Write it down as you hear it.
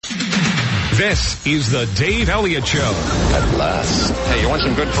This is the Dave Elliott Show. At last. Hey, you want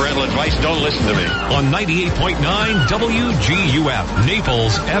some good parental advice? Don't listen to me. On 98.9 WGUF,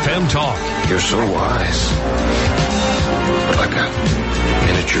 Naples FM Talk. You're so wise. But like a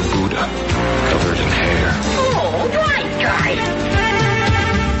miniature Buddha covered in hair. Oh, right, guy.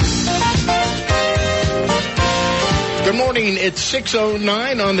 Good morning. It's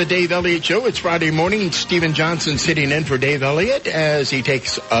 6:09 on the Dave Elliott Show. It's Friday morning. Stephen Johnson sitting in for Dave Elliott as he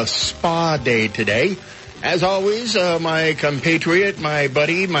takes a spa day today. As always, my compatriot, my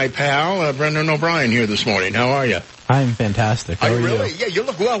buddy, my pal, Brendan O'Brien here this morning. How are you? I'm fantastic. How are you? Really? Yeah, you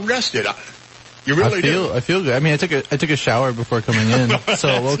look well rested. You really do. I feel good. I mean, I took a shower before coming in, so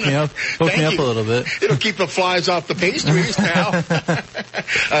it woke me up a little bit. It'll keep the flies off the pastries now.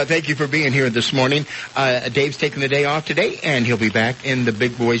 Thank you for being here this morning. Dave's taking the day off today, and he'll be back in the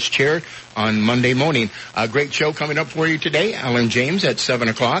big boy's chair on Monday morning. A great show coming up for you today. Alan James at 7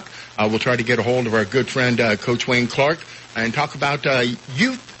 o'clock. We'll try to get a hold of our good friend, Coach Wayne Clark, and talk about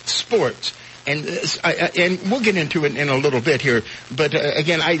youth sports. And we'll get into it in a little bit here. But,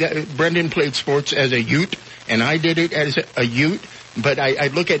 again, Brendan played sports as a youth, and I did it as a youth. But I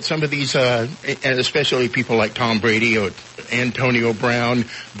look at some of these, and especially people like Tom Brady or Antonio Brown,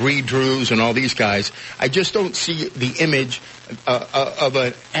 Bree Drews, and all these guys. I just don't see the image of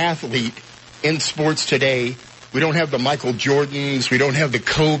an athlete in sports today. We don't have the Michael Jordans. We don't have the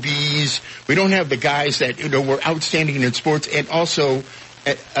Kobes. We don't have the guys that, were outstanding in sports and also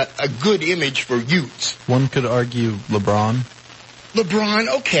a good image for youths. One could argue LeBron.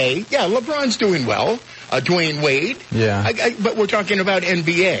 Okay. Yeah, LeBron's doing well. Dwayne Wade. Yeah. But we're talking about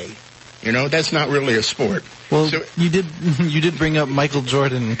NBA. That's not really a sport. Well, so, you did bring up Michael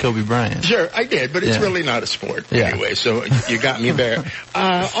Jordan and Kobe Bryant. Sure, I did, but it's really not a sport anyway, so you got me there.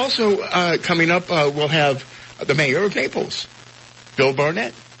 Also, coming up, we'll have the mayor of Naples, Bill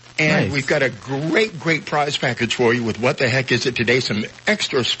Barnett. And we've got a great prize package for you with What the Heck Is It Today? Some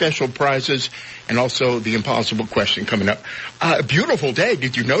extra special prizes and also the impossible question coming up. A beautiful day.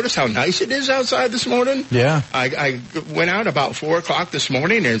 Did you notice how nice it is outside this morning? Yeah. I went out about 4 o'clock this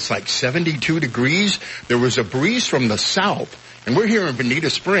morning and it's like 72 degrees. There was a breeze from the south. And we're here in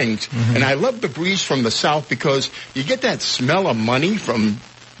Bonita Springs. Mm-hmm. And I love the breeze from the south because you get that smell of money from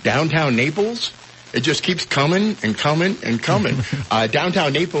downtown Naples. It just keeps coming and coming and coming.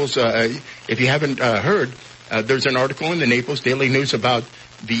 Downtown Naples, if you haven't heard, there's an article in the Naples Daily News about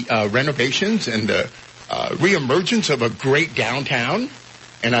the renovations and the reemergence of a great downtown.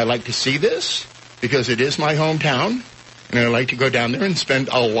 And I like to see this because it is my hometown. And I like to go down there and spend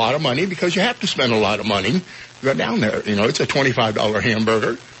a lot of money because you have to spend a lot of money to go down there. It's a $25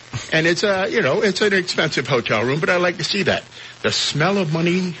 hamburger. And it's it's an expensive hotel room, but I like to see that. The smell of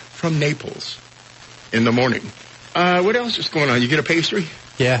money from Naples. In the morning. What else is going on? You get a pastry?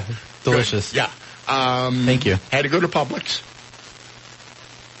 Yeah, delicious. Good. Yeah. Thank you. Had to go to Publix.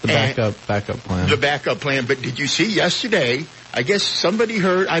 The backup plan. The backup plan. But did you see yesterday, I guess somebody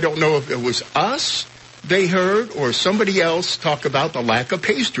heard, I don't know if it was us they heard or somebody else talk about the lack of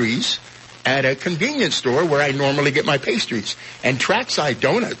pastries at a convenience store where I normally get my pastries. And Trackside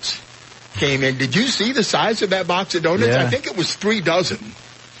Donuts came in. Did you see the size of that box of donuts? Yeah. I think it was 3 dozen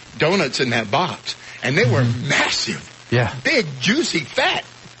donuts in that box. And they were massive. Yeah. Big, juicy, fat.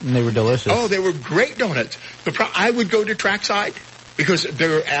 And they were delicious. Oh, they were great donuts. I would go to Trackside because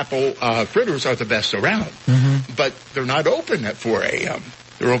their apple fritters are the best around. Mm-hmm. But they're not open at 4 a.m.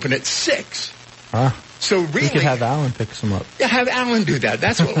 They're open at 6. Huh. So really... You could have Alan pick some up. Yeah, have Alan do that.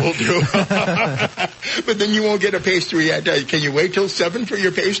 That's what we'll do. But then you won't get a pastry at... can you wait till 7 for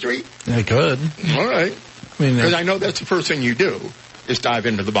your pastry? I could. All right. Because I know that's the first thing you do is dive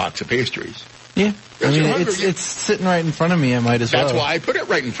into the box of pastries. Yeah. It's sitting right in front of me. I might as well. That's why I put it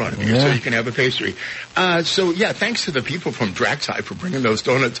right in front of you, so you can have a pastry. Thanks to the people from Trackside for bringing those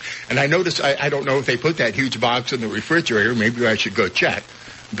donuts. And I noticed, I don't know if they put that huge box in the refrigerator. Maybe I should go check.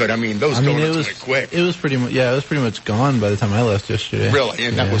 But, those donuts went quick. It was pretty much gone by the time I left yesterday. Really?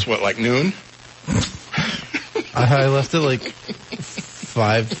 And that was, like noon? I left it like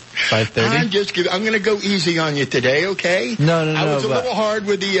 5:30. I'm going to go easy on you today, okay? No. I was a little hard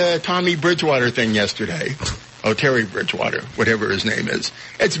with the Tommy Bridgewater thing yesterday. Oh, Terry Bridgewater, whatever his name is.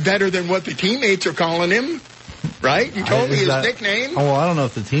 It's better than what the teammates are calling him, right? You told me his nickname. Oh, well, I don't know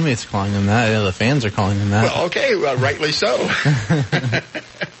if the teammates are calling him that. The fans are calling him that. Well, okay, rightly so.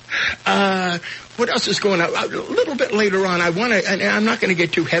 What else is going on? A little bit later on, and I'm not going to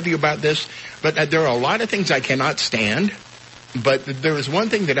get too heavy about this, but there are a lot of things I cannot stand. But there is one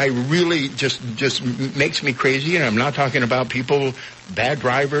thing that I really just makes me crazy, and I'm not talking about people, bad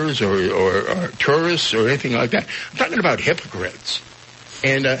drivers or tourists or anything like that. I'm talking about hypocrites.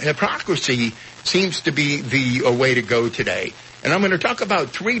 And hypocrisy seems to be the way to go today. And I'm going to talk about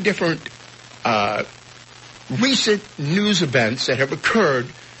 3 different recent news events that have occurred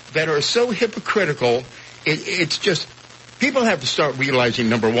that are so hypocritical. It's just, people have to start realizing,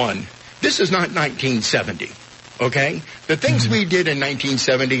 number one, this is not 1970, okay? The things we did in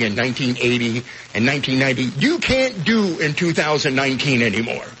 1970 and 1980 and 1990, you can't do in 2019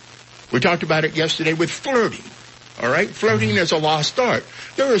 anymore. We talked about it yesterday with flirting, all right? Flirting is a lost art.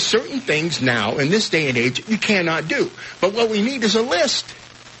 There are certain things now in this day and age you cannot do. But what we need is a list,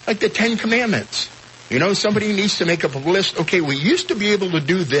 like the 10 Commandments. You know, somebody needs to make up a list. Okay, we used to be able to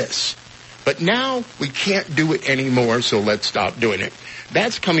do this, but now we can't do it anymore, so let's stop doing it.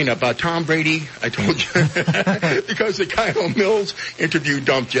 That's coming up. Tom Brady, I told you, because the Kyle Mills interview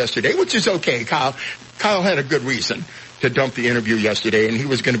dumped yesterday, which is okay. Kyle had a good reason to dump the interview yesterday, and he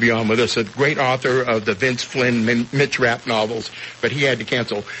was going to be on with us, a great author of the Vince Flynn, Mitch Rapp novels, but he had to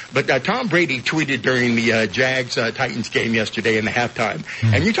cancel. But Tom Brady tweeted during the Jags-Titans game yesterday in the halftime,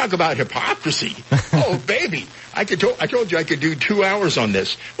 and you talk about hypocrisy. Oh, baby. I told you I could do 2 hours on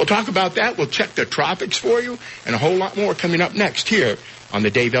this. We'll talk about that. We'll check the tropics for you, and a whole lot more coming up next here on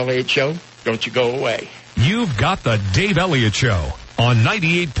the Dave Elliott Show. Don't you go away. You've got the Dave Elliott Show on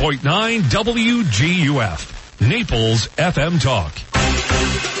 98.9 WGUF. Naples FM Talk.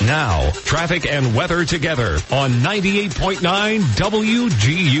 Now, traffic and weather together on 98.9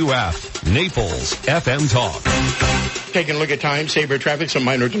 WGUF. Naples FM Talk. Taking a look at time saver traffic, some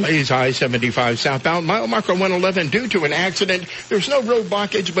minor delays. I-75 southbound, mile marker 111 due to an accident. There's no road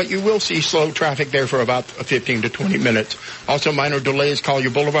blockage, but you will see slow traffic there for about 15 to 20 minutes. Also minor delays,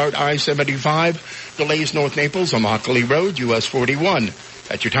 Collier Boulevard, I-75. Delays North Naples, Immokalee Road, US 41.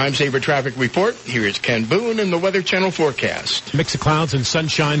 That's your time saver traffic report. Here is Ken Boone in the Weather Channel forecast. Mix of clouds and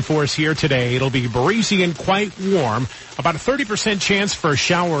sunshine for us here today. It'll be breezy and quite warm. About a 30% chance for a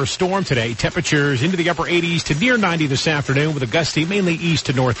shower or storm today. Temperatures into the upper 80s to near 90 this afternoon with a gusty, mainly east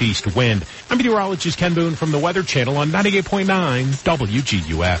to northeast wind. I'm meteorologist Ken Boone from the Weather Channel on 98.9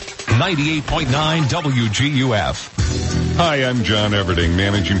 WGUF. 98.9 WGUF. Hi, I'm John Everding,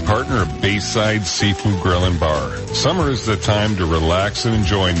 managing partner of Bayside Seafood Grill and Bar. Summer is the time to relax and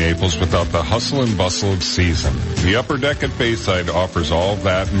enjoy Naples without the hustle and bustle of season. The Upper Deck at Bayside offers all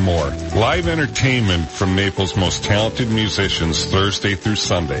that and more. Live entertainment from Naples' most talented musicians Thursday through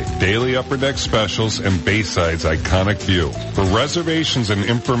Sunday. Daily Upper Deck specials and Bayside's iconic view. For reservations and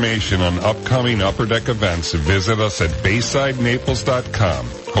information on upcoming Upper Deck events, visit us at BaysideNaples.com.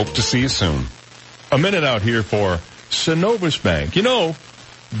 Hope to see you soon. A minute out here for Synovus Bank. You know,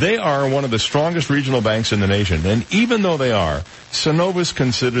 they are one of the strongest regional banks in the nation, and even though they are, Synovus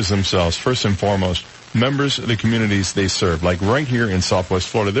considers themselves, first and foremost, members of the communities they serve, like right here in Southwest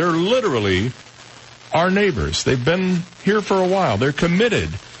Florida. They're literally our neighbors. They've been here for a while. They're committed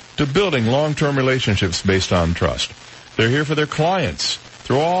to building long-term relationships based on trust. They're here for their clients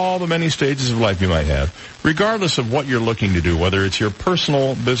through all the many stages of life you might have, regardless of what you're looking to do, whether it's your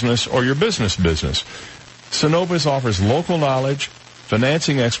personal business or your business. Synovus offers local knowledge,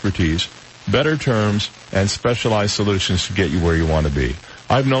 financing expertise, better terms, and specialized solutions to get you where you want to be.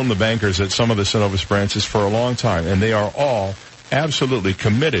 I've known the bankers at some of the Synovus branches for a long time, and they are all absolutely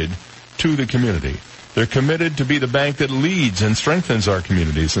committed to the community. They're committed to be the bank that leads and strengthens our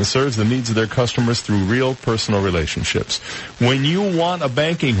communities and serves the needs of their customers through real personal relationships. When you want a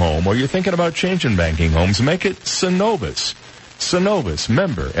banking home or you're thinking about changing banking homes, make it Synovus. Synovus,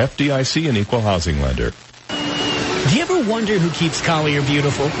 member, FDIC, and equal housing lender. Do you ever wonder who keeps Collier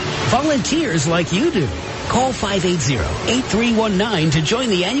beautiful? Volunteers like you do. Call 580-8319 to join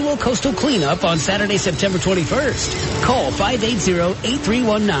the annual coastal cleanup on Saturday, September 21st. Call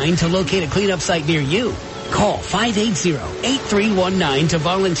 580-8319 to locate a cleanup site near you. Call 580-8319 to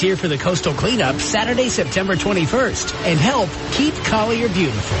volunteer for the coastal cleanup Saturday, September 21st and help keep Collier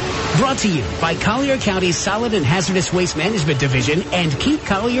beautiful. Brought to you by Collier County's Solid and Hazardous Waste Management Division and Keep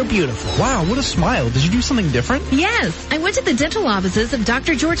Collier Beautiful. Wow, what a smile. Did you do something different? Yes, I went to the dental offices of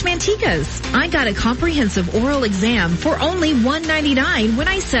Dr. George Mantikas. I got a comprehensive oral exam for only $1.99 when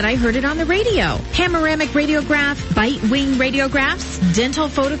I said I heard it on the radio. Panoramic radiograph, bite wing radiographs, dental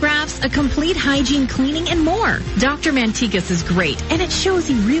photographs, a complete hygiene cleaning, and more. Dr. Mantikas is great, and it shows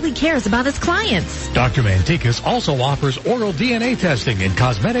he really cares about his clients. Dr. Mantikas also offers oral DNA testing and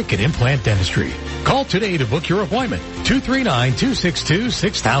cosmetic and implant dentistry. Call today to book your appointment.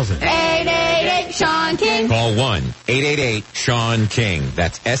 239-262-6000. 888-SEAN-KING. Call 1-888-SEAN-KING.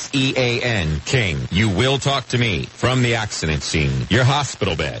 That's S-E-A-N King. You will talk to me from the accident scene. Your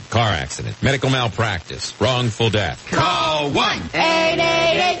hospital bed, car accident, medical malpractice, wrongful death. Call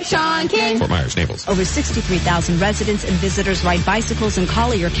 1-888-SEAN-KING. Fort Myers, Naples. Over 6 63,000 residents and visitors ride bicycles in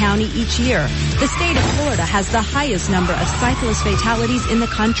Collier County each year. The state of Florida has the highest number of cyclist fatalities in the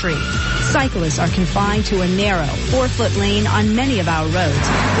country. Cyclists are confined to a narrow 4-foot lane on many of our roads,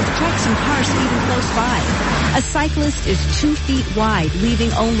 with trucks and cars speeding close by. A cyclist is 2 feet wide,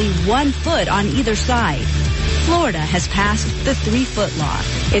 leaving only 1 foot on either side. Florida has passed the 3-foot law.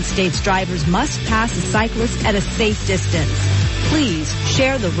 It states drivers must pass a cyclist at a safe distance. Please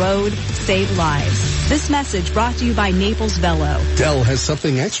share the road, save lives. This message brought to you by Naples Velo. Dell has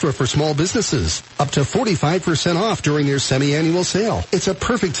something extra for small businesses. Up to 45% off during their semi-annual sale. It's a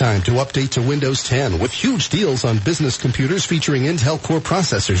perfect time to update to Windows 10 with huge deals on business computers featuring Intel Core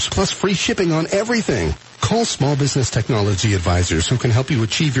processors, plus free shipping on everything. Call Small Business Technology Advisors who can help you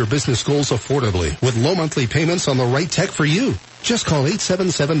achieve your business goals affordably with low monthly payments on the right tech for you. Just call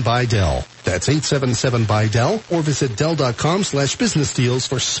 877-BUY-DELL. That's 877-BUY-DELL or visit Dell.com/business deals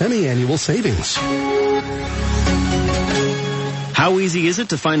for semi-annual savings. How easy is it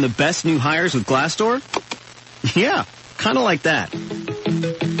to find the best new hires with Glassdoor? Yeah, kind of like that.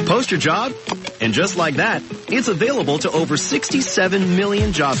 Post your job, and just like that, it's available to over 67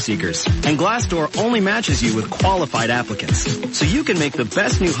 million job seekers. And Glassdoor only matches you with qualified applicants, so you can make the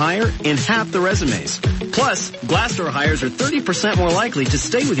best new hire in half the resumes. Plus, Glassdoor hires are 30% more likely to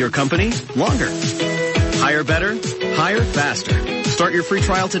stay with your company longer. Hire better, hire faster. Start your free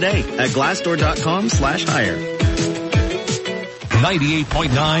trial today at Glassdoor.com/hire.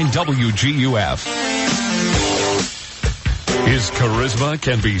 98.9 WGUF. His charisma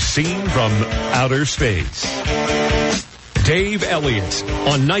can be seen from outer space. Dave Elliott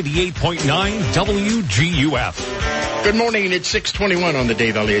on 98.9 WGUF. Good morning. It's 6:21 on the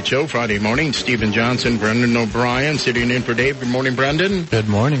Dave Elliott Show, Friday morning. Stephen Johnson, Brendan O'Brien sitting in for Dave. Good morning, Brendan. Good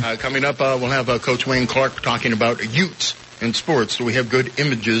morning. Coming up, we'll have Coach Wayne Clark talking about Utes in sports. So we have good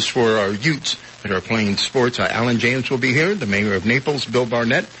images for our Utes that are playing sports. Alan James will be here, the mayor of Naples, Bill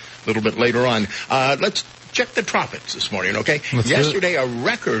Barnett, a little bit later on. Let's check the tropics this morning, okay? Yesterday, a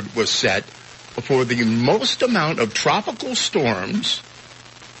record was set for the most amount of tropical storms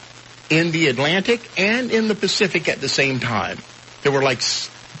in the Atlantic and in the Pacific at the same time. There were like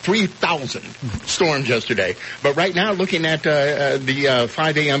 3,000 storms yesterday. But right now, looking at the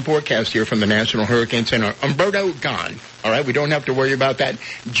 5 a.m. forecast here from the National Hurricane Center, Umberto gone. All right, we don't have to worry about that.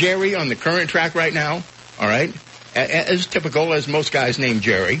 Jerry on the current track right now, all right? As typical as most guys named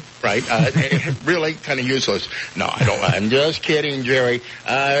Jerry, right? Really kind of useless. No, I don't. I'm just kidding, Jerry.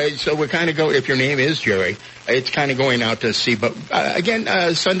 So we're kind of go, if your name is Jerry, it's kind of going out to sea. But again,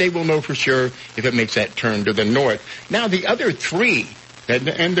 Sunday we'll know for sure if it makes that turn to the north. Now the other three, and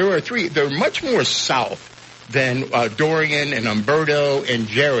there are three, they're much more south than Dorian and Umberto and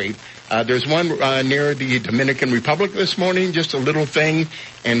Jerry. There's one near the Dominican Republic this morning, just a little thing,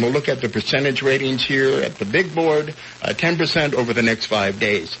 and we'll look at the percentage ratings here at the big board, 10% over the next 5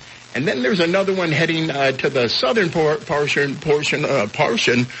 days. And then there's another one heading to the southern portion,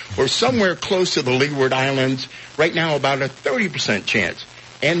 or somewhere close to the Leeward Islands. Right now, about a 30% chance.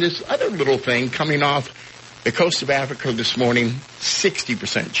 And this other little thing coming off the coast of Africa this morning,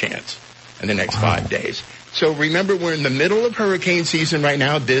 60% chance in the next 5 days. So remember, we're in the middle of hurricane season right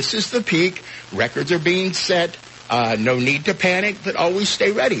now. This is the peak. Records are being set. No need to panic, but always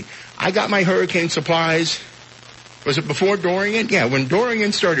stay ready. I got my hurricane supplies. Was it before Dorian? Yeah, when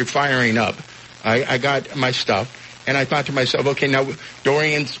Dorian started firing up, I got my stuff. And I thought to myself, okay, now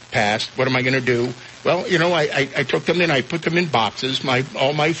Dorian's passed. What am I going to do? Well, you know, I took them and I put them in boxes,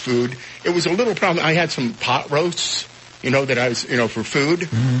 all my food. It was a little problem. I had some pot roasts, that I was, for food.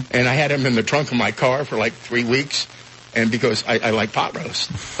 Mm-hmm. And I had them in the trunk of my car for like 3 weeks. And because I like pot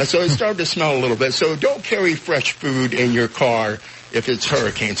roast. So it started to smell a little bit. So don't carry fresh food in your car if it's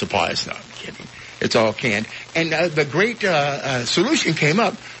hurricane supplies. No, I'm kidding. It's all canned. And the great solution came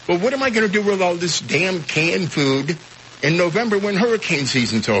up. Well, what am I going to do with all this damn canned food in November when hurricane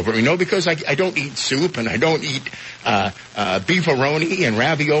season's over? Because I don't eat soup and I don't eat beefaroni and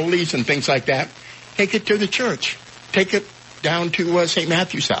raviolis and things like that. Take it to the church. Take it down to St.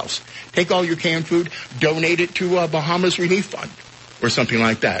 Matthew's house. Take all your canned food, donate it to Bahamas Relief Fund or something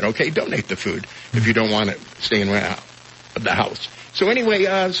like that. Okay, donate the food if you don't want it staying around the house. So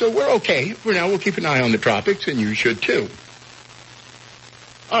anyway, so we're okay for now. We'll keep an eye on the tropics, and you should too.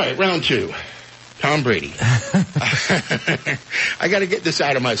 All right, round two. Tom Brady. I got to get this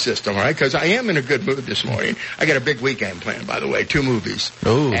out of my system, all right? Because I am in a good mood this morning. I got a big weekend planned, by the way. 2 movies.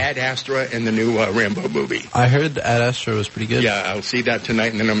 Oh. Ad Astra and the new Rambo movie. I heard Ad Astra was pretty good. Yeah, I'll see that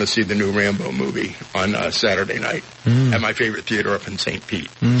tonight, and then I'm going to see the new Rambo movie on Saturday night at my favorite theater up in St. Pete.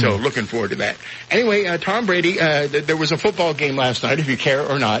 So looking forward to that. Anyway, Tom Brady, there was a football game last night, if you care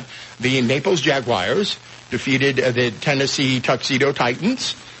or not. The Naples Jaguars defeated the Tennessee Tuxedo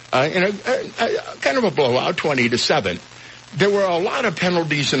Titans. In a kind of a blowout, 20-7. There were a lot of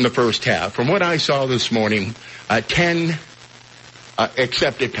penalties in the first half. From what I saw this morning, 10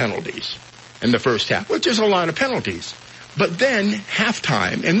 accepted penalties in the first half, which is a lot of penalties. But then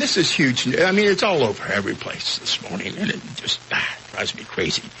halftime, and this is huge. I mean, it's all over every place this morning, and it just drives me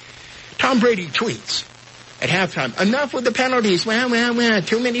crazy. Tom Brady tweets at halftime, "Enough with the penalties. Well,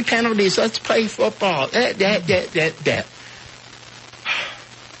 too many penalties. Let's play football."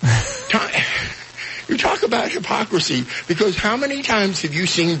 You talk about hypocrisy, because how many times have you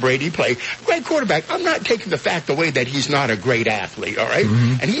seen Brady play? Great quarterback. I'm not taking the fact away that he's not a great athlete, all right?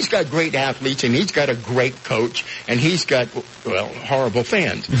 And he's got great athletes, and he's got a great coach, and he's got, well, horrible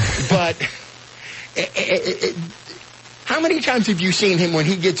fans. But how many times have you seen him when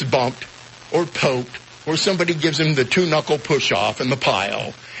he gets bumped or poked or somebody gives him the 2-knuckle push-off in the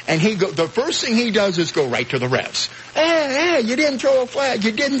pile, and the first thing he does is go right to the refs. You didn't throw a flag.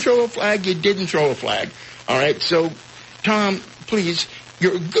 You didn't throw a flag. You didn't throw a flag. All right, so, Tom, please,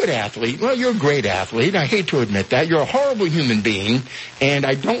 you're a good athlete. Well, you're a great athlete. I hate to admit that. You're a horrible human being, and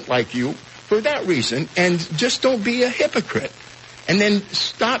I don't like you for that reason, and just don't be a hypocrite. And then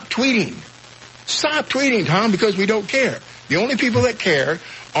stop tweeting. Stop tweeting, Tom, because we don't care. The only people that care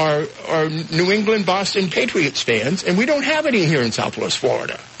are New England, Boston Patriots fans, and we don't have any here in Southwest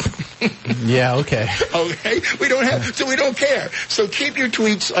Florida. Yeah, okay. Okay? We don't care. So keep your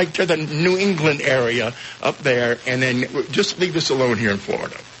tweets like to the New England area up there, and then just leave us alone here in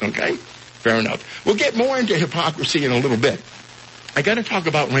Florida. Okay? Fair enough. We'll get more into hypocrisy in a little bit. I got to talk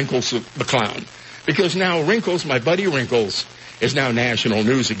about Wrinkles the Clown, because now Wrinkles, my buddy Wrinkles, is now national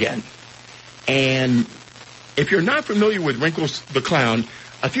news again. And if you're not familiar with Wrinkles the Clown,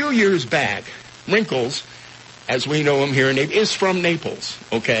 a few years back, Wrinkles, as we know him here in Naples, is from Naples,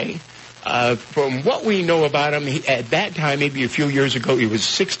 okay? From what we know about him, at that time, maybe a few years ago, he was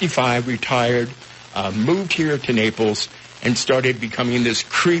 65, retired, moved here to Naples, and started becoming this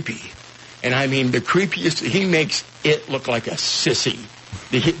creepy. And I mean, the creepiest, he makes it look like a sissy.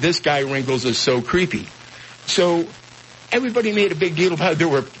 This guy, Wrinkles, is so creepy. So everybody made a big deal about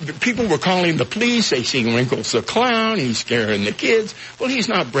it. People were calling the police. They see Wrinkles the Clown. He's scaring the kids. Well, he's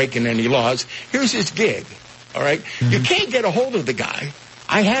not breaking any laws. Here's his gig, all right? You can't get a hold of the guy.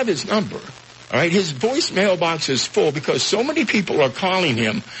 I have his number, all right? His voicemail box is full because so many people are calling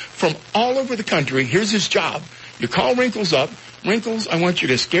him from all over the country. Here's his job. You call Wrinkles up. Wrinkles, I want you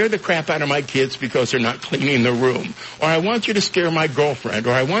to scare the crap out of my kids because they're not cleaning their room. Or I want you to scare my girlfriend.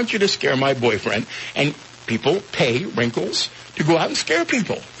 Or I want you to scare my boyfriend. And people pay Wrinkles to go out and scare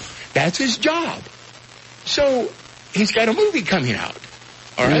people. That's his job. So he's got a movie coming out.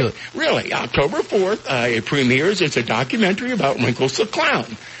 All right? Really. October 4th, it premieres. It's a documentary about Wrinkles the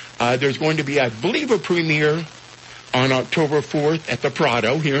Clown. There's going to be, I believe, a premiere on October 4th at the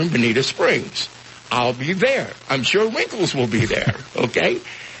Prado here in Bonita Springs. I'll be there. I'm sure Wrinkles will be there, okay?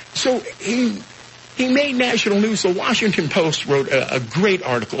 So he made national news. The Washington Post wrote a great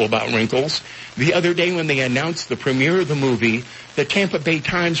article about Wrinkles. The other day when they announced the premiere of the movie, the Tampa Bay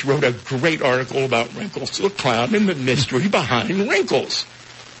Times wrote a great article about Wrinkles the Clown and the mystery behind Wrinkles.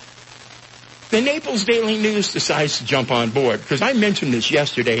 The Naples Daily News decides to jump on board, because I mentioned this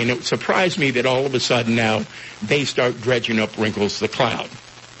yesterday, and it surprised me that all of a sudden now they start dredging up Wrinkles the Clown.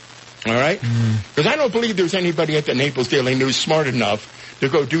 All right? Because I don't believe there's anybody at the Naples Daily News smart enough to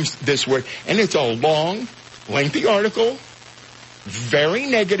go do this work. And it's a long, lengthy article, very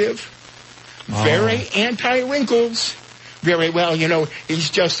negative, very anti-Wrinkles, very, well, he's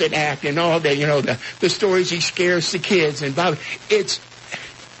just an act and all that, the stories he scares the kids and blah. It's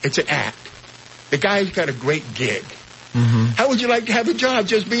an act. The guy's got a great gig. How would you like to have a job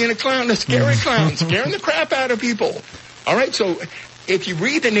just being a clown, a scary clown, scaring the crap out of people? All right, so if you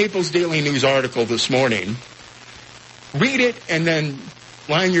read the Naples Daily News article this morning, read it and then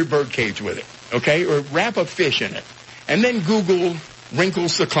line your birdcage with it, okay? Or wrap a fish in it. And then Google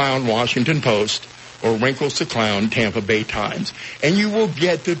Wrinkles the Clown Washington Post or Wrinkles the Clown Tampa Bay Times. And you will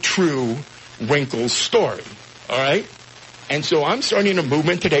get the true Wrinkles story, all right? And so I'm starting a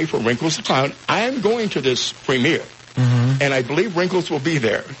movement today for Wrinkles the Clown. I am going to this premiere, and I believe Wrinkles will be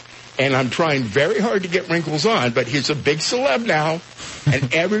there. And I'm trying very hard to get Wrinkles on, but he's a big celeb now,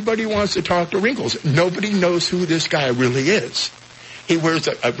 and everybody wants to talk to Wrinkles. Nobody knows who this guy really is. He wears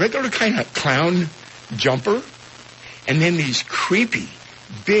a regular kind of clown jumper, and then these creepy,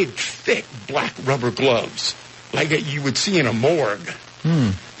 big, thick black rubber gloves, like you would see in a morgue.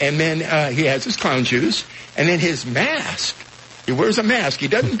 And then he has his clown shoes, and then his mask. He wears a mask. He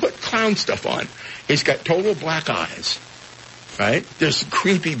doesn't put clown stuff on. He's got total black eyes, right? There's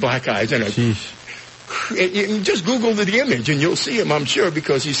creepy black eyes. And you can just Google the image, and you'll see him, I'm sure,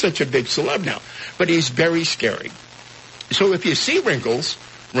 because he's such a big celeb now. But he's very scary. So if you see Wrinkles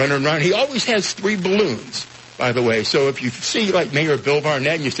running around, he always has 3 balloons, by the way. So if you see, like, Mayor Bill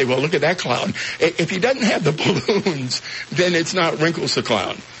Barnett, and you say, well, look at that clown. If he doesn't have the balloons, then it's not Wrinkles the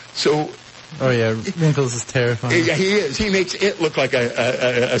clown. So... Oh, yeah, Wrinkles is terrifying. Yeah, he is. He makes it look like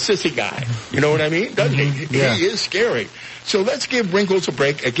a sissy guy. You know what I mean? Doesn't he? Yeah. He is scary. So let's give Wrinkles a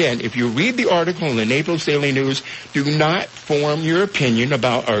break. Again, if you read the article in the Naples Daily News, do not form your opinion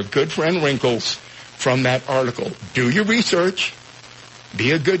about our good friend Wrinkles from that article. Do your research.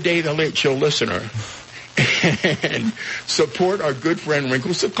 Be a good Dave Elliott Show listener. And support our good friend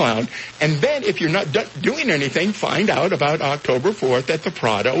Wrinkles the Clown. And then if you're not doing anything, find out about October 4th at the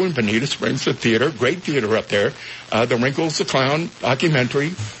Prado in Bonita Springs, the theater. Great theater up there. The Wrinkles the Clown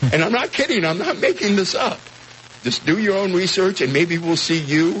documentary. And I'm not kidding. I'm not making this up. Just do your own research, and maybe we'll see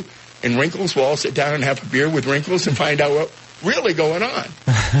you and Wrinkles. We'll all sit down and have a beer with Wrinkles and find out what really going on.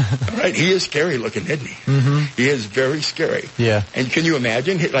 All right, he is scary looking, isn't he? He is very scary. Yeah. And can you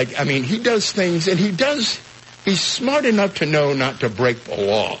imagine? He does things, and he's smart enough to know not to break the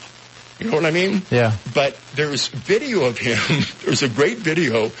law. You know what I mean? Yeah. But there's video of him. There's a great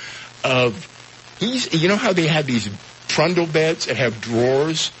video of you know how they have these trundle beds that have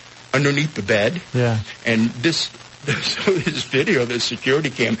drawers underneath the bed? Yeah. And this video, this security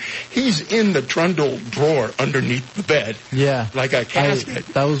cam, he's in the trundle drawer underneath the bed. Yeah. Like a casket.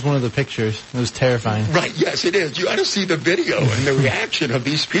 That was one of the pictures. It was terrifying. Right, yes, it is. You ought to see the video and the reaction of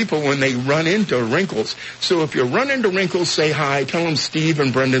these people when they run into Wrinkles. So if you run into Wrinkles, say hi. Tell them Steve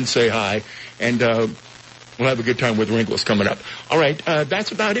and Brendan say hi. And we'll have a good time with Wrinkles coming up. All right,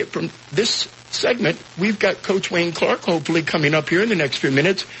 that's about it from this segment. We've got Coach Wayne Clark hopefully coming up here in the next few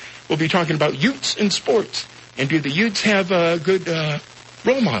minutes. We'll be talking about Utes and sports. And do the Utes have good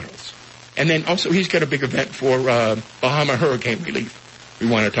role models? And then also he's got a big event for Bahama hurricane relief we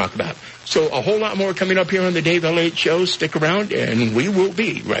want to talk about. So a whole lot more coming up here on the Dave Elliott Show. Stick around, and we will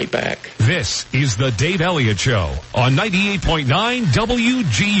be right back. This is the Dave Elliott Show on 98.9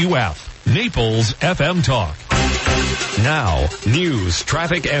 WGUF, Naples FM Talk. Now, news,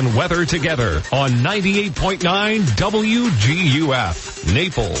 traffic, and weather together on 98.9 WGUF,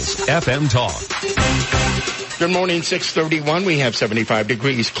 Naples FM Talk. Good morning, 6:31. We have 75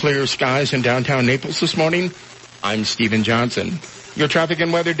 degrees, clear skies in downtown Naples this morning. I'm Stephen Johnson. Your traffic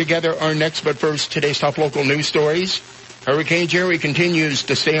and weather together are next, but first, today's top local news stories. Hurricane Jerry continues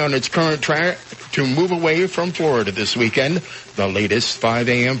to stay on its current track to move away from Florida this weekend. The latest 5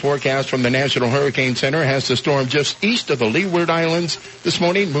 a.m. forecast from the National Hurricane Center has the storm just east of the Leeward Islands this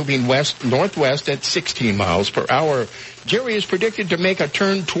morning, moving west-northwest at 16 miles per hour. Jerry is predicted to make a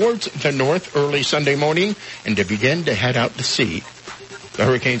turn towards the north early Sunday morning and to begin to head out to sea. The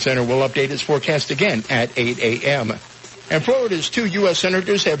Hurricane Center will update its forecast again at 8 a.m. And Florida's 2 U.S.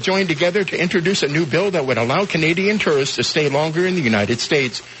 senators have joined together to introduce a new bill that would allow Canadian tourists to stay longer in the United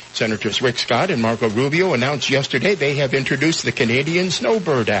States. Senators Rick Scott and Marco Rubio announced yesterday they have introduced the Canadian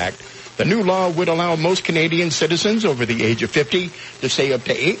Snowbird Act. The new law would allow most Canadian citizens over the age of 50 to stay up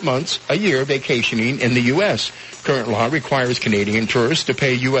to 8 months a year vacationing in the U.S. Current law requires Canadian tourists to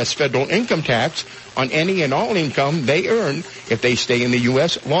pay U.S. federal income tax on any and all income they earn if they stay in the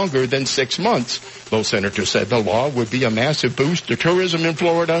U.S. longer than 6 months. Both senators said the law would be a massive boost to tourism in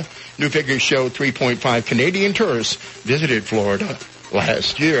Florida. New figures show 3.5 Canadian tourists visited Florida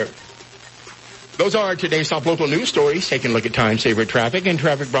last year. Those are today's top local news stories. Taking a look at time-saver traffic, and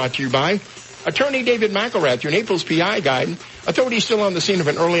traffic brought to you by Attorney David McElrath, your Naples PI guide. Authorities still on the scene of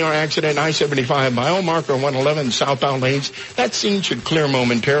an earlier accident, I-75 mile marker 111 southbound lanes. That scene should clear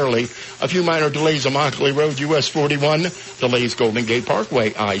momentarily. A few minor delays on Immokalee Road, US 41. Delays Golden Gate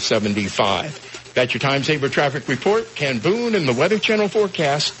Parkway, I-75. That's your time-saver traffic report. Ken Boone and the Weather Channel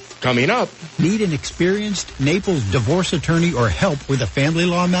forecast. Coming up. Need an experienced Naples divorce attorney or help with a family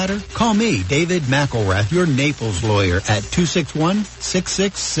law matter? Call me, David McElrath, your Naples lawyer at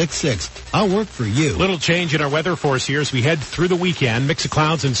 261-6666. I'll work for you. Little change in our weather for us here as we head through the weekend. Mix of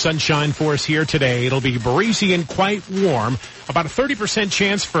clouds and sunshine for us here today. It'll be breezy and quite warm. About a 30%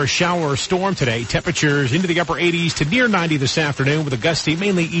 chance for a shower or storm today. Temperatures into the upper 80s to near 90 this afternoon with a gusty,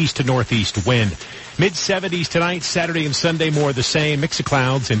 mainly east to northeast wind. Mid-70s tonight, Saturday and Sunday, more of the same. Mix of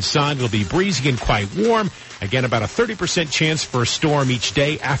clouds and sun. It'll be breezy and quite warm. Again, about a 30% chance for a storm each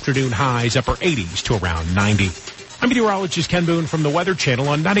day. Afternoon highs, upper 80s to around 90. I'm meteorologist Ken Boone from the Weather Channel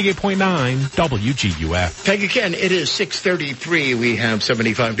on 98.9 WGUF. Thank you, Ken. It is 6:33. We have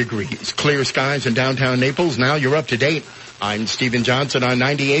 75 degrees. Clear skies in downtown Naples. Now you're up to date. I'm Stephen Johnson on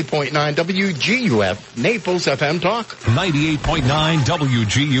 98.9 WGUF, Naples FM Talk. 98.9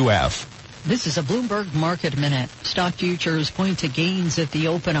 WGUF. This is a Bloomberg Market Minute. Stock futures point to gains at the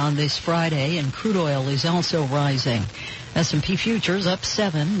open on this Friday, and crude oil is also rising. S&P futures up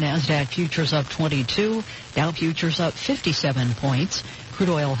 7, NASDAQ futures up 22, Dow futures up 57 points. Crude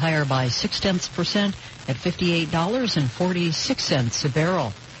oil higher by 0.6% at $58.46 a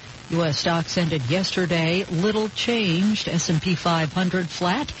barrel. U.S. stocks ended yesterday little changed. S&P 500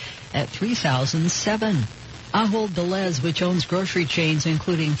 flat at 3,007. Ahold Delhaize, which owns grocery chains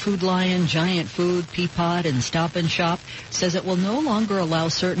including Food Lion, Giant Food, Peapod, and Stop and Shop, says it will no longer allow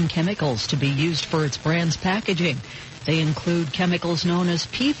certain chemicals to be used for its brand's packaging. They include chemicals known as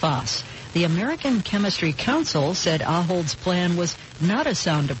PFAS. The American Chemistry Council said Ahold's plan was not a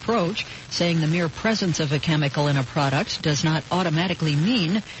sound approach, saying the mere presence of a chemical in a product does not automatically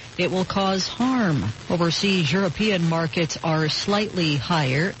mean it will cause harm. Overseas European markets are slightly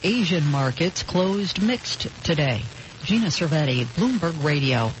higher. Asian markets closed mixed today. Gina Cervetti, Bloomberg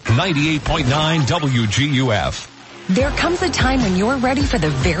Radio. 98.9 WGUF. There comes a time when you're ready for the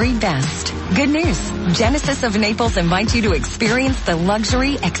very best. Good news. Genesis of Naples invites you to experience the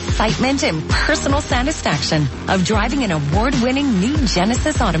luxury, excitement, and personal satisfaction of driving an award-winning new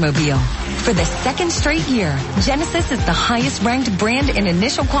Genesis automobile. For the second straight year, Genesis is the highest-ranked brand in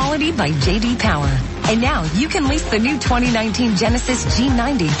initial quality by J.D. Power. And now you can lease the new 2019 Genesis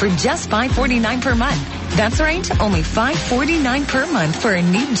G90 for just $549 per month. That's right, only $549 per month for a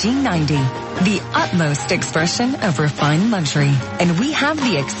new G90. The utmost expression of refined luxury. And we have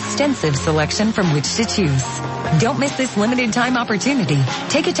the extensive selection from which to choose. Don't miss this limited time opportunity.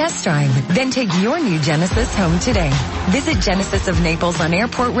 Take a test drive, then take your new Genesis home today. Visit Genesis of Naples on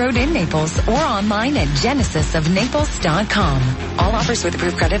Airport Road in Naples or online at genesisofnaples.com. All offers with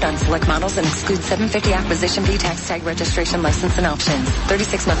approved credit on select models and exclude $750 acquisition fee, tax tag, registration, license, and options.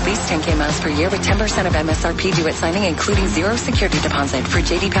 36-month lease, 10K miles per year with 10% of MSRP due at signing, including 0 security deposit. For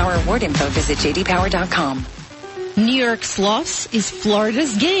J.D. Power award info, visit jdpower.com. New York's loss is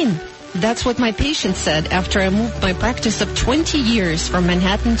Florida's gain. That's what my patient said after I moved my practice of 20 years from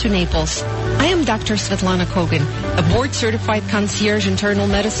Manhattan to Naples. I am Dr. Svetlana Kogan, a board-certified concierge internal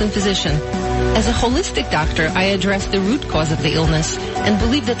medicine physician. As a holistic doctor, I address the root cause of the illness and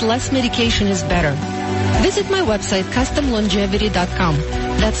believe that less medication is better. Visit my website, customlongevity.com.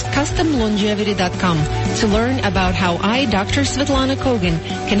 That's customlongevity.com to learn about how I, Dr. Svetlana Kogan,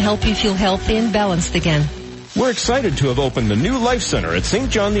 can help you feel healthy and balanced again. We're excited to have opened the new Life Center at St.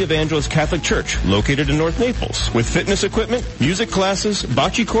 John the Evangelist Catholic Church, located in North Naples. With fitness equipment, music classes,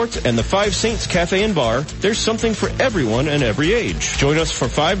 bocce courts, and the Five Saints Cafe and Bar, there's something for everyone and every age. Join us for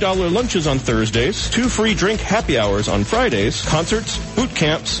 $5 lunches on Thursdays, 2 free drink happy hours on Fridays, concerts, boot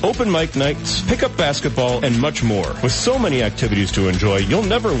camps, open mic nights, pickup basketball, and much more. With so many activities to enjoy, you'll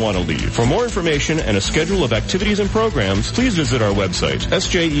never want to leave. For more information and a schedule of activities and programs, please visit our website,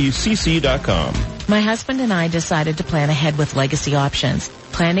 sjecc.com. My husband and I decided to plan ahead with Legacy Options.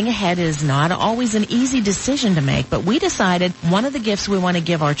 Planning ahead is not always an easy decision to make, but we decided one of the gifts we want to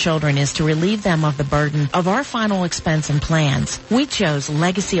give our children is to relieve them of the burden of our final expense and plans. We chose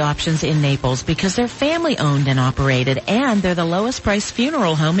Legacy Options in Naples because they're family-owned and operated, and they're the lowest-priced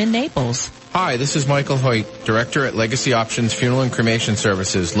funeral home in Naples. Hi, this is Michael Hoyt, Director at Legacy Options Funeral and Cremation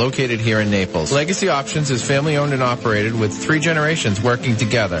Services, located here in Naples. Legacy Options is family-owned and operated with 3 generations working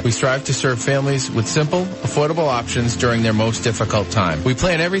together. We strive to serve families with simple, affordable options during their most difficult time. We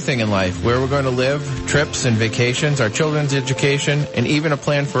plan everything in life, where we're going to live, trips and vacations, our children's education, and even a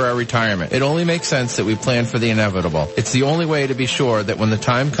plan for our retirement. It only makes sense that we plan for the inevitable. It's the only way to be sure that when the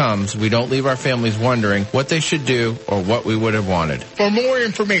time comes, we don't leave our families wondering what they should do or what we would have wanted. For more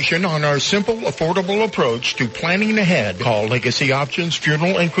information on our simple, affordable approach to planning ahead, call Legacy Options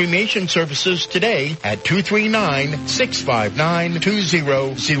Funeral and Cremation Services today at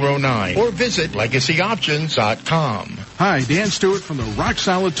 239-659-2009 or visit legacyoptions.com. Hi, Dan Stewart from the Rock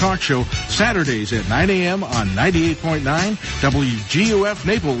Solid Talk Show, Saturdays at 9 a.m. on 98.9 WGUF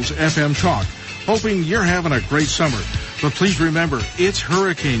Naples FM Talk. Hoping you're having a great summer. But please remember, it's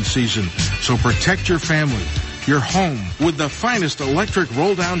hurricane season, so protect your family, your home, with the finest electric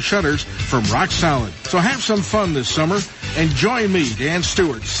roll-down shutters from Rock Solid. So have some fun this summer and join me, Dan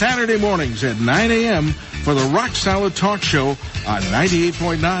Stewart, Saturday mornings at 9 a.m. for the Rock Solid Talk Show on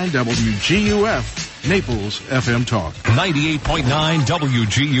 98.9 WGUF. Naples FM Talk. 98.9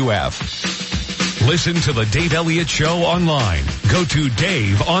 WGUF. Listen to the Dave Elliott Show online. Go to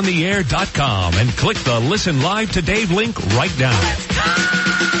DaveOnTheAir.com and click the Listen Live to Dave link right now.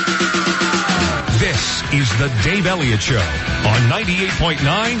 This is the Dave Elliott Show on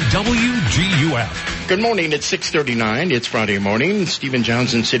 98.9 WGUF. Good morning. It's 6:39. It's Friday morning. Stephen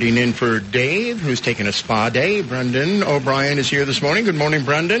Johnson sitting in for Dave, who's taking a spa day. Brendan O'Brien is here this morning. Good morning,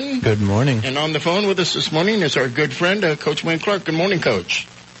 Brendan. Good morning. And on the phone with us this morning is our good friend, Coach Wayne Clark. Good morning, Coach.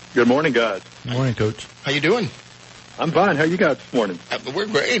 Good morning, guys. Good morning, Coach. How you doing? I'm fine. How you guys this morning? We're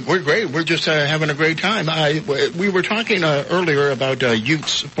great. We're just having a great time. We were talking earlier about youth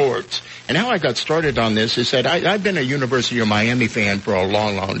sports, and how I got started on this is that I've been a University of Miami fan for a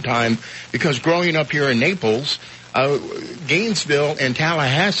long, long time, because growing up here in Naples, Gainesville and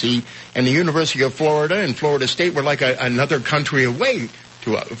Tallahassee and the University of Florida and Florida State were like another country away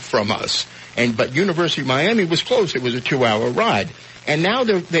from us. But University of Miami was close. It was a 2-hour ride. And now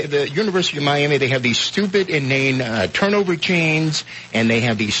the University of Miami, they have these stupid inane turnover chains, and they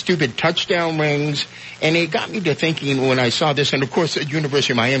have these stupid touchdown rings. And it got me to thinking when I saw this, and of course the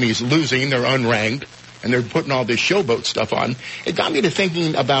University of Miami is losing, they're unranked, and they're putting all this showboat stuff on. It got me to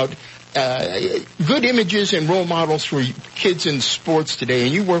thinking about good images and role models for kids in sports today,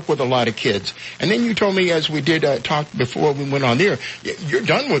 and you work with a lot of kids. And then you told me, as we did talk before we went on there, you're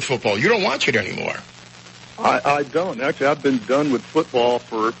done with football. You don't watch it anymore. I don't. Actually, I've been done with football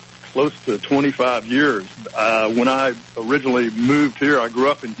for close to 25 years. When I originally moved here, I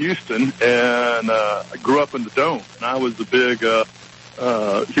grew up in Houston, and I grew up in the Dome. And I was a big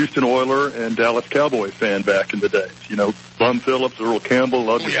Houston Oiler and Dallas Cowboy fan back in the days. You know, Bum Phillips, Earl Campbell,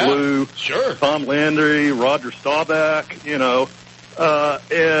 Ugly Blue, sure, Tom Landry, Roger Staubach, you know.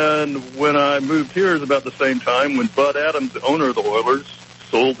 And when I moved here, it was about the same time when Bud Adams, the owner of the Oilers,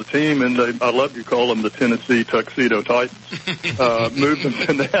 sold the team, and I love you call them the Tennessee Tuxedo Titans, moved them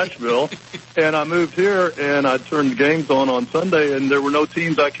to Nashville. And I moved here, and I turned the games on Sunday, and there were no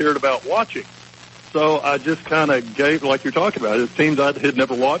teams I cared about watching. So I just kind of gave, like you're talking about, it's teams I had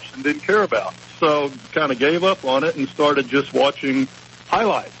never watched and didn't care about. So kind of gave up on it and started just watching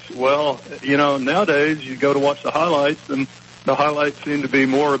highlights. Well, you know, nowadays you go to watch the highlights, and the highlights seem to be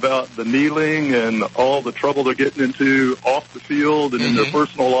more about the kneeling and all the trouble they're getting into off the field and in their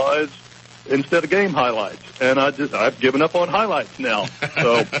personal lives instead of game highlights. And I've given up on highlights now.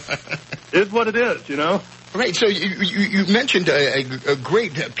 So it's what it is, you know. Right. So you mentioned a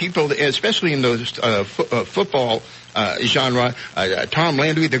great people, especially in those football genre. Tom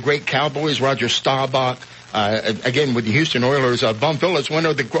Landry, the great Cowboys, Roger Staubach. Again, with the Houston Oilers, Bum Phillips, one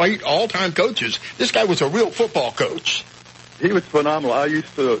of the great all-time coaches. This guy was a real football coach. He was phenomenal. I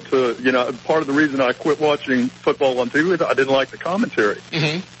used to, you know, part of the reason I quit watching football on TV is I didn't like the commentary.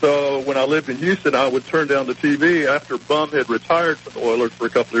 Mm-hmm. So when I lived in Houston, I would turn down the TV after Bum had retired from the Oilers for a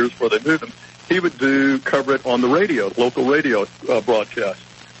couple of years before they moved him. He would cover it on the radio, local radio broadcast.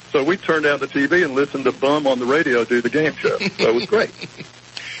 So we turned down the TV and listened to Bum on the radio do the game show. So it was great.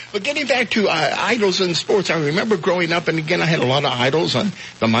 But getting back to idols in sports, I remember growing up, and again, I had a lot of idols on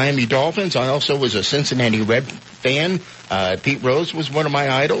the Miami Dolphins. I also was a Cincinnati Red fan. Pete Rose was one of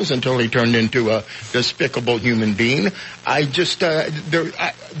my idols until he turned into a despicable human being.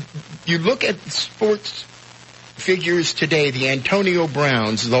 You look at sports figures today, the Antonio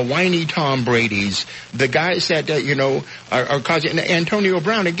Browns, the whiny Tom Bradys, the guys that, are causing, Antonio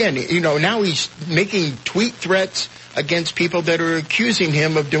Brown, again, now he's making tweet threats against people that are accusing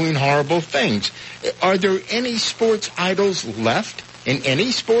him of doing horrible things. Are there any sports idols left in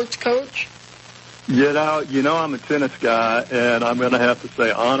any sports, Coach? You know, I'm a tennis guy, and I'm going to have to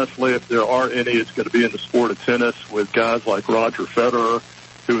say, honestly, if there are any, it's going to be in the sport of tennis with guys like Roger Federer,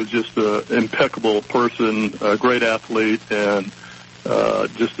 who is just an impeccable person, a great athlete, and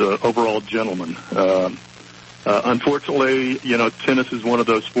just an overall gentleman. Unfortunately, tennis is one of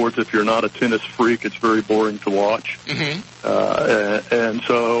those sports, if you're not a tennis freak, it's very boring to watch. Mm-hmm. And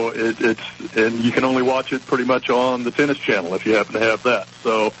so and you can only watch it pretty much on the tennis channel if you happen to have that.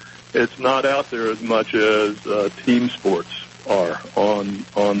 So it's not out there as much as team sports are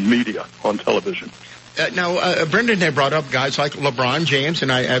on media, on television. Now, Brendan had brought up guys like LeBron James,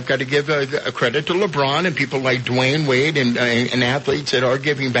 and I've got to give a credit to LeBron and people like Dwayne Wade and athletes that are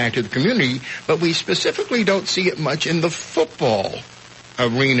giving back to the community, but we specifically don't see it much in the football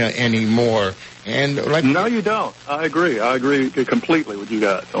arena anymore. And no, you don't. I agree completely with you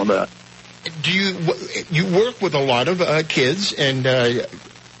guys on that. Do you work with a lot of kids, and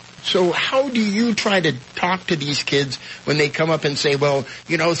so how do you try to talk to these kids when they come up and say, well,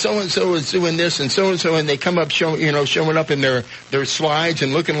 so-and-so is doing this and so-and-so, and they come up showing up in their slides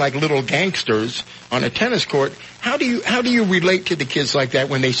and looking like little gangsters on a tennis court? How do you relate to the kids like that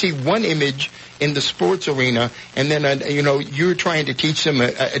when they see one image in the sports arena and then, you're trying to teach them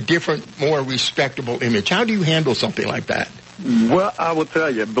a different, more respectable image? How do you handle something like that? Well, I will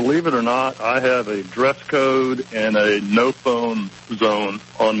tell you, believe it or not, I have a dress code and a no-phone zone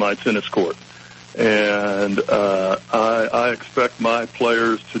on my tennis court. And I expect my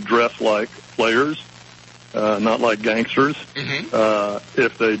players to dress like players, not like gangsters. Mm-hmm.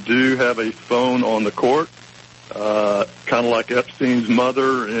 If they do have a phone on the court, kind of like Epstein's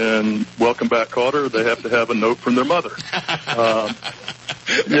mother in Welcome Back, Kotter, they have to have a note from their mother.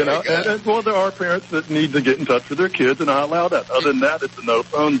 Well, there are parents that need to get in touch with their kids, and I allow that. Other than that, it's a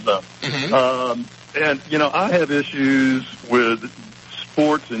no-phone zone. Mm-hmm. I have issues with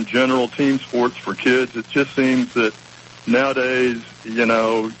sports in general, team sports for kids. It just seems that nowadays,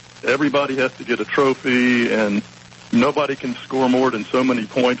 everybody has to get a trophy, and nobody can score more than so many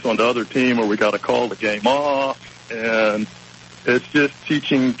points on the other team, or we got to call the game off. And it's just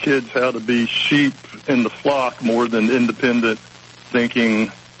teaching kids how to be sheep in the flock more than independent thinking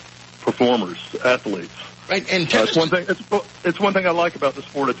performers, athletes. Right, and tennis. It's one thing I like about the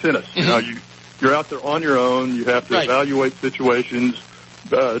sport of tennis. Mm-hmm. You're out there on your own. You have to evaluate situations,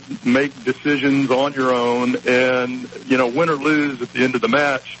 make decisions on your own, and win or lose at the end of the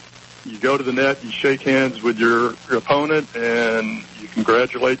match, you go to the net, you shake hands with your opponent, and you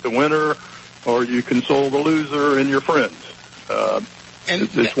congratulate the winner, or you console the loser and your friends.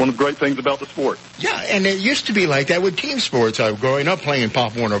 It's one of the great things about the sport. Yeah, and it used to be like that with team sports. Growing up playing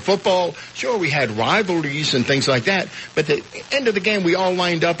Pop Warner football, sure, we had rivalries and things like that, but at the end of the game, we all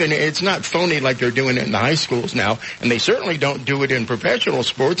lined up, and it's not phony like they're doing it in the high schools now, and they certainly don't do it in professional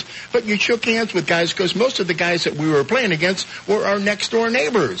sports, but you shook hands with guys because most of the guys that we were playing against were our next-door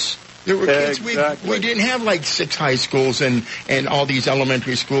neighbors. There were kids, we didn't have like 6 high schools and all these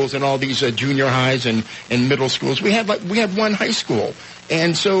elementary schools and all these junior highs and middle schools. We had one high school.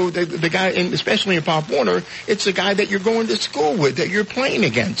 And so the guy, and especially in Pop Warner, it's the guy that you're going to school with, that you're playing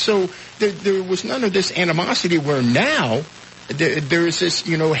against. So there was none of this animosity, where now there is this,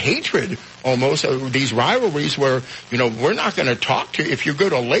 hatred almost, these rivalries where, we're not going to talk to you. If you go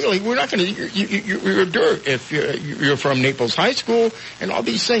to Lely, we're not going to, you're dirt if you're from Naples High School and all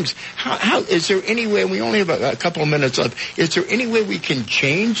these things. How is there any way, we only have a couple of minutes left, is there any way we can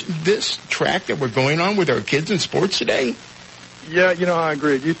change this track that we're going on with our kids in sports today? Yeah, I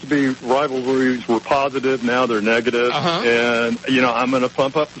agree. It used to be rivalries were positive. Now they're negative. Uh-huh. And, I'm going to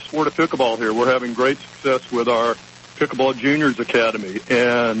pump up the sport of pickleball here. We're having great success with our Pickleball Juniors Academy.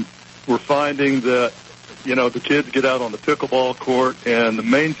 And we're finding that, the kids get out on the pickleball court. And the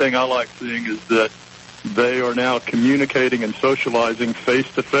main thing I like seeing is that they are now communicating and socializing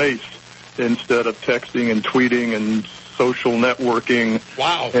face-to-face instead of texting and tweeting and social networking.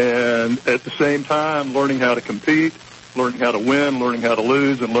 Wow. And at the same time, learning how to compete, learning how to win, learning how to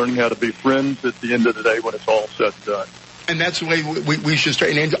lose, and learning how to be friends at the end of the day when it's all said and done. And that's the way we should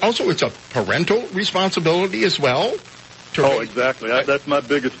straighten it. Also, it's a parental responsibility as well. Exactly. That's my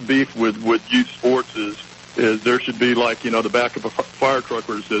biggest beef with youth sports is there should be the back of a fire truck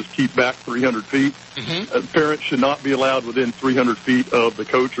where it says keep back 300 feet. Mm-hmm. Parents should not be allowed within 300 feet of the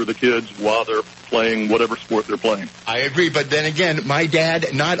coach or the kids while they're playing whatever sport they're playing. I agree. But then again, my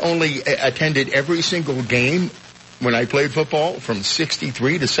dad not only attended every single game when I played football from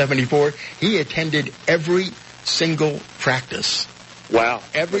 63 to 74, he attended every single practice. Wow.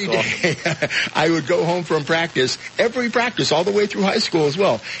 Every day. Awesome. I would go home from practice, every practice, all the way through high school as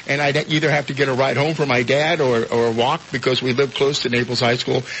well. And I'd either have to get a ride home from my dad or walk because we lived close to Naples High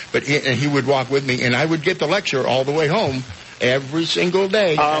School. But he would walk with me, and I would get the lecture all the way home every single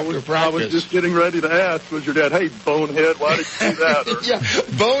day after practice. I was just getting ready to ask, was your dad, hey, bonehead, why did you do that? Or...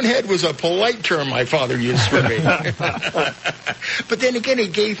 Yeah, bonehead was a polite term my father used for me. But then again,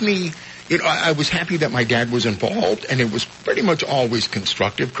 it gave me... I was happy that my dad was involved, and it was pretty much always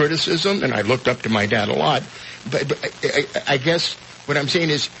constructive criticism, and I looked up to my dad a lot. But I guess what I'm saying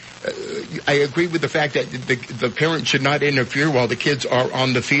is I agree with the fact that the parents should not interfere while the kids are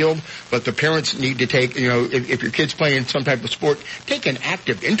on the field, but the parents need to take, if your kid's playing some type of sport, take an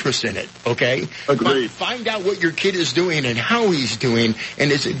active interest in it, okay? Agreed. Find out what your kid is doing and how he's doing,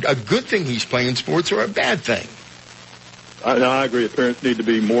 and is it a good thing he's playing sports or a bad thing? I agree. Parents need to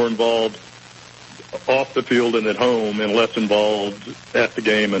be more involved off the field and at home and less involved at the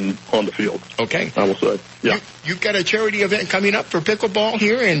game and on the field. Okay. I will say. Yeah. You've got a charity event coming up for pickleball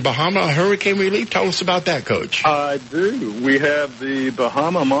here in Bahama Hurricane Relief. Tell us about that, Coach. I do. We have the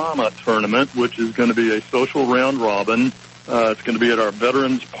Bahama Mama tournament, which is going to be a social round robin. It's going to be at our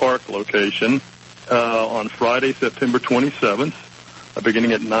Veterans Park location on Friday, September 27th,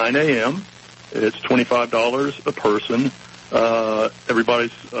 beginning at 9 a.m. It's $25 a person.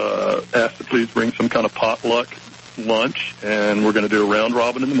 Everybody's asked to please bring some kind of potluck lunch, and we're going to do a round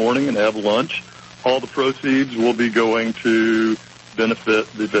robin in the morning and have lunch. All the proceeds will be going to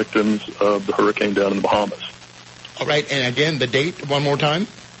benefit the victims of the hurricane down in the Bahamas. All right, and again, the date one more time?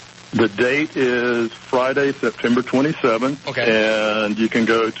 The date is Friday, September 27th, and you can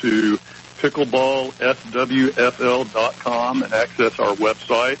go to pickleballswfl.com and access our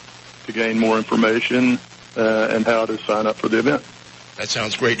website to gain more information and how to sign up for the event. That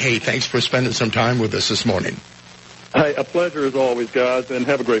sounds great. Hey, thanks for spending some time with us this morning. Hey, a pleasure as always, guys, and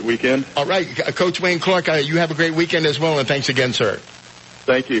have a great weekend. All right, Coach Wayne Clark, you have a great weekend as well, and thanks again, sir.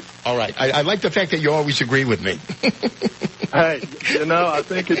 Thank you. All right. I like the fact that you always agree with me. Hey, I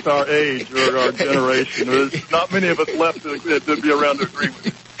think it's our age or our generation. There's not many of us left to be around to agree with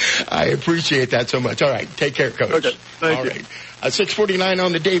you. I appreciate that so much. All right. Take care, Coach. Okay. Thank you. All right. 6:49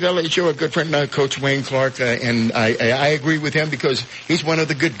 on the Dave Elliott Show. A good friend, Coach Wayne Clark, and I agree with him because he's one of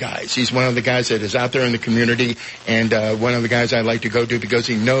the good guys. He's one of the guys that is out there in the community, and one of the guys I like to go to because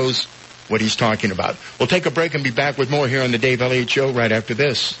he knows what he's talking about. We'll take a break and be back with more here on the Dave Elliott Show right after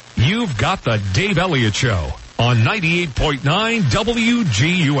this. You've got the Dave Elliott Show on 98.9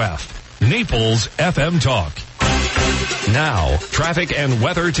 WGUF, Naples FM Talk. Now, traffic and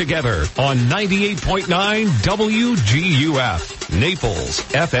weather together on 98.9 WGUF, Naples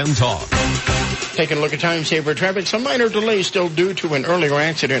FM Talk. Taking a look at time saver traffic. Some minor delays still due to an earlier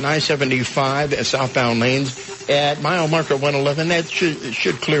accident, I-75 southbound lanes at mile marker 111. That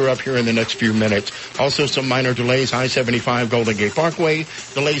should clear up here in the next few minutes. Also some minor delays, I-75 Golden Gate Parkway,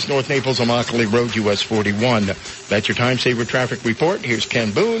 delays North Naples, Immokalee Road, US 41. That's your time saver traffic report. Here's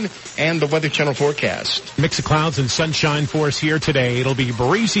Ken Boone and the Weather Channel forecast. Mix of clouds and sunshine for us here today. It'll be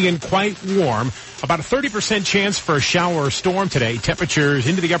breezy and quite warm. About a 30% chance for a shower or storm today. Temperatures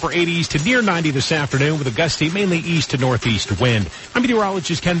into the upper 80s to near 90 this afternoon with a gusty, mainly east to northeast wind. I'm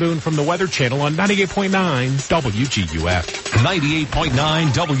meteorologist Ken Boone from the Weather Channel on 98.9 WGUF. 98.9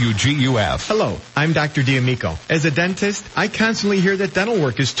 WGUF. Hello, I'm Dr. D'Amico. As a dentist, I constantly hear that dental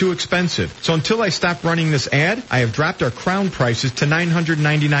work is too expensive. So until I stop running this ad, I have dropped our crown prices to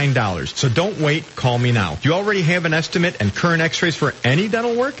 $999. So don't wait, call me now. Do you already have an estimate and current x-rays for any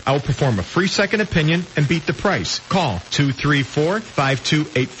dental work? I will perform a free second opinion and beat the price. Call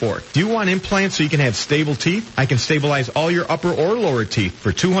 234-5284. Do you want implants so you can have stable teeth? I can stabilize all your upper or lower teeth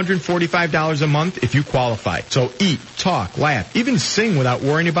for $245 a month if you qualify. So eat, talk, laugh, even sing without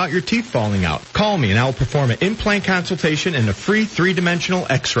worrying about your teeth falling out. Call me and I will perform an implant consultation and a free 3-dimensional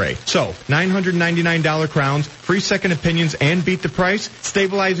x-ray. So $999 crowns, free second opinions, and beat the price.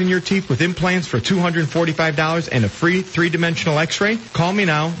 Stabilizing your teeth with implants for $245 and a free 3-dimensional x-ray. Call me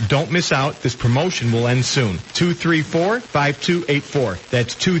now. Don't miss out. This promotion will end soon. 234-5284.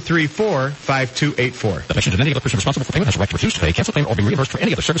 That's 234-5284. The mention of any other person responsible for payment has a right to refuse to pay, cancel payment, or be reimbursed for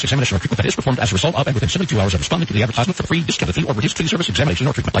any other service, examination, or treatment that is performed as a result of and within 72 hours of responding to the advertisement for the free, discounted fee, or reduced fee service, examination,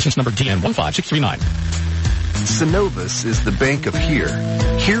 or treatment. License number DN15639. Synovus is the bank of here.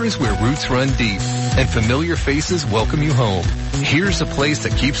 Here is where roots run deep and familiar faces welcome you home. Here's a place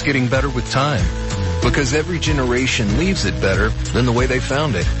that keeps getting better with time because every generation leaves it better than the way they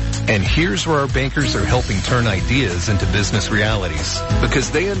found it. And here's where our bankers are helping turn ideas into business realities because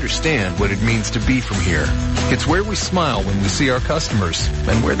they understand what it means to be from here. It's where we smile when we see our customers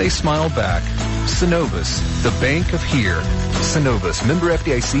and where they smile back. Synovus, the bank of here. Synovus, member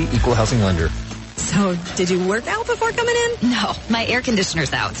FDIC, equal housing lender. So, did you work out before coming in? No, my air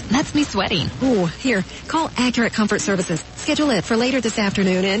conditioner's out. That's me sweating. Ooh, here, call Accurate Comfort Services. Schedule it for later this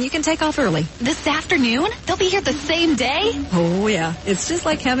afternoon, and you can take off early. This afternoon? They'll be here the same day? Oh, yeah. It's just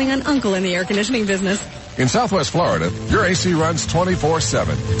like having an uncle in the air conditioning business. In Southwest Florida, your AC runs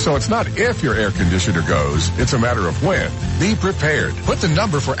 24/7. So it's not if your air conditioner goes, it's a matter of when. Be prepared. Put the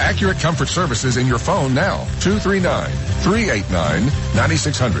number for Accurate Comfort Services in your phone now.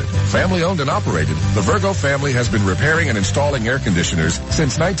 239-389-9600. Family owned and operated, the Virgo family has been repairing and installing air conditioners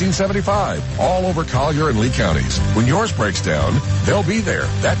since 1975, all over Collier and Lee counties. When yours breaks down, they'll be there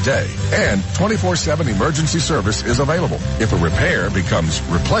that day. And 24/7 emergency service is available. If a repair becomes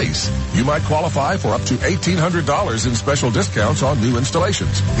replace, you might qualify for up to $1,800 in special discounts on new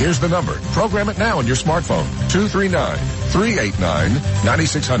installations. Here's the number. Program it now on your smartphone.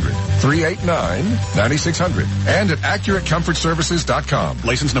 239-389-9600. 389-9600. And at AccurateComfortServices.com.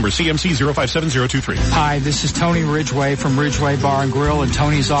 License number CMC 057023. Hi, this is Tony Ridgway from Ridgway Bar and Grill and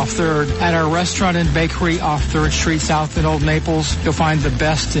Tony's Off 3rd. At our restaurant and bakery off 3rd Street South in Old Naples, you'll find the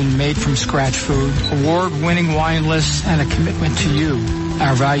best in made-from-scratch food, award-winning wine lists, and a commitment to you,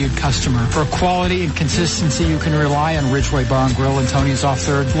 our valued customer. For quality and consistency, you can rely on Ridgway Bar and Grill and Tony's Off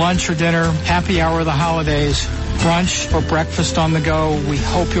 3rd. Lunch or dinner, happy hour of the holidays, brunch or breakfast on the go, we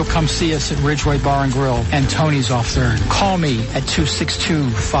hope you'll come see us at Ridgway Bar and Grill and Tony's Off 3rd. Call me at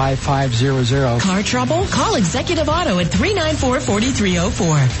 262-5500. Car trouble? Call Executive Auto at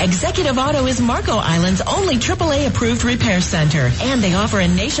 394-4304. Executive Auto is Marco Island's only AAA approved repair center, and they offer a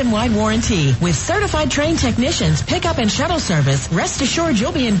nationwide warranty. With certified trained technicians, pickup and shuttle service, rest assured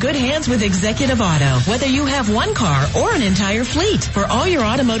you'll be in good hands with Executive Auto. Whether you have one car or an entire fleet, for all your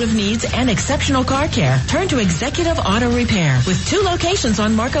automotive needs and exceptional car care, turn to Executive Auto Repair with 2 locations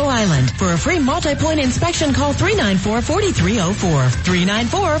on Marco Island. For a free multi-point inspection, call 394-4304.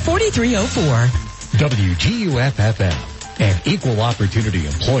 394-4304. WGUF-FM, an equal opportunity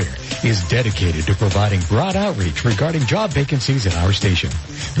employer, is dedicated to providing broad outreach regarding job vacancies at our station.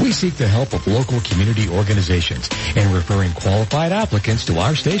 We seek the help of local community organizations in referring qualified applicants to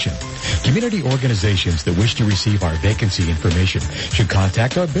our station. Community organizations that wish to receive our vacancy information should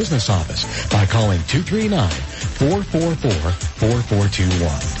contact our business office by calling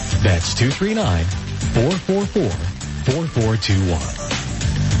 239-444-4421. That's 239-444-4421.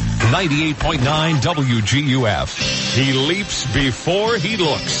 98.9 WGUF. He leaps before he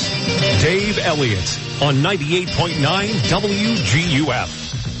looks. Dave Elliott on 98.9 WGUF.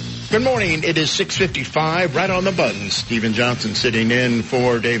 Good morning. It is 6:55, right on the button. Stephen Johnson sitting in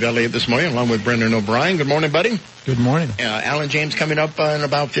for Dave Elliott this morning, along with Brendan O'Brien. Good morning, buddy. Good morning. Alan James coming up in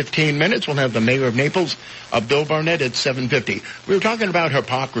about 15 minutes. We'll have the mayor of Naples, Bill Barnett, at 7:50. We were talking about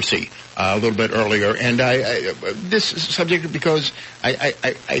hypocrisy a little bit earlier, and this subject because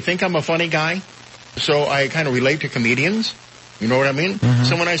I think I'm a funny guy, so I kind of relate to comedians. You know what I mean? Mm-hmm.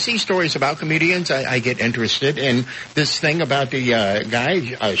 So when I see stories about comedians, I get interested in this thing about the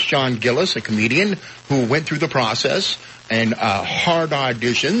guy, Sean Gillis, a comedian who went through the process and hard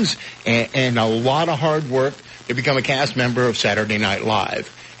auditions and a lot of hard work to become a cast member of Saturday Night Live.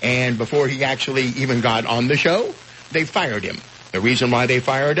 And before he actually even got on the show, they fired him. The reason why they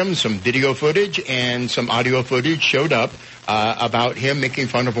fired him, some video footage and some audio footage showed up about him making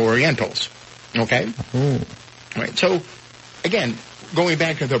fun of Orientals. Okay? Ooh. All right, so again, going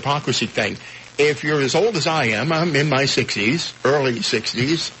back to the hypocrisy thing, if you're as old as I am, I'm in my 60s, early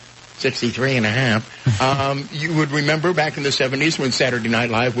 60s, 63 and a half, you would remember back in the 70s when Saturday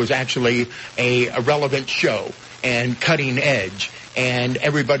Night Live was actually a relevant show and cutting edge, and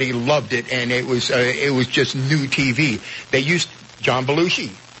everybody loved it, and it was just new TV. They used John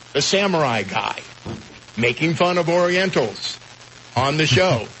Belushi, the samurai guy, making fun of Orientals on the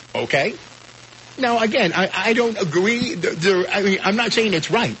show, okay? Now, again, I don't agree. I'm not saying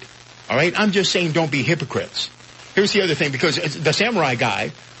it's right, all right? I'm just saying don't be hypocrites. Here's the other thing, because the samurai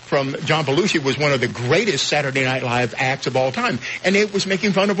guy from John Belushi was one of the greatest Saturday Night Live acts of all time, and it was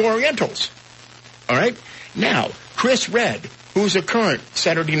making fun of Orientals, all right? Now, Chris Redd, who's a current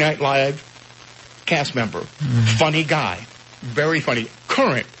Saturday Night Live cast member, funny guy, very funny,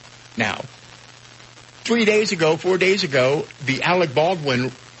 current now. 4 days ago, the Alec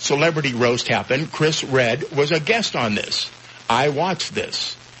Baldwin celebrity roast happened. Chris Redd was a guest on this. I watched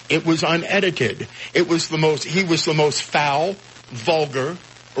this. It was unedited. He was the most foul, vulgar,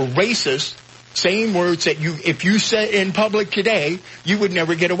 racist, saying words that if you said in public today, you would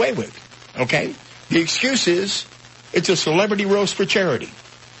never get away with. Okay? The excuse is, it's a celebrity roast for charity.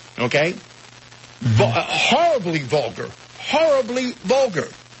 Okay? Horribly vulgar.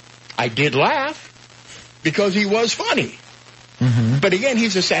 I did laugh because he was funny. Mm-hmm. But again,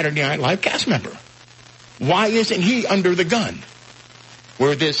 he's a Saturday Night Live cast member. Why isn't he under the gun?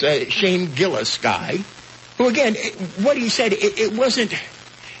 Where this Shane Gillis guy, who again, what he said, it wasn't,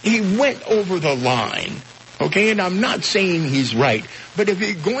 he went over the line. Okay, and I'm not saying he's right, but if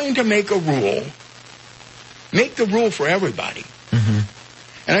you're going to make a rule Make the rule for everybody.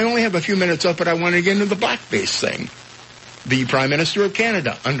 And I only have a few minutes left, but I want to get into the blackface thing. The Prime Minister of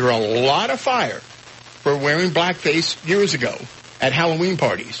Canada, under a lot of fire for wearing blackface years ago at Halloween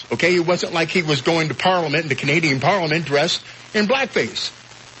parties. Okay, it wasn't like he was going to Parliament, the Canadian Parliament, dressed in blackface.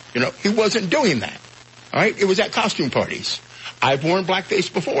 You know, he wasn't doing that. All right, it was at costume parties. I've worn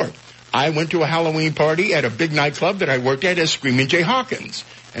blackface before. I went to a Halloween party at a big nightclub that I worked at as Screaming Jay Hawkins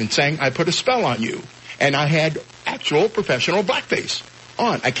and sang "I Put a Spell on You." And I had actual professional blackface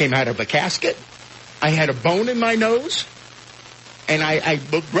on. I came out of a casket. I had a bone in my nose. And I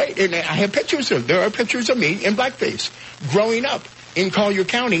looked great. And I have pictures there are pictures of me in blackface growing up in Collier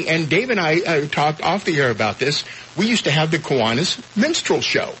County. And Dave and I talked off the air about this. We used to have the Kiwanis Minstrel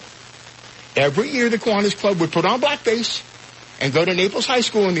Show. Every year the Kiwanis Club would put on blackface and go to Naples High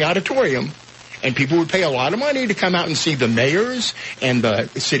School in the auditorium. And people would pay a lot of money to come out and see the mayors and the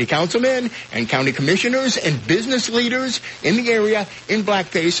city councilmen and county commissioners and business leaders in the area in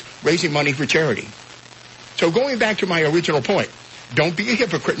blackface raising money for charity. So going back to my original point, don't be a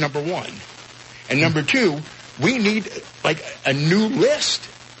hypocrite, number one. And number two, we need like a new list.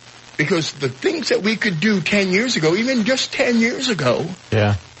 Because the things that we could do 10 years ago, even just 10 years ago,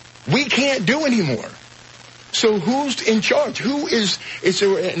 we can't do anymore. So who's in charge? Is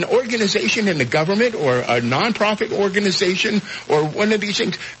there an organization in the government or a nonprofit organization or one of these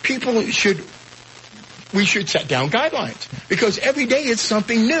things? We should set down guidelines because every day it's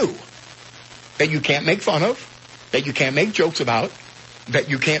something new that you can't make fun of, that you can't make jokes about, that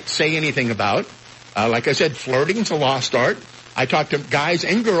you can't say anything about. Like I said, flirting's a lost art. I talk to guys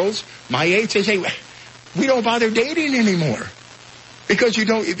and girls my age. They say, we don't bother dating anymore because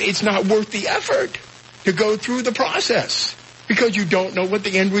it's not worth the effort to go through the process because you don't know what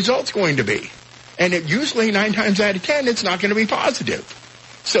the end result's going to be. And usually 9 times out of 10, it's not going to be positive.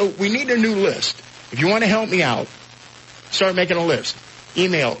 So we need a new list. If you want to help me out, start making a list.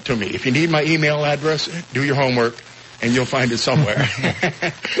 Email to me. If you need my email address, do your homework, and you'll find it somewhere.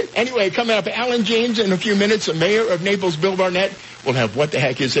 Anyway, coming up, Alan James in a few minutes, the mayor of Naples, Bill Barnett, will have What the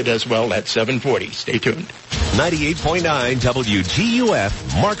Heck Is It as well at 7:40. Stay tuned. 98.9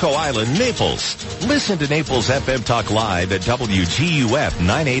 WGUF, Marco Island, Naples. Listen to Naples FM Talk live at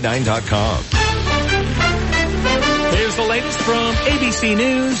WGUF989.com. Here's the latest from ABC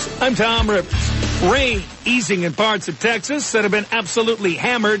News. I'm Tom Rivers. Rain easing in parts of Texas that have been absolutely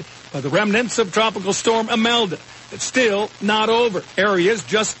hammered by the remnants of Tropical Storm Imelda. It's still not over. Areas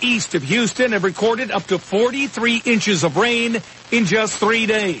just east of Houston have recorded up to 43 inches of rain in just 3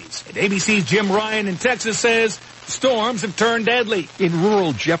 days. And ABC's Jim Ryan in Texas says storms have turned deadly. In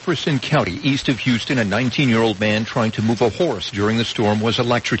rural Jefferson County, east of Houston, a 19-year-old man trying to move a horse during the storm was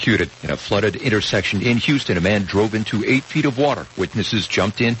electrocuted. In a flooded intersection in Houston, a man drove into 8 feet of water. Witnesses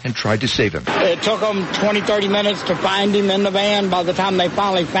jumped in and tried to save him. It took them 20, 30 minutes to find him in the van. By the time they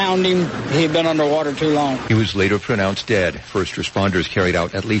finally found him, he'd been underwater too long. He was later pronounced dead. First responders carried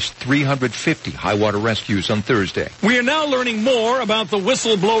out at least 350 high-water rescues on Thursday. We are now learning more about the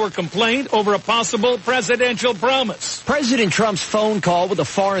whistleblower complaint over a possible presidential promise. President Trump's phone call with a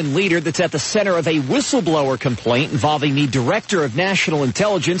foreign leader that's at the center of a whistleblower complaint involving the director of national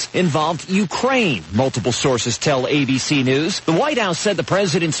intelligence involved Ukraine. Multiple sources tell ABC News. The White House said the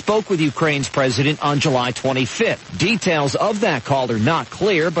president spoke with Ukraine's president on July 25th. Details of that call are not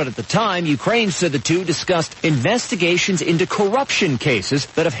clear, but at the time, Ukraine said the two discussed investigations into corruption cases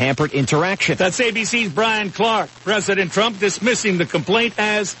that have hampered interaction. That's ABC's Brian Clark. President Trump dismissing the complaint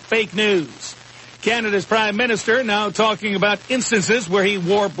as fake news. Canada's Prime Minister now talking about instances where he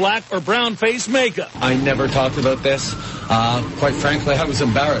wore black or brown face makeup. I never talked about this. Quite frankly, I was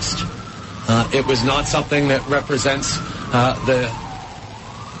embarrassed. It was not something that represents the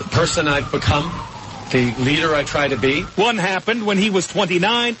person I've become, the leader I try to be. One happened when he was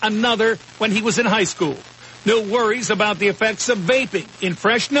 29, another when he was in high school. No worries about the effects of vaping in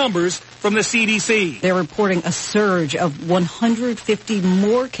fresh numbers from the CDC. They're reporting a surge of 150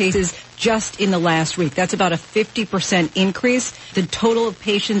 more cases just in the last week. That's about a 50% increase. The total of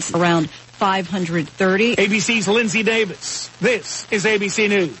patients around 530. ABC's Lindsay Davis. This is ABC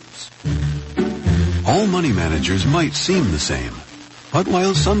News. All money managers might seem the same, but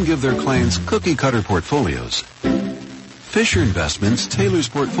while some give their clients cookie-cutter portfolios, Fisher Investments tailors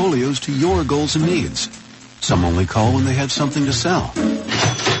portfolios to your goals and needs. Some only call when they have something to sell.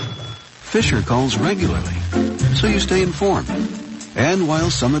 Fisher calls regularly, so you stay informed. And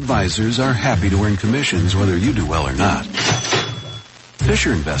while some advisors are happy to earn commissions whether you do well or not,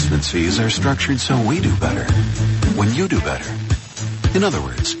 Fisher Investments fees are structured so we do better when you do better. In other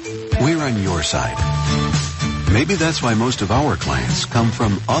words, we're on your side. Maybe that's why most of our clients come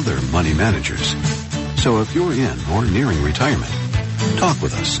from other money managers. So if you're in or nearing retirement, talk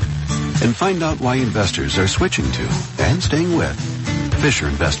with us and find out why investors are switching to and staying with Fisher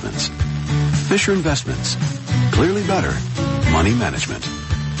Investments. Fisher Investments. Clearly better money management.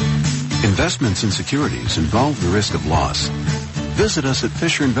 Investments in securities involve the risk of loss. Visit us at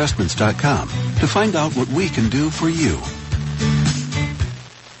FisherInvestments.com to find out what we can do for you.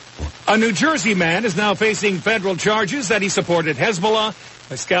 A New Jersey man is now facing federal charges that he supported Hezbollah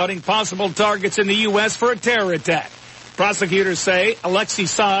by scouting possible targets in the U.S. for a terror attack. Prosecutors say Alexei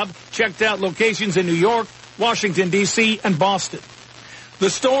Saab checked out locations in New York, Washington, D.C., and Boston. The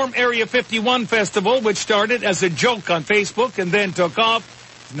Storm Area 51 Festival, which started as a joke on Facebook and then took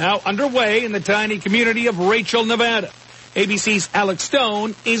off, is now underway in the tiny community of Rachel, Nevada. ABC's Alex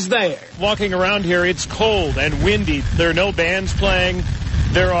Stone is there. Walking around here, it's cold and windy. There are no bands playing.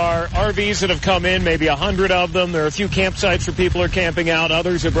 There are RVs that have come in, maybe 100 of them. There are a few campsites where people are camping out.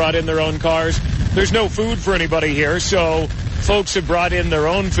 Others have brought in their own cars. There's no food for anybody here, so folks have brought in their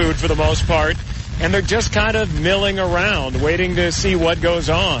own food for the most part. And they're just kind of milling around, waiting to see what goes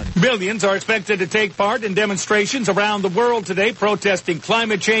on. Millions are expected to take part in demonstrations around the world today protesting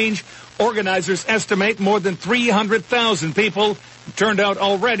climate change. Organizers estimate more than 300,000 people have turned out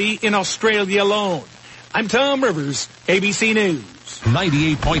already in Australia alone. I'm Tom Rivers, ABC News.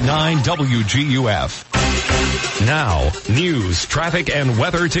 98.9 WGUF. Now, news, traffic, and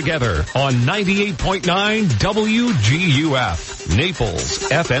weather together on 98.9 WGUF. Naples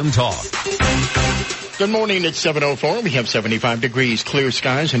FM Talk. Good morning. It's 7:04. We have 75 degrees, clear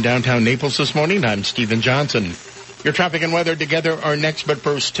skies in downtown Naples this morning. I'm Stephen Johnson. Your traffic and weather together are next, but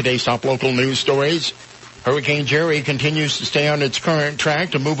first, today's top local news stories. Hurricane Jerry continues to stay on its current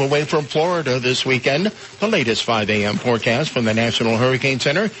track to move away from Florida this weekend. The latest 5 a.m. forecast from the National Hurricane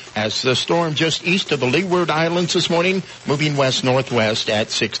Center has the storm just east of the Leeward Islands this morning, moving west-northwest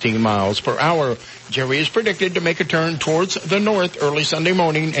at 16 miles per hour. Jerry is predicted to make a turn towards the north early Sunday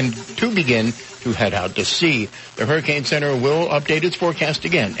morning and to begin to head out to sea. The Hurricane Center will update its forecast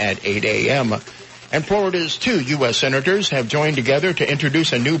again at 8 a.m. And Florida's 2 U.S. senators have joined together to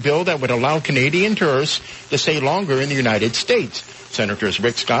introduce a new bill that would allow Canadian tourists to stay longer in the United States. Senators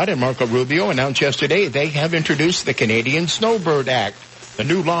Rick Scott and Marco Rubio announced yesterday they have introduced the Canadian Snowbird Act. The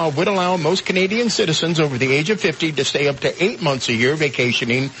new law would allow most Canadian citizens over the age of 50 to stay up to 8 months a year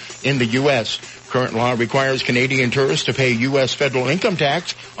vacationing in the U.S. Current law requires Canadian tourists to pay U.S. federal income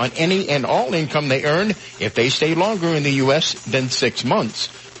tax on any and all income they earn if they stay longer in the U.S. than 6 months.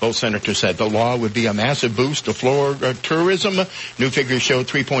 Both senators said the law would be a massive boost to Florida tourism. New figures show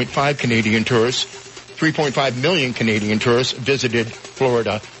 3.5 million Canadian tourists visited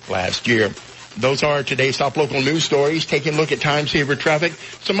Florida last year. Those are today's top local news stories. Taking a look at time-saver traffic.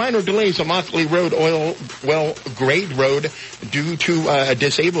 Some minor delays on Lockley Road, Oil Well Grade Road due to a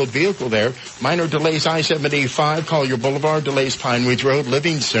disabled vehicle there. Minor delays I-75, Collier Boulevard, delays Pine Ridge Road,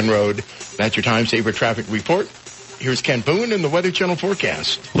 Livingston Road. That's your time-saver traffic report. Here's Ken Boone in the Weather Channel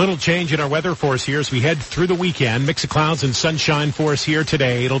forecast. Little change in our weather for us here as we head through the weekend. Mix of clouds and sunshine for us here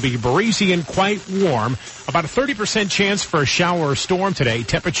today. It'll be breezy and quite warm. About a 30% chance for a shower or storm today.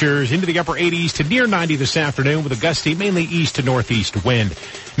 Temperatures into the upper 80s to near 90 this afternoon with a gusty, mainly east to northeast wind.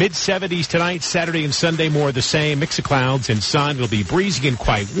 Mid-70s tonight, Saturday and Sunday, more of the same. Mix of clouds and sun. It'll be breezy and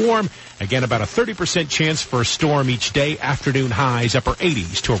quite warm. Again, about a 30% chance for a storm each day. Afternoon highs, upper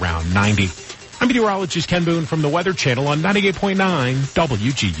 80s to around 90. I'm meteorologist Ken Boone from the Weather Channel on 98.9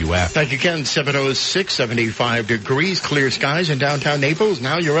 WGUF. Thank you, Ken. 7:06, 75 degrees, clear skies in downtown Naples.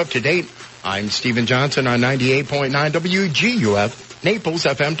 Now you're up to date. I'm Stephen Johnson on 98.9 WGUF, Naples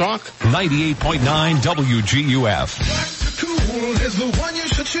FM Talk. 98.9 WGUF. Cool is the one you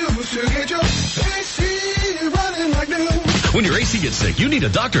should choose to get your AC running like new. When your AC gets sick, you need a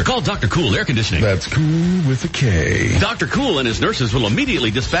doctor. Call Dr. Cool Air Conditioning. That's cool with a K. Dr. Cool and his nurses will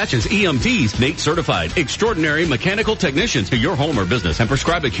immediately dispatch his EMTs, NATE certified, extraordinary mechanical technicians to your home or business and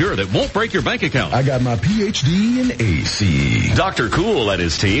prescribe a cure that won't break your bank account. I got my PhD in AC. Dr. Cool and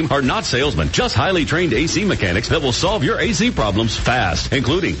his team are not salesmen, just highly trained AC mechanics that will solve your AC problems fast,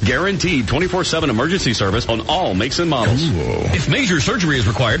 including guaranteed 24/7 emergency service on all makes and models. Cool. If major surgery is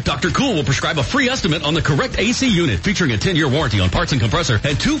required, Dr. Cool will prescribe a free estimate on the correct AC unit, featuring a 10-year warranty on parts and compressor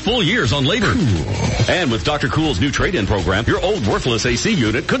and 2 full years on labor. Cool. And with Dr. Cool's new trade-in program, your old worthless AC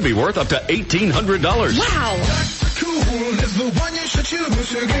unit could be worth up to $1,800. Wow! Cool is the one you should choose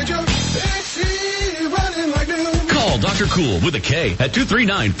to get your AC running like new. Call Dr. Cool with a K at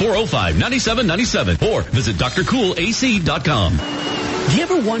 239-405-9797 or visit drcoolac.com. Do you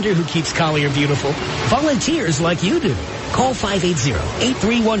ever wonder who keeps Collier beautiful? Volunteers like you do. Call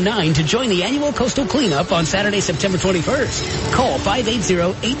 580-8319 to join the annual coastal cleanup on Saturday, September 21st. Call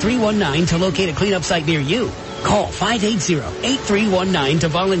 580-8319 to locate a cleanup site near you. Call 580-8319 to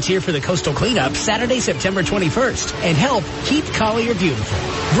volunteer for the coastal cleanup Saturday, September 21st and help keep Collier beautiful.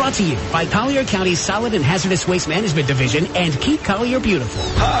 Brought to you by Collier County's Solid and Hazardous Waste Management Division and Keep Collier Beautiful.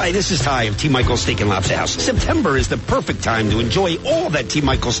 Hi, this is Ty of T. Michael's Steak and Lobster House. September is the perfect time to enjoy all that T.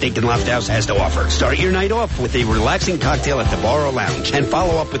 Michael's Steak and Lobster House has to offer. Start your night off with a relaxing cocktail at the bar or lounge and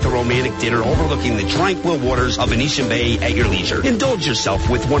follow up with a romantic dinner overlooking the tranquil waters of Venetian Bay at your leisure. Indulge yourself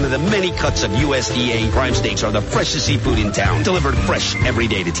with one of the many cuts of USDA prime steaks or the freshest seafood in town. Delivered fresh every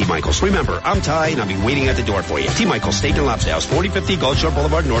day to T. Michael's. Remember, I'm Ty and I'll be waiting at the door for you. T. Michael's Steak and Lobster House, 4050 Gulf Shore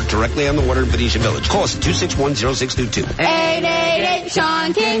Boulevard North, directly on the water in Venetian Village. Call us at 261-0622. 888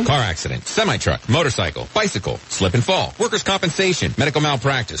 King. Car accident, semi-truck, motorcycle, bicycle, slip and fall, workers' compensation, medical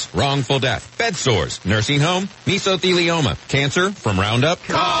malpractice, wrongful death, bed sores, nursing home, mesothelioma, cancer from Roundup.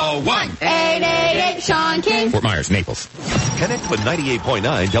 Call 1-888 King. Fort Myers, Naples. Connect with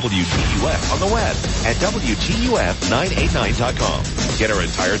 98.9 WGUF on the web at WGUF989.com. Get our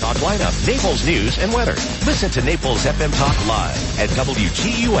entire talk lineup, Naples news and weather. Listen to Naples FM Talk live at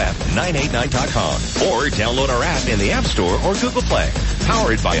WGUF989.com or download our app in the App Store or Google Play.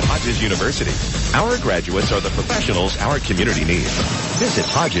 Powered by Hodges University. Our graduates are the professionals our community needs. Visit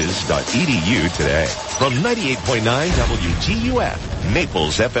Hodges.edu today. From 98.9 WGUF,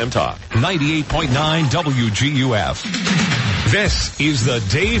 Naples FM Talk. 98.9 WGUF. This is the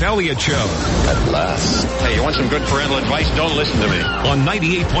Dave Elliott Show. At last. Hey, you want some good parental advice? Don't listen to me. On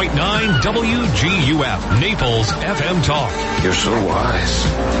 98.9 WGUF, Naples FM Talk. You're so wise.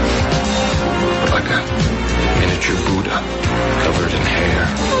 Like a miniature Buddha covered in hair.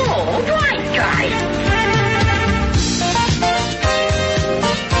 Oh, right, guys.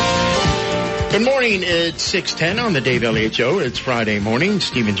 Good morning. It's 6:10 on the Dave Elliott Show. It's Friday morning.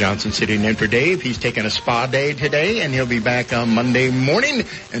 Stephen Johnson sitting in for Dave. He's taking a spa day today, and he'll be back on Monday morning,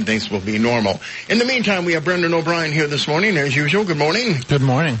 and things will be normal. In the meantime, we have Brendan O'Brien here this morning, as usual. Good morning. Good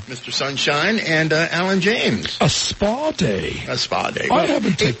morning. Mr. Sunshine and Alan James. A spa day? A spa day. I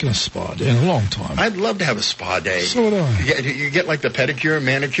haven't taken a spa day in a long time. I'd love to have a spa day. So would I. You get like the pedicure,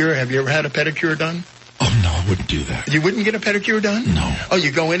 manicure. Have you ever had a pedicure done? Oh, no, I wouldn't do that. You wouldn't get a pedicure done? No. Oh, you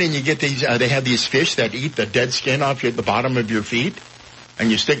go in and you get these, they have these fish that eat the dead skin off the bottom of your feet,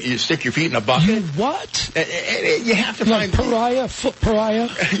 and you stick your feet in a bucket. You what? You have to like find... pariah? Foot pariah?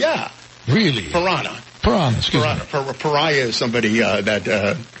 Yeah. Really? Piranha. Excuse me. Pariah is somebody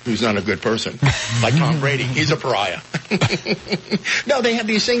who's not a good person, like Tom Brady. He's a pariah. No, they have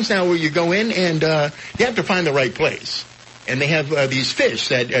these things now where you go in and you have to find the right place. And they have these fish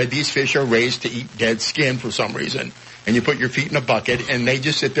these fish are raised to eat dead skin for some reason. And you put your feet in a bucket, and they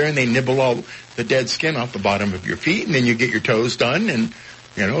just sit there and they nibble all the dead skin off the bottom of your feet, and then you get your toes done, and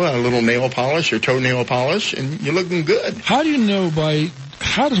a little nail polish or toenail polish, and you're looking good. How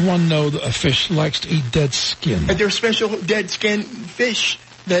does one know that a fish likes to eat dead skin? There's special dead skin fish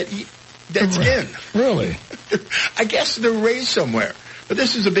that eat dead skin. Really? I guess they're raised somewhere. But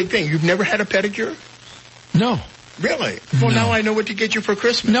this is a big thing. You've never had a pedicure? No. Really? Well, now I know what to get you for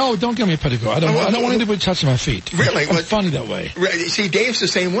Christmas. No, don't give me a pedicure. I don't want anybody touching my feet. Really? I'm funny that way. See, Dave's the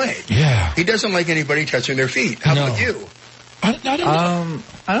same way. Yeah. He doesn't like anybody touching their feet. How about you? I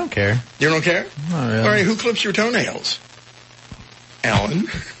don't care. You don't care? Not really. All right, who clips your toenails? Alan?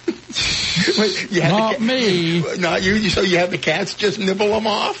 Not me. Not you. So you have the cats just nibble them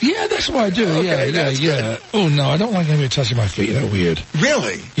off? Yeah, that's what I do. Okay, yeah. Oh, no, I don't like anybody touching my feet. That's weird.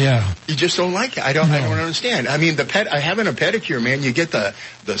 Really? Yeah. You just don't like it? I don't understand. I mean, having a pedicure, man, you get the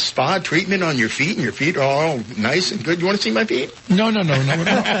spa treatment on your feet, and your feet are all nice and good. You want to see my feet? No, not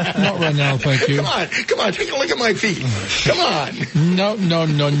right now, thank you. Come on, take a look at my feet. Come on. No.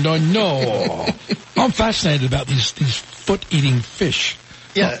 I'm fascinated about these foot-eating fish.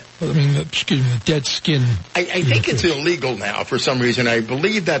 Yeah. The dead skin. I think it's illegal now for some reason. I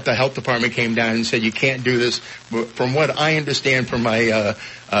believe that the health department came down and said you can't do this. From what I understand from my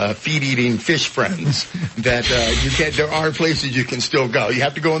feet-eating fish friends, that you can't. There are places you can still go. You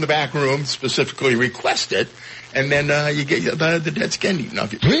have to go in the back room, specifically request it, and then you get the dead skin eaten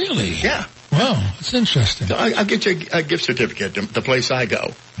off your feet. Really? Yeah. Wow, that's interesting. So I'll get you a gift certificate to the place I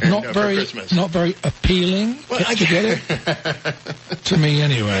go. Not for Christmas. Not very appealing. Well, to get it. To me,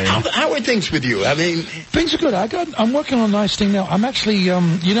 anyway. How are things with you? I mean, things are good. I'm working on a nice thing now. I'm actually,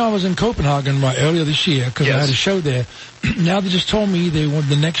 I was in Copenhagen earlier this year because I had a show there. Now they just told me they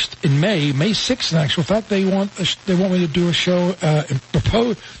want in May 6th. In actual fact, they want me to do a show,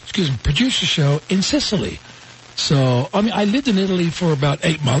 produce a show in Sicily. So, I mean, I lived in Italy for about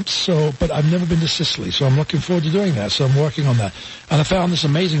 8 months, but I've never been to Sicily, so I'm looking forward to doing that. So I'm working on that. And I found this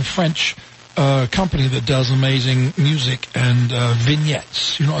amazing French company that does amazing music and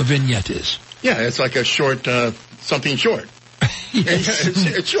vignettes. You know what a vignette is? Yeah, it's like a short, something short. Yes.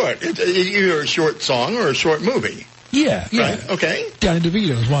 It's short. It's either a short song or a short movie. Yeah. Right, okay. Danny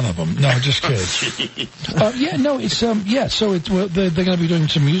DeVito is one of them. No, just kidding. It's so they're going to be doing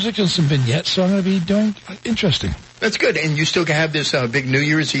some music and some vignettes, so I'm going to be doing interesting. That's good. And you still have this big New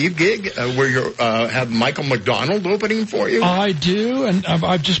Year's Eve gig where you have Michael McDonald opening for you? I do, and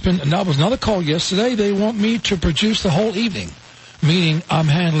I've just been, and that was another call yesterday. They want me to produce the whole evening. Meaning I'm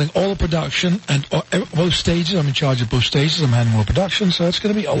handling all the production and both stages. I'm in charge of both stages. I'm handling all the production, so it's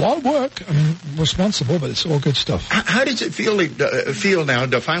going to be a lot of work. I mean, responsible, but it's all good stuff. How does it feel now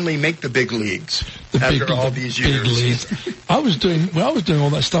to finally make the big leagues after all these years? Big leagues. I was doing all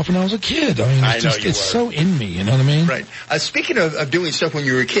that stuff when I was a kid. I mean, it's so in me, you know what I mean? Right. Speaking of doing stuff when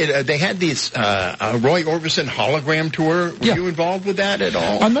you were a kid, they had this Roy Orbison hologram tour. Were you involved with that at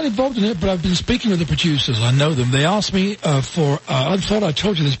all? I'm not involved in it, but I've been speaking with the producers. I know them. They asked me for... I thought I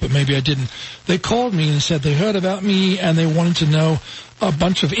told you this, but maybe I didn't. They called me and said they heard about me and they wanted to know a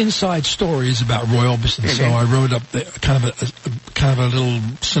bunch of inside stories about Roy Orbison. So I wrote up kind of a little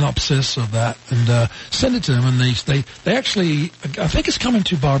synopsis of that and sent it to them. And they actually, I think it's coming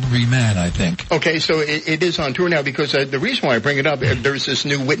to Barbary Man, I think. Okay, so it is on tour now because the reason why I bring it up, there's this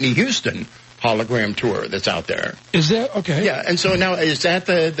new Whitney Houston hologram tour that's out there. Is that okay? Yeah, and so now is that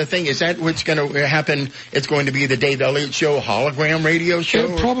the thing? Is that what's going to happen? It's going to be the Dave Elliott Show hologram radio show?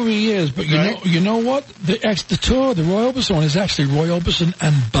 It probably is, but you know what? The tour, the Roy Orbison one is actually Roy Orbison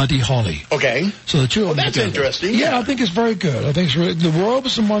and Buddy Holly. Okay. So the two of them that's together. interesting. Yeah, I think it's very good. I think the Roy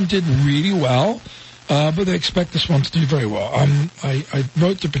Orbison one did really well, but they expect this one to do very well. I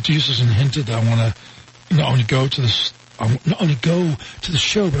wrote the producers and hinted that I want to not only go to the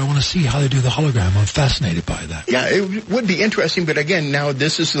show, but I want to see how they do the hologram. I'm fascinated by that. Yeah, it would be interesting, but again, now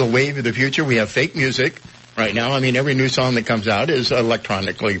this is the wave of the future. We have fake music right now. I mean, every new song that comes out is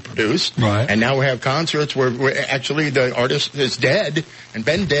electronically produced. Right. And now we have concerts where actually the artist is dead and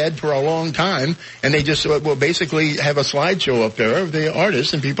been dead for a long time, and they just will basically have a slideshow up there of the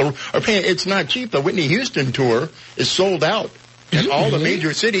artist, and people are paying. It's not cheap. The Whitney Houston tour is sold out in all the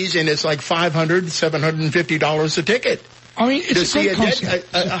major cities, and it's like $500, $750 a ticket. I mean, it's to see a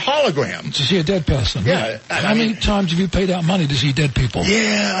hologram. To see a dead person. Yeah. How many times have you paid out money to see dead people?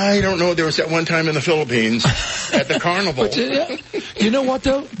 Yeah, I don't know. There was that one time in the Philippines at the carnival. But, you know what,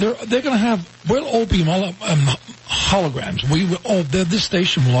 though? They're going to have, we'll all be holograms. This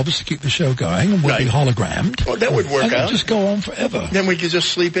station will obviously keep the show going, and we'll be hologrammed. Well, that would work and out. Just go on forever. Then we could just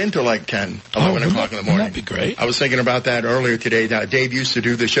sleep into like 10, 11 o'clock in the morning. That'd be great. I was thinking about that earlier today. Dave used to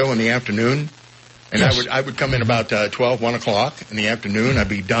do the show in the afternoon. And yes. I would come in about 12, 1 o'clock in the afternoon. I'd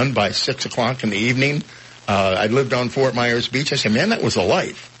be done by 6 o'clock in the evening. I lived on Fort Myers Beach. I said, man, that was a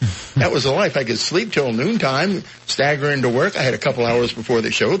life. That was a life. I could sleep till noontime, stagger into work. I had a couple hours before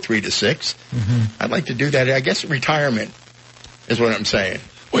the show, 3 to 6. I'd like to do that. I guess retirement is what I'm saying.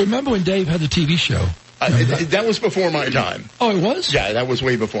 Well, remember when Dave had the TV show? That was before my time. Oh, it was? Yeah, that was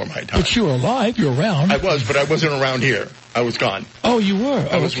way before my time. But you were alive. You were around. I was, but I wasn't around here. I was gone. Oh, you were?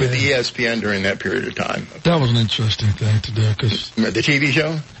 I was with ESPN during that period of time. That was an interesting thing to do. Cause the TV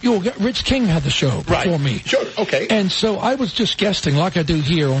show? Rich King had the show before me. Sure, okay. And so I was just guesting like I do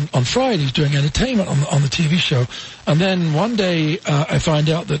here on Fridays doing entertainment on the TV show. And then one day I find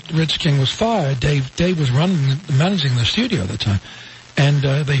out that Rich King was fired. Dave was managing the studio at the time. And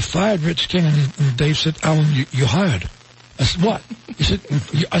they fired Rich King, and Dave said, Alan, you hired. I said, what?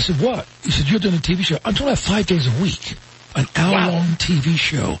 I said, what? He said, you're doing a TV show. I'm talking about 5 days a week, an hour-long TV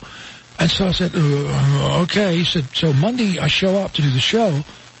show. And so I said, okay. He said, so Monday I show up to do the show,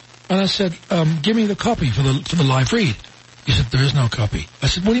 and I said, give me the copy for the live read. He said, there is no copy. I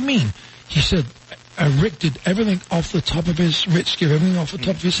said, what do you mean? He said, Rick did everything off the top of Rich gave everything off the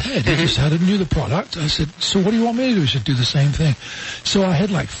top of his head. He just knew the product. I said, so what do you want me to do? He said, do the same thing. So I had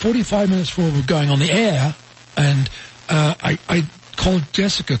like 45 minutes before we were going on the air, and I called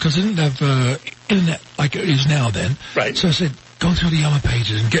Jessica because I didn't have internet like it is now then. Right. So I said, go through the yellow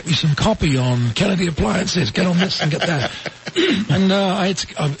pages and get me some copy on Kennedy Appliances. Get on this and get that. And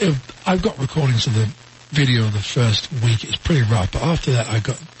I've got recordings of the video of the first week. It's pretty rough, but after that I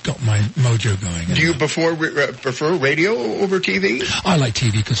got got my mojo going. Do you prefer radio over TV? I like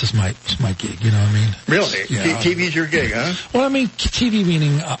TV because it's my gig. You know what I mean? Really? Yeah. TV's your gig, huh? Well, I mean, TV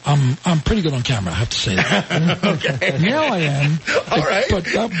meaning I'm pretty good on camera. I have to say that. Okay. Now I am. All right. But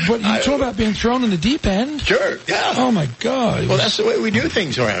you talk about being thrown in the deep end. Sure. Yeah. Oh my God. Well, that's the way we do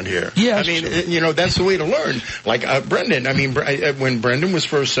things around here. Yeah. I mean, that's the way to learn. Like Brendan. I mean, when Brendan was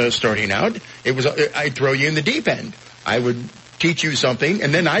first starting out, I'd throw you in the deep end. I would teach you something,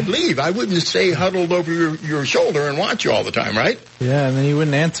 and then I'd leave. I wouldn't stay huddled over your shoulder and watch you all the time, right? Yeah, and then you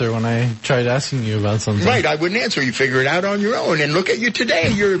wouldn't answer when I tried asking you about something. Right, I wouldn't answer. You figure it out on your own. And look at you today.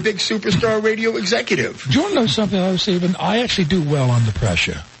 You're a big superstar radio executive. Do you want to know something, I was saying? I actually do well under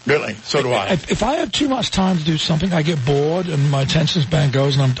pressure. Really? So do I. If I have too much time to do something, I get bored and my attention span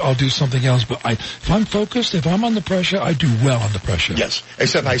goes and I'll do something else. But if I'm focused, if I'm under pressure, I do well under pressure. Yes,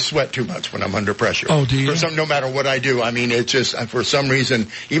 except I sweat too much when I'm under pressure. Oh, do you? No matter what I do, I mean, it's just, for some reason,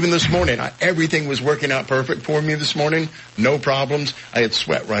 even this morning, everything was working out perfect for me this morning. No problems. I had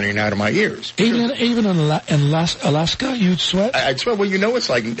sweat running out of my ears. Even in Alaska, you'd sweat? I'd sweat. Well, it's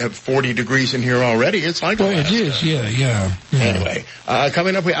like 40 degrees in here already. It's like Alaska. It is, yeah. Anyway,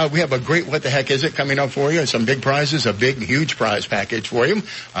 coming up, we have a great What the Heck Is It coming up for you. Some big prizes, a big, huge prize package for you.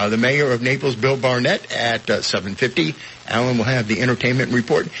 The mayor of Naples, Bill Barnett, at 7:50. Alan will have the entertainment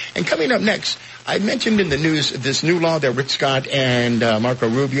report. And coming up next, I mentioned in the news this new law that Rick Scott and Marco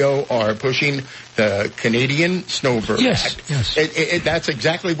Rubio are pushing, the Canadian Snowbird Act. Yes. That's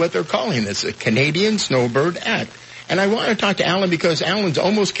exactly what they're calling this, the Canadian Snowbird Act. And I want to talk to Alan because Alan's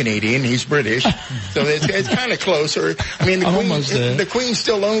almost Canadian. He's British. So it's kind of closer. I mean, the Queen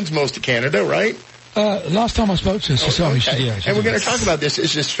still owns most of Canada, right? Last time I spoke to her, she told me she did. And we're going to talk about this.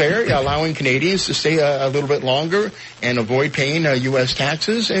 Is this fair, allowing Canadians to stay a little bit longer and avoid paying U.S.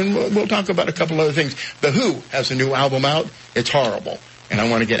 taxes? And we'll talk about a couple other things. The Who has a new album out. It's horrible. And I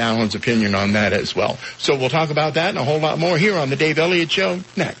want to get Alan's opinion on that as well. So we'll talk about that and a whole lot more here on The Dave Elliott Show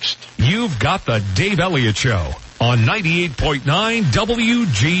next. You've got The Dave Elliott Show on 98.9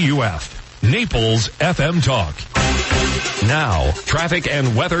 WGUF, Naples FM Talk. Now, traffic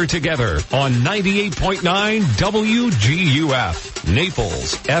and weather together on 98.9 WGUF,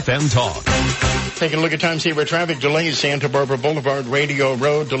 Naples FM Talk. Taking a look at time saver traffic delays, Santa Barbara Boulevard, Radio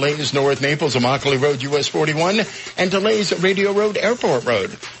Road, delays North Naples, Immokalee Road, US 41, and delays Radio Road, Airport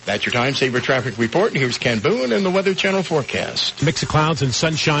Road. That's your time saver traffic report. Here's Ken Boone and the Weather Channel forecast. Mix of clouds and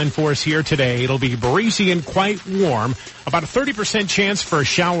sunshine for us here today. It'll be breezy and quite warm. About a 30% chance for a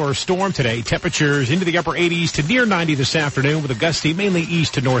shower or storm today. Temperatures into the upper 80s to near 90 this afternoon with a gusty, mainly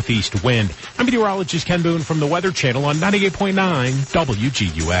east to northeast wind. I'm meteorologist Ken Boone from the Weather Channel on 98.9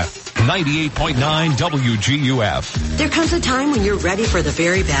 WGUF. 98.9 WGUF. There comes a time when you're ready for the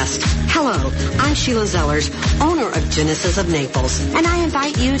very best. Hello, I'm Sheila Zellers, owner of Genesis of Naples, and I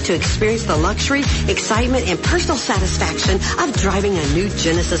invite you to experience the luxury, excitement, and personal satisfaction of driving a new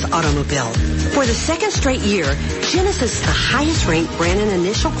Genesis automobile. For the second straight year, Genesis is the highest ranked brand in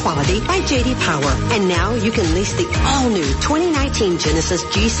initial quality by J.D. Power, and now you can lease the all-new 2019 Genesis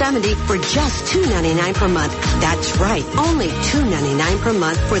G70 for just $299 per month. That's right, only $299 per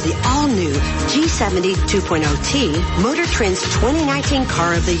month for the all-new G70 2.0T, Motor Trend's 2019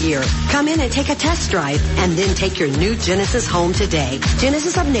 Car of the Year. Come in and take a test drive, and then take your new Genesis home today.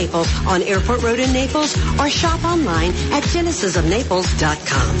 Genesis of Naples on Airport Road in Naples, or shop online at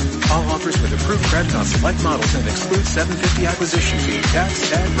genesisofnaples.com. All offers with approved credit on select models and exclude $750 acquisition fee, tax,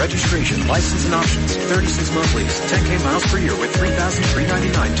 tag, registration, license, and options. 36-month lease, 10K miles per year with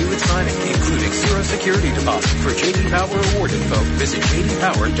 $3,399 due at signing, including zero security deposit. For J.D. Power award info, visit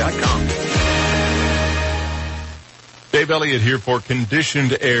jdpower.com. Dave Elliott here for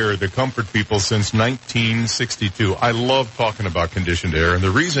Conditioned Air, the comfort people since 1962. I love talking about conditioned air, and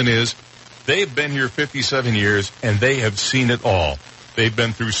the reason is they've been here 57 years, and they have seen it all. They've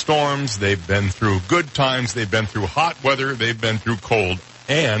been through storms, they've been through good times, they've been through hot weather, they've been through cold,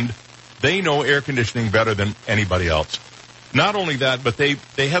 and they know air conditioning better than anybody else. Not only that, but they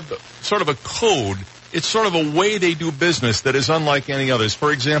have sort of a code. It's sort of a way they do business that is unlike any others.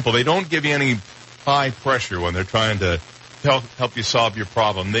 For example, they don't give you any high pressure when they're trying to help you solve your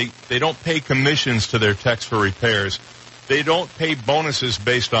problem. They don't pay commissions to their techs for repairs. They don't pay bonuses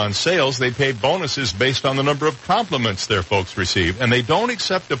based on sales. They pay bonuses based on the number of compliments their folks receive. And they don't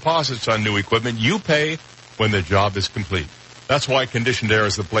accept deposits on new equipment. You pay when the job is complete. That's why Conditioned Air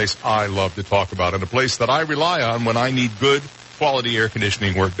is the place I love to talk about, and a place that I rely on when I need good quality air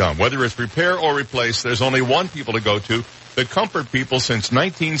conditioning work done. Whether it's repair or replace, there's only one people to go to, the comfort people since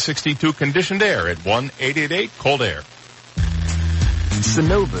 1962, Conditioned Air at 1-888-COLD-AIR.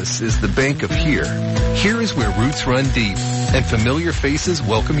 Synovus is the bank of here. Here is where roots run deep. and familiar faces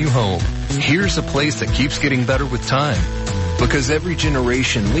welcome you home. Here's a place that keeps getting better with time, because every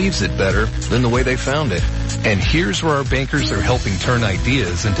generation leaves it better than the way they found it. And here's where our bankers are helping turn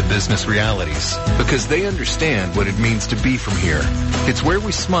ideas into business realities, because they understand what it means to be from here. It's where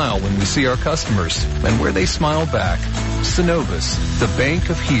we smile when we see our customers, and where they smile back. Synovus, the bank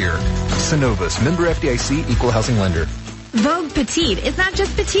of here. Synovus, member FDIC, equal housing lender. Vogue Petite is not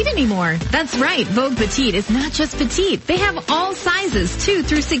just petite anymore. That's right, Vogue Petite is not just petite. They have all sizes, 2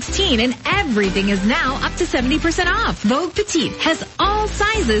 through 16, and everything is now up to 70% off. Vogue Petite has all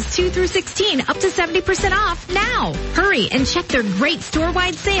sizes, 2 through 16, up to 70% off now. Hurry and check their great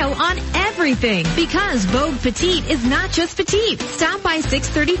store-wide sale on everything, because Vogue Petite is not just petite. Stop by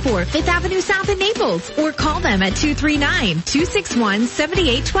 634 5th Avenue South in Naples, or call them at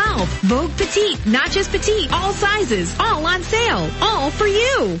 239-261-7812. Vogue Petite, not just petite, all sizes, all on sale, all for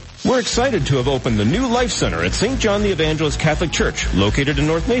you. We're excited to have opened the new Life Center at St. John the Evangelist Catholic Church, located in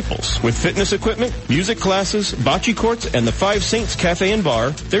North Naples. With fitness equipment, music classes, bocce courts, and the Five Saints Cafe and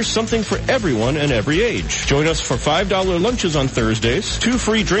Bar, there's something for everyone and every age. Join us for $5 lunches on Thursdays, 2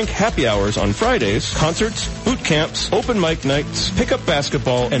 free drink happy hours on Fridays, concerts, boot camps, open mic nights, pickup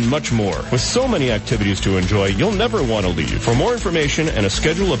basketball, and much more. With so many activities to enjoy, you'll never want to leave. For more information and a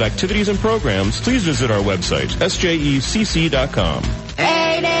schedule of activities and programs, please visit our website, sjecc.com.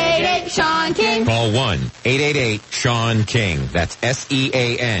 888-SEAN King. Call 1-888-SEAN-KING. That's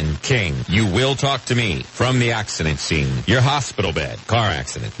S-E-A-N, King. You will talk to me from the accident scene. Your hospital bed, car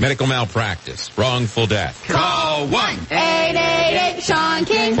accident, medical malpractice, wrongful death. Call 1-888-SEAN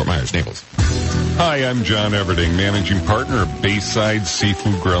King. Fort Myers, Naples. Hi, I'm John Everding, managing partner of Bayside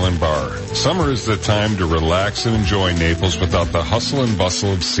Seafood Grill and Bar. Summer is the time to relax and enjoy Naples without the hustle and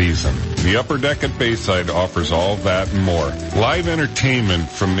bustle of season. The Upper Deck at Bayside offers all that and more. Live entertainment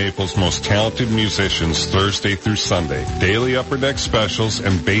from Naples' most talented musicians Thursday through Sunday. Daily Upper Deck specials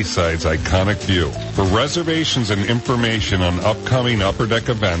and Bayside's iconic view. For reservations and information on upcoming Upper Deck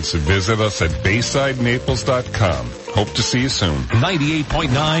events, visit us at BaysideNaples.com. Hope to see you soon.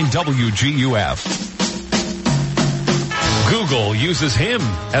 98.9 WGUF. Google uses him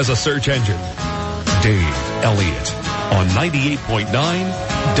as a search engine. Dave Elliott on 98.9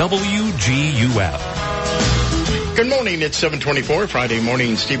 WGUF. Good morning. It's 7:24 Friday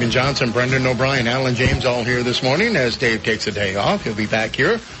morning. Stephen Johnson, Brendan O'Brien, Alan James all here this morning as Dave takes a day off. He'll be back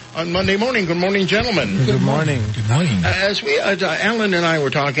here on Monday morning. Good morning, gentlemen. Good morning. Good morning. As Alan and I were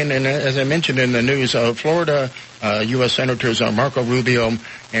talking, and as I mentioned in the news, Florida U.S. Senators Marco Rubio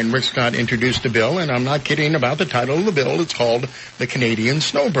and Rick Scott introduced a bill, and I'm not kidding about the title of the bill. It's called the Canadian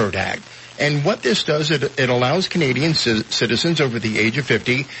Snowbird Act. And what this does, it allows Canadian citizens over the age of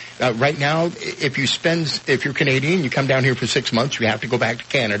 50. Right now, if you're Canadian, you come down here for 6 months, you have to go back to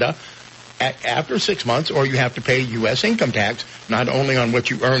Canada after 6 months, or you have to pay U.S. income tax, not only on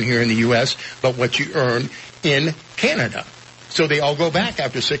what you earn here in the U.S., but what you earn in Canada. So they all go back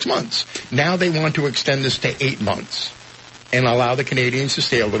after 6 months. Now they want to extend this to 8 months and allow the Canadians to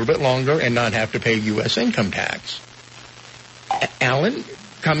stay a little bit longer and not have to pay U.S. income tax. Alan,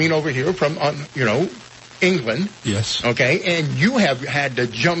 coming over here from, England. Yes. Okay, and you have had to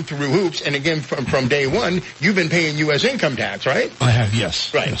jump through hoops, and again, from day one, you've been paying U.S. income tax, right? I have,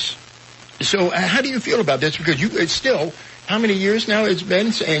 yes. Right. Yes. So how do you feel about this? Because it's still, how many years now it's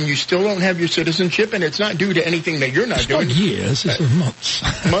been, and you still don't have your citizenship, and it's not due to anything that you're not doing. Not years, it's months.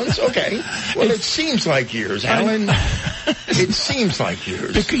 Months? Okay. Well, it seems like years, Alan. It seems like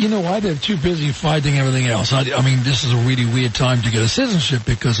years. Because, you know why? They're too busy fighting everything else. I mean, this is a really weird time to get a citizenship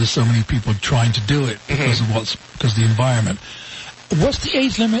because there's so many people trying to do it because of the environment. What's the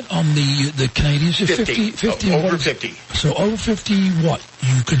age limit on the Canadians? 50. 50 over 50. So over 50, what?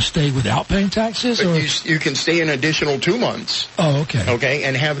 You can stay without paying taxes? Or? You can stay an additional 2 months. Oh, okay. Okay,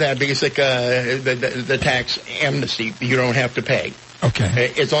 and have that basic, the tax amnesty you don't have to pay.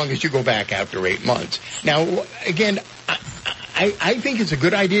 Okay. As long as you go back after 8 months. Now, again, I think it's a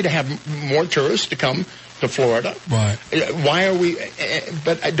good idea to have more tourists to come to Florida. Right. Why are we,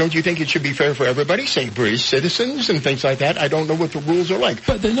 but don't you think it should be fair for everybody, say British citizens and things like that? I don't know what the rules are like.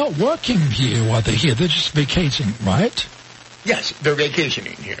 But they're not working here while they're here. They're just vacating, right? Yes, they're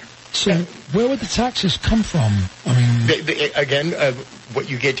vacationing here. So where would the taxes come from? I mean, again, what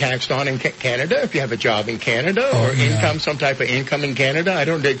you get taxed on in Canada, if you have a job in Canada or income, some type of income in Canada.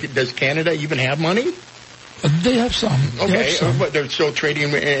 Does Canada even have money? They have some. Okay, but they're still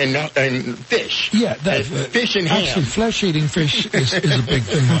trading in fish. Yeah, fish and ham. Actually, flesh-eating fish is a big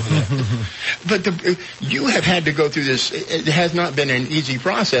thing over there. But you have had to go through this. It has not been an easy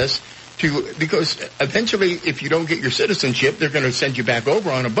process because eventually, if you don't get your citizenship, they're going to send you back over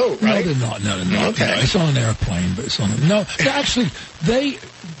on a boat, right? No, they're not. No. Okay. No, it's on an airplane, but it's on. No, actually,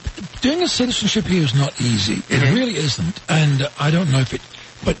 doing a citizenship here is not easy. It really isn't, and I don't know if it.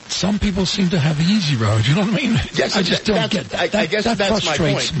 But some people seem to have the easy road. You know what I mean? Yes, I just don't get that. I guess that that's my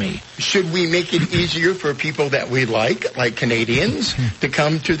frustrates point. me. Should we make it easier for people that we like Canadians, to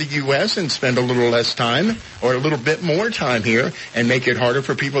come to the U.S. and spend a little less time or a little bit more time here, and make it harder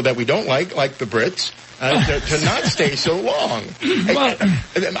for people that we don't like the Brits, to not stay so long?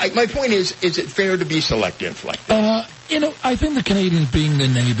 My point is it fair to be selective like this? I think the Canadians being their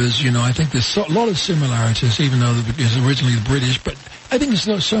neighbors, I think there's a lot of similarities, even though it was originally the British, but I think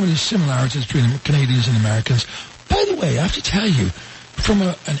there's so many similarities between the Canadians and Americans. By the way, I have to tell you, from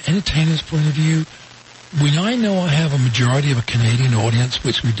an entertainer's point of view, when I know I have a majority of a Canadian audience,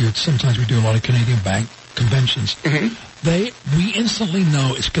 which sometimes we do a lot of Canadian bank conventions, we instantly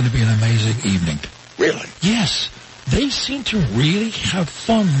know it's going to be an amazing evening. Really? Yes. They seem to really have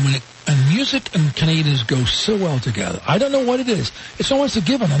fun and music and Canadians go so well together. I don't know what it is. It's almost a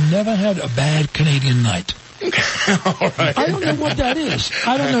given. I've never had a bad Canadian night. All right. I don't know what that is.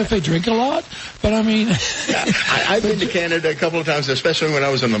 I don't know if they drink a lot, but I mean... I've been to Canada a couple of times, especially when I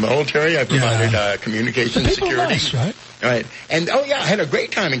was in the military. I provided communication security. Nice, right? Right. And, I had a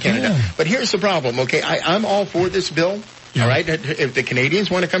great time in Canada. Yeah. But here's the problem, okay? I'm all for this bill. Yeah. All right, if the Canadians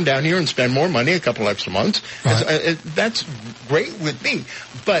want to come down here and spend more money, a couple extra months, that's great with me.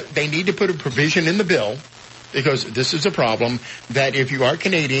 But they need to put a provision in the bill, because this is a problem, that if you are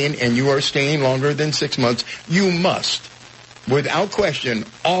Canadian and you are staying longer than 6 months, you must, without question,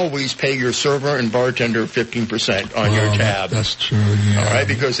 always pay your server and bartender 15% on your tab. That's true, yeah. All right,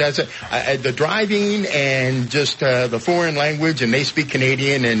 because that's the driving and just the foreign language, and they speak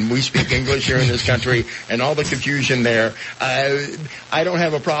Canadian and we speak English here in this country, and all the confusion there. I don't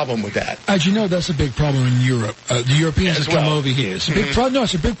have a problem with that. As you know, that's a big problem in Europe. The Europeans have come over here. It's a big problem. No,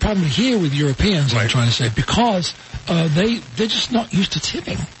 it's a big problem here with Europeans, I'm trying to say, because they're just not used to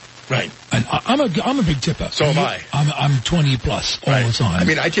tipping. Right. And I'm a big tipper. So am I. I'm 20 plus all the time. I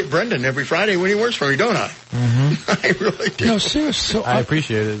mean, I tip Brendan every Friday when he works for me, don't I? Mm-hmm. I really do. No, seriously. So I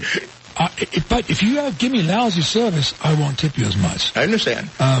appreciate it. But if you give me lousy service, I won't tip you as much. I understand.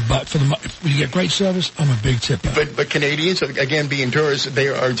 But when you get great service, I'm a big tipper. But Canadians, again, being tourists, they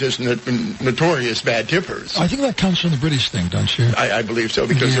are just notorious bad tippers. I think that comes from the British thing, don't you? I believe so,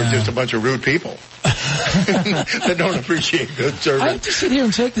 because they're just a bunch of rude people that don't appreciate good service. I have to sit here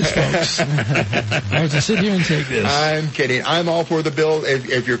and take this, folks. I have to sit here and take this. I'm kidding. I'm all for the bill.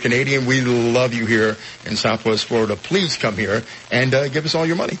 If you're Canadian, we love you here in Southwest Florida. Please come here and give us all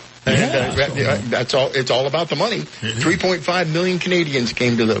your money. That's all. It's all about the money. 3.5 million Canadians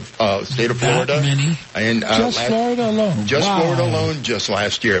came to the state of Florida. That many? And, Florida alone. Florida alone, just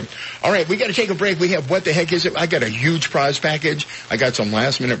last year. All right, we got to take a break. We have What the Heck Is It? I got a huge prize package. I got some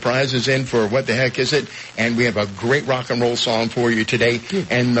last-minute prizes in for What the Heck Is It? And we have a great rock and roll song for you today.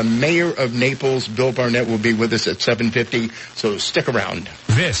 Good. And the mayor of Naples, Bill Barnett, will be with us at 7:50. So stick around.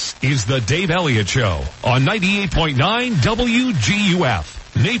 This is the Dave Elliott Show on 98.9 WGUF.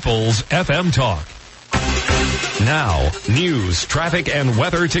 Naples FM Talk. Now, news, traffic, and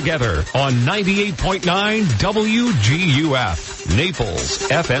weather together on 98.9 WGUF. Naples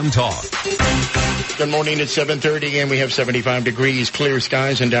FM Talk. Good morning. It's 7:30 and we have 75 degrees, clear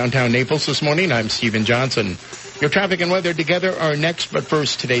skies in downtown Naples this morning. I'm Stephen Johnson. Your traffic and weather together are next, but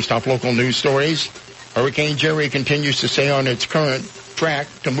first, today's top local news stories. Hurricane Jerry continues to stay on its current track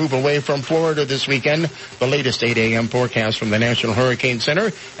to move away from Florida this weekend. The latest 8 a.m. forecast from the National Hurricane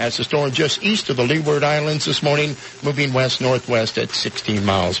Center has the storm just east of the Leeward Islands this morning, moving west-northwest at 16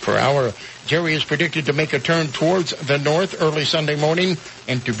 miles per hour. Jerry is predicted to make a turn towards the north early Sunday morning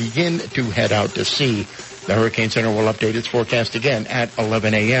and to begin to head out to sea. The Hurricane Center will update its forecast again at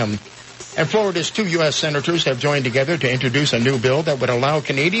 11 a.m. And Florida's 2 U.S. senators have joined together to introduce a new bill that would allow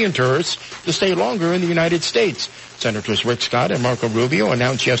Canadian tourists to stay longer in the United States. Senators Rick Scott and Marco Rubio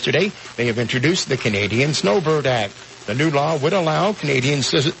announced yesterday they have introduced the Canadian Snowbird Act. The new law would allow Canadian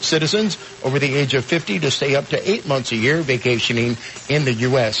citizens over the age of 50 to stay up to 8 months a year vacationing in the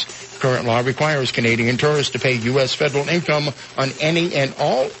U.S. Current law requires Canadian tourists to pay U.S. federal income on any and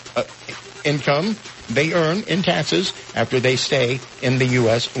all income they earn in taxes after they stay in the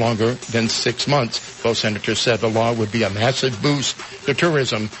U.S. longer than 6 months. Both senators said the law would be a massive boost to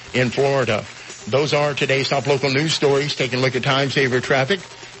tourism in Florida. Those are today's top local news stories. Taking a look at time saver traffic.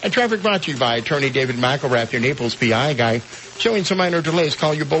 And traffic brought to you by Attorney David McElrath, your Naples PI guy. Showing some minor delays.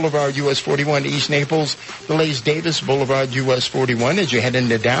 Collier Boulevard, US 41, East Naples. Delays Davis Boulevard, US 41 as you head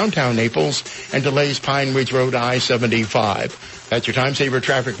into downtown Naples. And delays Pine Ridge Road, I-75. That's your time saver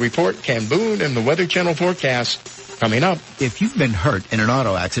traffic report. Ken Boone and the Weather Channel forecast coming up. If you've been hurt in an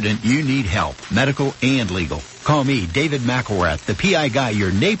auto accident, you need help, medical and legal. Call me, David McElrath, the PI guy,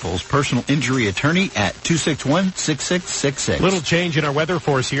 your Naples personal injury attorney at 261-6666. Little change in our weather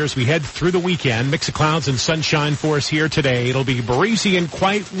for us here as we head through the weekend. Mix of clouds and sunshine for us here today. It'll be breezy and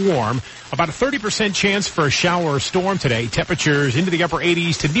quite warm. About a 30% chance for a shower or storm today. Temperatures into the upper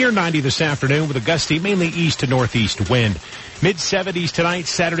 80s to near 90 this afternoon with a gusty, mainly east to northeast wind. Mid-70s tonight,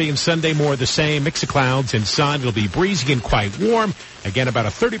 Saturday and Sunday more of the same. Mix of clouds and sun. It'll be breezy and quite warm. Again, about a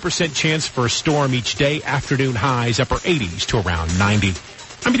 30% chance for a storm each day. Afternoon highs, upper 80s to around 90.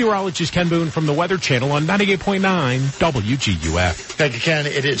 I'm meteorologist Ken Boone from the Weather Channel on 98.9 WGUF. Thank you, Ken.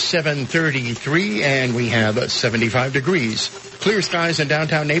 It is 7:33, and we have 75 degrees. Clear skies in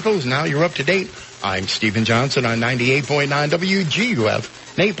downtown Naples. Now you're up to date. I'm Stephen Johnson on 98.9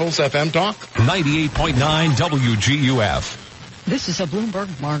 WGUF, Naples FM Talk. 98.9 WGUF. This is a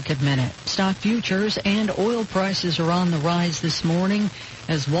Bloomberg Market Minute. Stock futures and oil prices are on the rise this morning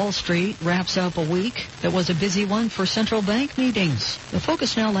as Wall Street wraps up a week that was a busy one for central bank meetings. The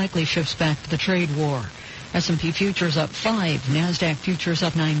focus now likely shifts back to the trade war. S&P futures up 5, NASDAQ futures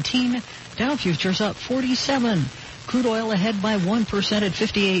up 19, Dow futures up 47. Crude oil ahead by 1% at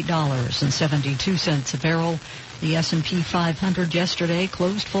 $58.72 a barrel. The S&P 500 yesterday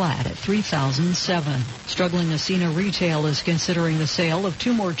closed flat at 3,007. Struggling Ascena Retail is considering the sale of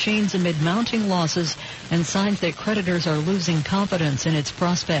 2 more chains amid mounting losses and signs that creditors are losing confidence in its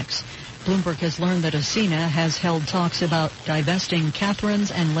prospects. Bloomberg has learned that Ascena has held talks about divesting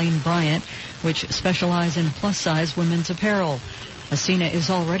Catherine's and Lane Bryant, which specialize in plus-size women's apparel. Ascena is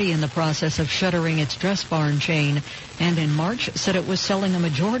already in the process of shuttering its Dress Barn chain, and in March said it was selling a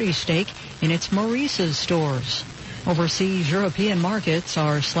majority stake in its Maurice's stores. Overseas European markets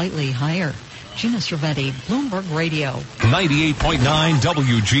are slightly higher. Gina Cervetti, Bloomberg Radio. 98.9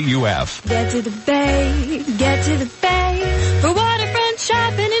 WGUF. Get to the bay, get to the bay for waterfront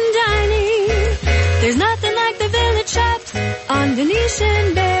shopping and dining. There's nothing like the Village Shops on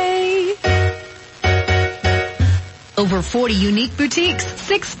Venetian Bay. Over 40 unique boutiques,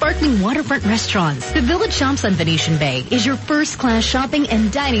 6 sparkling waterfront restaurants. The Village Shops on Venetian Bay is your first-class shopping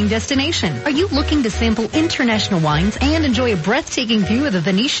and dining destination. Are you looking to sample international wines and enjoy a breathtaking view of the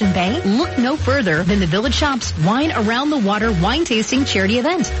Venetian Bay? Look no further than the Village Shops Wine Around the Water wine tasting charity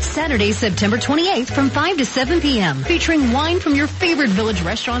event. Saturday, September 28th from 5 to 7 p.m. featuring wine from your favorite Village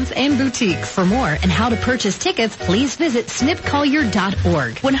restaurants and boutiques. For more and how to purchase tickets, please visit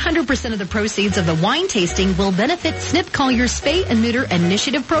snipcollier.org. 100% of the proceeds of the wine tasting will benefit Snip Collier's Spay and Neuter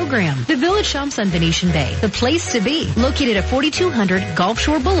Initiative program. The Village Shops on Venetian Bay, the place to be. Located at 4200 Gulf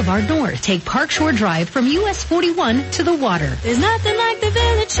Shore Boulevard North. Take Park Shore Drive from US 41 to the water. There's nothing like the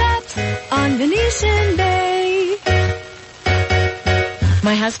Village Shops on Venetian Bay.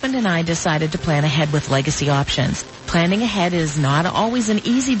 My husband and I decided to plan ahead with Legacy Options. Planning ahead is not always an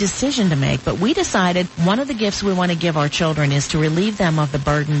easy decision to make, but we decided one of the gifts we want to give our children is to relieve them of the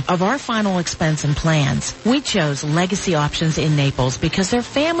burden of our final expense and plans. We chose Legacy Options in Naples because they're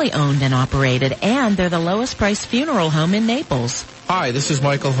family-owned and operated, and they're the lowest-priced funeral home in Naples. Hi, this is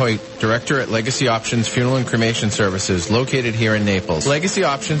Michael Hoyt, Director at Legacy Options Funeral and Cremation Services, located here in Naples. Legacy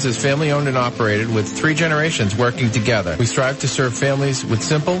Options is family-owned and operated with 3 generations working together. We strive to serve families with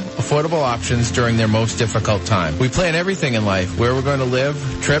simple, affordable options during their most difficult time. We plan everything in life, where we're going to live,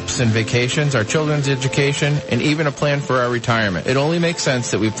 trips and vacations, our children's education, and even a plan for our retirement. It only makes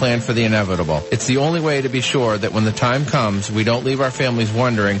sense that we plan for the inevitable. It's the only way to be sure that when the time comes, we don't leave our families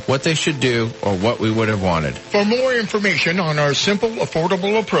wondering what they should do or what we would have wanted. For more information on our simple,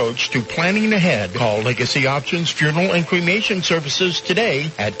 affordable approach to planning ahead, call Legacy Options Funeral and Cremation Services today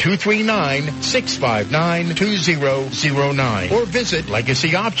at 239-659-2009 or visit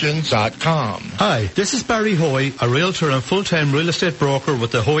legacyoptions.com. Hi, this is Barry Hoy, a realtor and full-time real estate broker with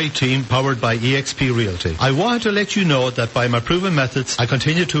the Hoy team powered by eXp Realty. I wanted to let you know that by my proven methods, I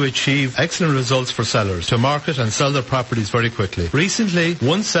continue to achieve excellent results for sellers to market and sell their properties very quickly. Recently,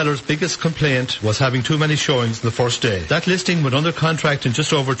 one seller's biggest complaint was having too many showings the first day. That listing went under contract in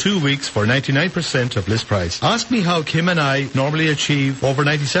just over 2 weeks for 99% of list price. Ask me how Kim and I normally achieve over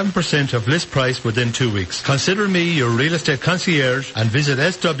 97% of list price within 2 weeks. Consider me your real estate concierge and visit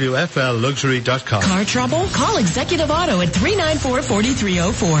swflluxury.com. Car trouble? Call Executive Auto at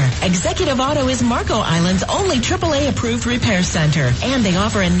 394-4304. Executive Auto is Marco Island's only AAA approved repair center, and they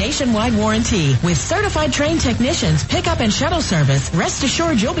offer a nationwide warranty. With certified trained technicians, pickup and shuttle service, rest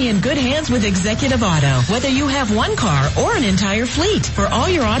assured you'll be in good hands with Executive Auto. Whether you have one car or an entire fleet, for all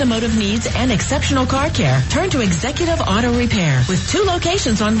your automotive needs and exceptional car care, turn to Executive Auto Repair with 2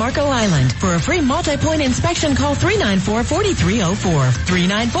 locations on Marco Island. For a free multi-point inspection, call 394-4304.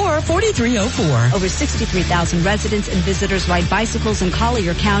 394-4304. Over 63,000 residents and visitors ride bicycles in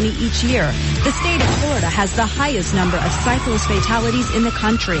Collier County each year. The state of Florida has the highest number of cyclist fatalities in the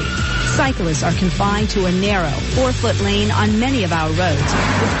country. Cyclists are confined to a narrow 4-foot lane on many of our roads,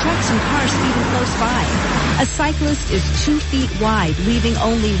 with trucks and cars speeding close by. A cyclist is 2 feet wide, leaving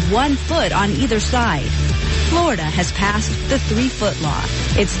only 1 foot on either side. Florida has passed the 3-foot law.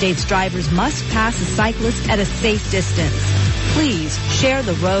 It states drivers must pass a cyclist at a safe distance. Please share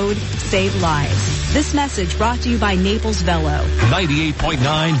the road, save lives. This message brought to you by Naples Velo.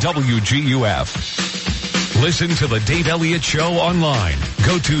 98.9 WGUF. Listen to the Dave Elliott Show online.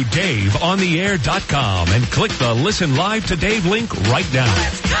 Go to DaveOnTheAir.com and click the Listen Live to Dave link right now.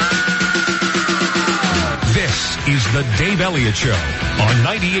 This is the Dave Elliott Show on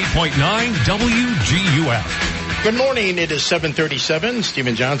 98.9 WGUF. Good morning. It is 7:37.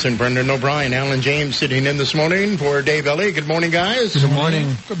 Stephen Johnson, Brendan O'Brien, Alan James sitting in this morning for Dave Elliott. Good morning, guys. Good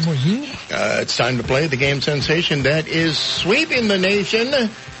morning. Good morning. It's time to play the game sensation that is sweeping the nation.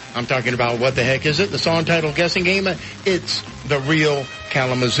 I'm talking about What the Heck Is It? The song title guessing game. It's the real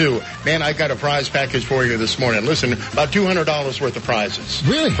Kalamazoo. Man, I got a prize package for you this morning. Listen, about $200 worth of prizes.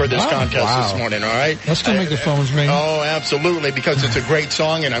 Really? For this contest this morning, all right? That's going to make the phones ring. Oh, absolutely, because it's a great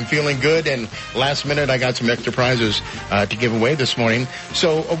song and I'm feeling good, and last minute I got some extra prizes to give away this morning.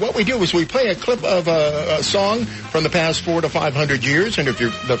 So what we do is we play a clip of a song from the past 400 to 500 years, and if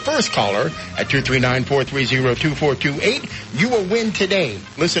you're the first caller at 239-430-2428, you will win today.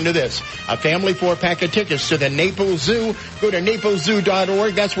 Listen to this. A family 4-pack of tickets to the Naples Zoo. Go to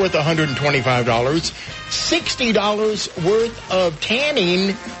napleszoo.org. That's worth $125. $60 worth of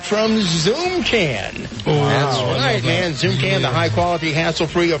tanning from ZoomTan. Oh, that's wow. right, man. ZoomTan, the high-quality,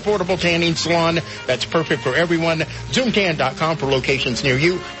 hassle-free, affordable tanning salon that's perfect for everyone. ZoomTan.com for locations near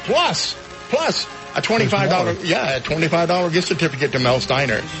you. Plus, a $25 gift certificate to Mel's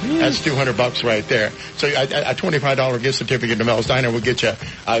Diner. That's $200 right there. So a $25 gift certificate to Mel's Diner will get you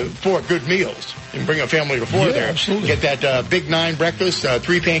 4 good meals. You can bring a family of 4 there. Absolutely. Get that Big 9 breakfast,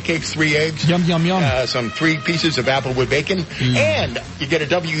 3 pancakes, 3 eggs. Yum, yum, yum. Some 3 pieces of applewood bacon. And you get a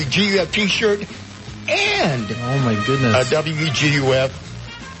WGUF t-shirt and oh my goodness, a WGUF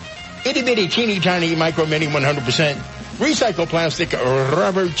itty-bitty, teeny-tiny, micro-mini 100% recycled plastic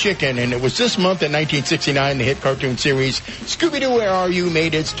rubber chicken. And it was this month in 1969 the hit cartoon series Scooby-Doo Where Are You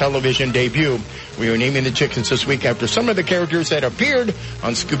made its television debut. We are naming the chickens this week after some of the characters that appeared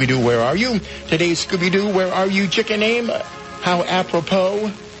on Scooby-Doo Where Are You. Today's Scooby-Doo Where Are You chicken name, how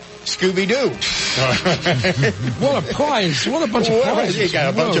apropos, Scooby-Doo. What a prize. What a bunch of prizes. You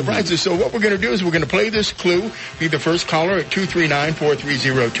got a bunch of prizes. So what we're going to do is we're going to play this clue. Be the first caller at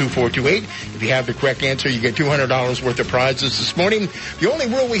 239-430-2428. If you have the correct answer, you get $200 worth of prizes this morning. The only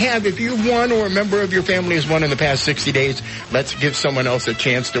rule we have, if you've won or a member of your family has won in the past 60 days, let's give someone else a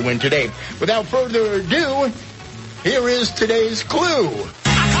chance to win today. Without further ado, here is today's clue.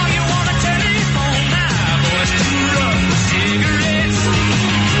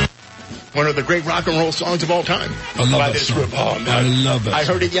 One of the great rock and roll songs of all time. I love this group. Oh, man. I love it. I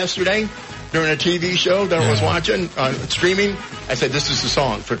heard it yesterday during a TV show that I was watching on streaming. I said, this is the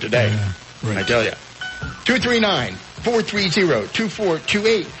song for today. Yeah, right. I tell you.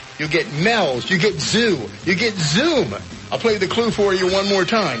 239-430-2428. You get Mel's. You get Zoo. You get Zoom. I'll play the clue for you one more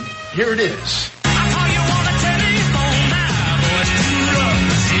time. Here it is.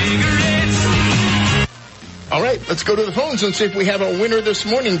 All right, let's go to the phones and see if we have a winner this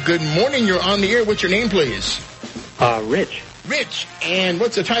morning. Good morning. You're on the air. What's your name, please? Rich. Rich. And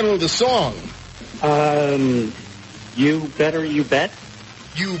what's the title of the song? You Better, You Bet.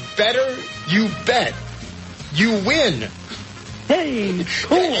 You Better, You Bet. You win. Hey,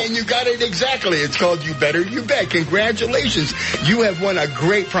 cool. And you got it exactly. It's called You Better, You Bet. Congratulations. You have won a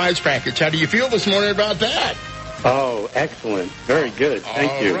great prize package. How do you feel this morning about that? Oh, excellent. Very good.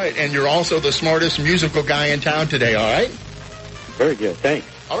 Thank you. All right. And you're also the smartest musical guy in town today, all right? Very good. Thanks.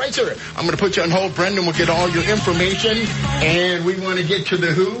 All right, sir. I'm going to put you on hold. Brendan will get all your information. And we want to get to the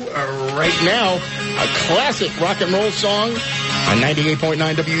Who right now. A classic rock and roll song on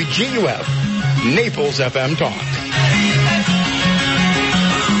 98.9 WGUF, Naples FM Talk.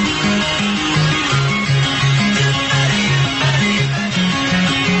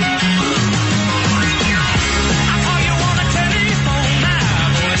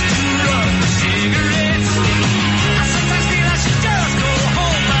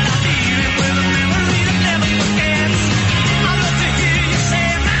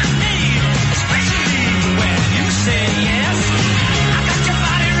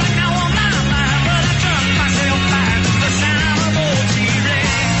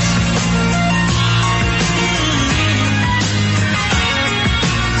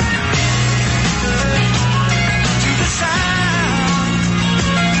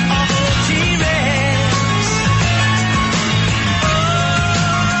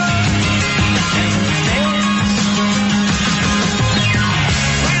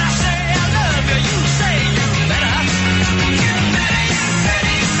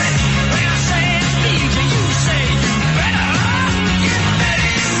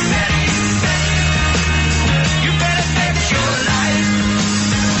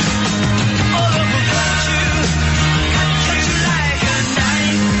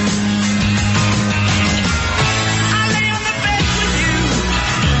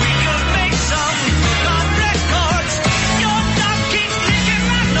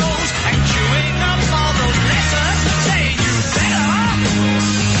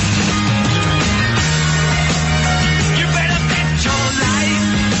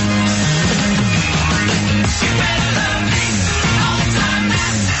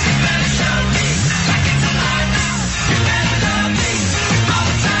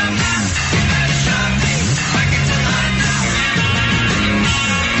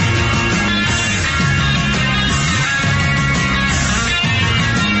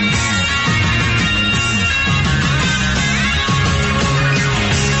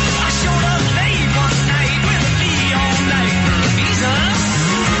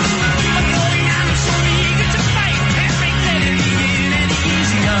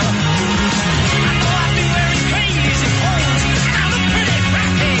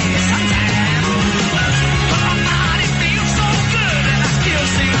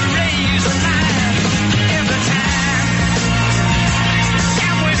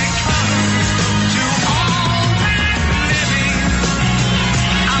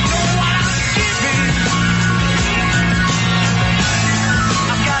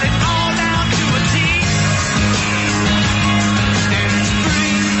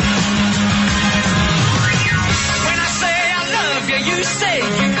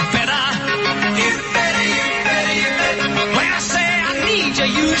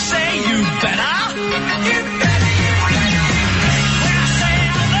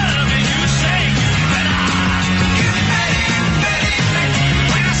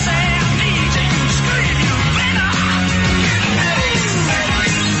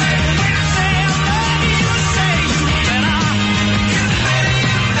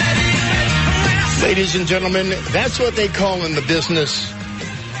 Ladies and gentlemen, that's what they call in the business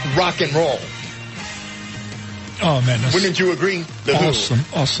rock and roll. Oh, man. Wouldn't you agree? The awesome,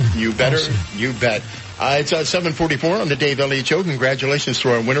 Who. Awesome. You better. Awesome. You bet. It's 7:44 on the Dave Elliott Show. Congratulations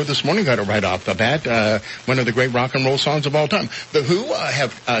to our winner this morning. Got it right off the bat. One of the great rock and roll songs of all time. The Who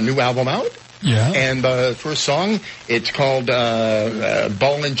have a new album out. Yeah. And the first song, it's called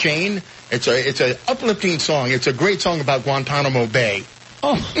Ball and Chain. It's a uplifting song. It's a great song about Guantanamo Bay.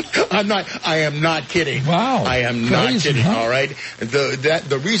 Oh, I am not kidding. Wow. I am Crazy, not kidding. huh? All right.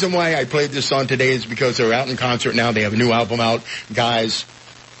 The reason why I played this song today is because they're out in concert now. They have a new album out. Guys,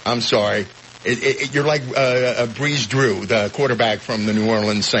 I'm sorry. You're like Breeze Drew, the quarterback from the New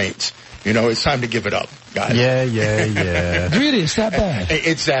Orleans Saints. You know, it's time to give it up, guys. Yeah. Really? It's that bad?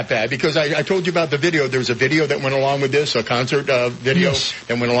 It's that bad because I told you about the video. There's a video that went along with this, a concert video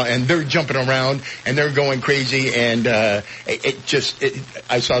that went along, and they're jumping around and they're going crazy. And I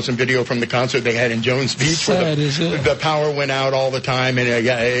saw some video from the concert they had in Jones Beach where the power went out all the time, and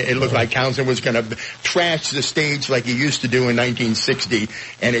it looked like Townsend was going to trash the stage like he used to do in 1960.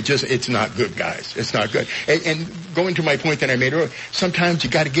 And it's not good, guys. It's not good. And going to my point that I made earlier, sometimes you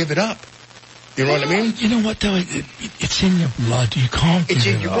got to give it up. You know what I mean? You know what, though? It's in your blood. You can't give it up. It's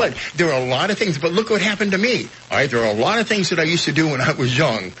in your blood. There are a lot of things, but look what happened to me. All right? There are a lot of things that I used to do when I was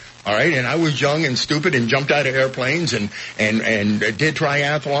young. All right? And I was young and stupid and jumped out of airplanes and did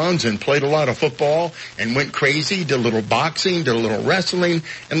triathlons and played a lot of football and went crazy, did a little boxing, did a little wrestling,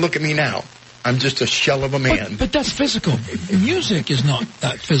 and look at me now. I'm just a shell of a man. But that's physical. Music is not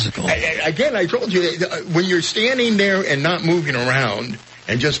that physical. Again, I told you, when you're standing there and not moving around,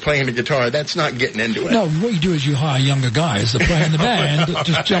 and just playing the guitar. That's not getting into it. No, what you do is you hire younger guys that play in the band that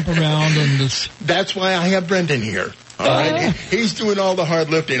just jump around and just... That's why I have Brendan here. All right. He's doing all the hard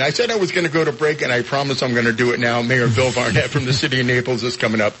lifting. I said I was going to go to break, and I promise I'm going to do it now. Mayor Bill Barnett from the city of Naples is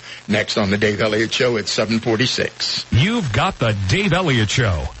coming up next on the Dave Elliott Show at 7:46. You've got the Dave Elliott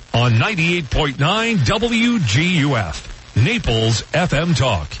Show on 98.9 WGUF. Naples FM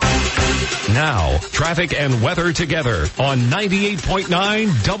Talk. Now, traffic and weather together on 98.9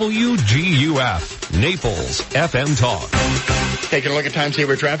 WGUF. Naples FM Talk. Taking a look at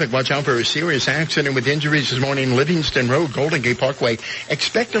time-saver traffic. Watch out for a serious accident with injuries this morning. Livingston Road, Golden Gate Parkway.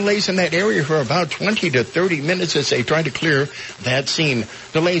 Expect delays in that area for about 20 to 30 minutes as they try to clear that scene.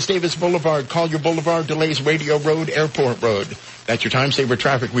 Delays Davis Boulevard, Collier Boulevard. Delays Radio Road, Airport Road. That's your time-saver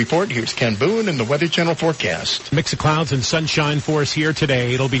traffic report. Here's Ken Boone and the Weather Channel forecast. Mix of clouds and sunshine for us here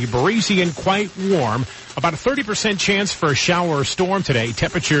today. It'll be breezy and quite warm. About a 30% chance for a shower or storm today.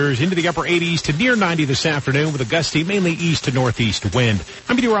 Temperatures into the upper 80s to near 90 this afternoon with a gusty, mainly east to northeast wind.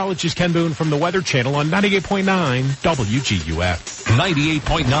 I'm meteorologist Ken Boone from the Weather Channel on 98.9 WGUF.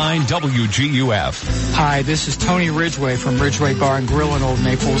 98.9 WGUF. Hi, this is Tony Ridgway from Ridgway Bar and Grill in Old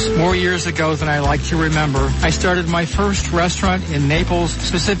Naples. More years ago than I like to remember, I started my first restaurant in Naples,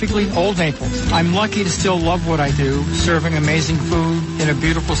 specifically Old Naples. I'm lucky to still love what I do, serving amazing food in a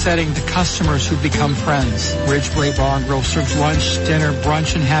beautiful setting to customers who become friends. Ridgway Bar and Grill serves lunch, dinner,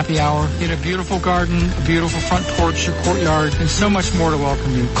 brunch, and happy hour in a beautiful garden, a beautiful front porch, a courtyard, and so much more to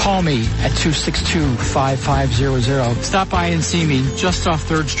welcome you. Call me at 262-5500. Stop by and see me just off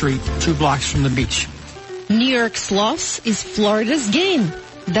 3rd Street, 2 blocks from the beach. New York's loss is Florida's gain.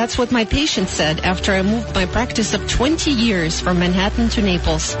 That's what my patient said after I moved my practice of 20 years from Manhattan to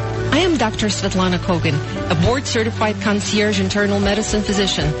Naples. I am Dr. Svetlana Kogan, a board-certified concierge internal medicine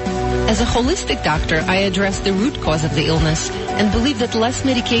physician. As a holistic doctor, I address the root cause of the illness and believe that less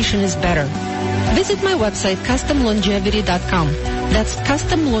medication is better. Visit my website, customlongevity.com. That's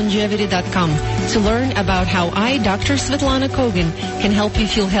customlongevity.com to learn about how I, Dr. Svetlana Kogan, can help you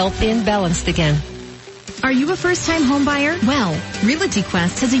feel healthy and balanced again. Are you a first-time home buyer? Well, Realty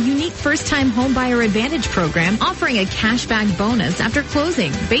Quest has a unique first-time home buyer advantage program offering a cashback bonus after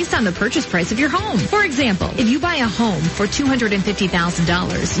closing based on the purchase price of your home. For example, if you buy a home for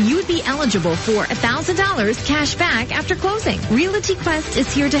 $250,000, you would be eligible for $1,000 cash back after closing. Realty Quest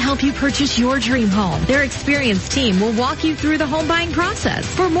is here to help you purchase your dream home. Their experienced team will walk you through the home buying process.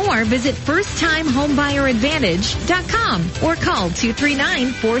 For more, visit firsttimehomebuyeradvantage.com or call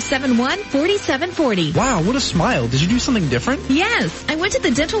 239-471-4740. Wow, what a smile. Did you do something different? Yes, I went to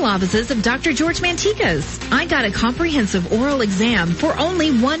the dental offices of Dr. George Manticas. I got a comprehensive oral exam for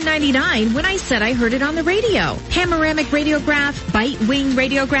only $199 when I said I heard it on the radio. Panoramic radiograph, bite wing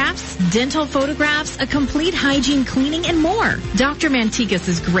radiographs, dental photographs, a complete hygiene cleaning, and more. Dr. Manticas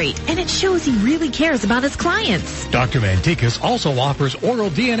is great, and it shows he really cares about his clients. Dr. Manticas also offers oral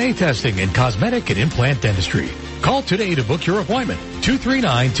DNA testing and cosmetic and implant dentistry. Call today to book your appointment.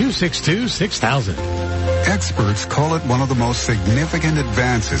 239-262-6000. Experts call it one of the most significant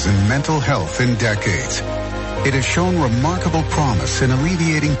advances in mental health in decades. It has shown remarkable promise in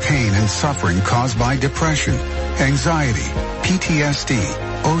alleviating pain and suffering caused by depression, anxiety, PTSD,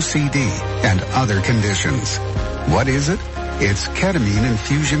 OCD, and other conditions. What is it? It's ketamine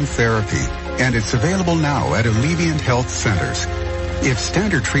infusion therapy, and it's available now at Alleviant Health Centers. If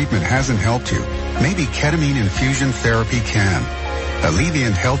standard treatment hasn't helped you, maybe ketamine infusion therapy can.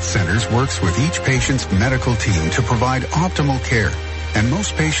 Alleviant Health Centers works with each patient's medical team to provide optimal care, and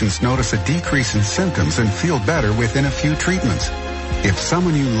most patients notice a decrease in symptoms and feel better within a few treatments. If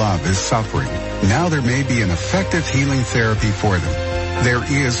someone you love is suffering, now there may be an effective healing therapy for them. There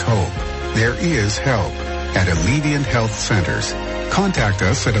is hope. There is help at Alleviant Health Centers. Contact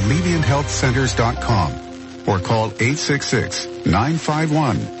us at AlleviantHealthCenters.com or call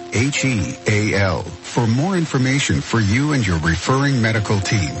 866-951-HEAL for more information for you and your referring medical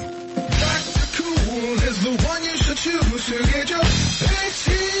team. Dr. Cool is the one you should choose to get your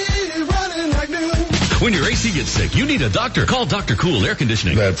AC running like new. When your AC gets sick, you need a doctor. Call Dr. Cool Air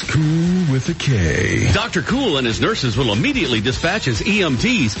Conditioning. That's cool with a K. Dr. Cool and his nurses will immediately dispatch his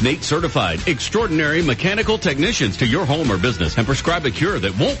EMTs, NATE certified, extraordinary mechanical technicians to your home or business and prescribe a cure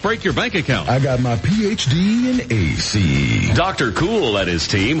that won't break your bank account. I got my PhD in AC. Dr. Cool and his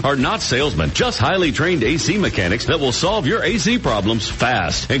team are not salesmen, just highly trained AC mechanics that will solve your AC problems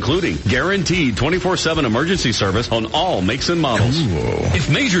fast, including guaranteed 24/7 emergency service on all makes and models. Cool. If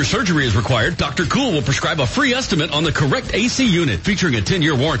major surgery is required, Dr. Cool will prescribe a free estimate on the correct AC unit, featuring a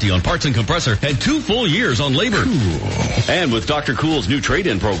 10-year warranty on parts and compressor and 2 full years on labor. Cool. And with Dr. Cool's new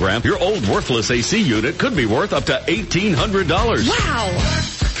trade-in program, your old worthless AC unit could be worth up to $1,800. Wow!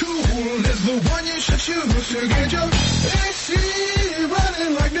 Cool is the one you should choose to get your AC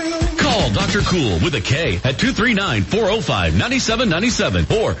running like new. Call Dr. Cool with a K at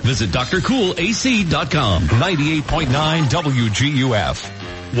 239-405-9797 or visit drcoolac.com. 98.9 WGUF.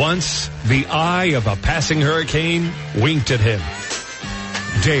 Once, the eye of a passing hurricane winked at him.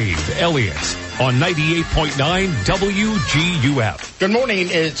 Dave Elliott on 98.9 WGUF. Good morning.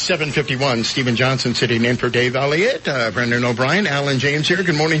 It's 7:51. Stephen Johnson sitting in for Dave Elliott. Brendan O'Brien, Alan James here.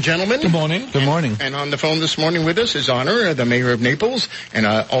 Good morning, gentlemen. Good morning. Good morning. And on the phone this morning with us is Honor, the mayor of Naples, and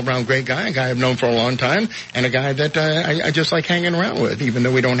an all-round great guy, a guy I've known for a long time, and a guy that I just like hanging around with, even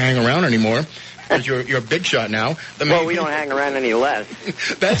though we don't hang around anymore. Because you're a big shot now. Well, we don't hang around any less.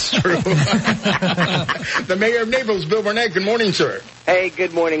 That's true. The mayor of Naples, Bill Barnett. Good morning, sir. Hey,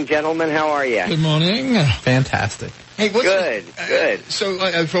 good morning, gentlemen. How are you? Good morning. Fantastic. Hey, good.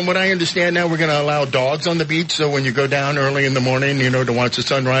 So, from what I understand now, we're going to allow dogs on the beach. So when you go down early in the morning, to watch the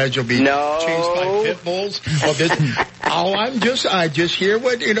sunrise, you'll be chased by pit bulls. I just hear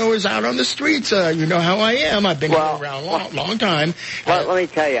what is out on the streets. You know how I am. I've been around a long time. Well, let me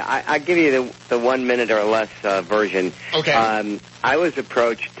tell you, I give you the 1 minute or less version. Okay. I was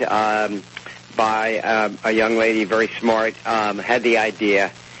approached by a young lady, very smart, had the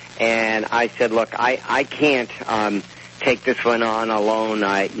idea. And I said, look, I can't take this one on alone.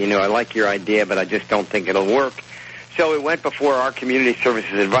 I like your idea, but I just don't think it'll work. So it went before our Community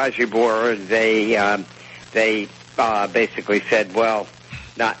Services Advisory Board. They basically said, well,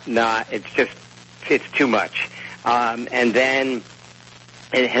 it's too much. And then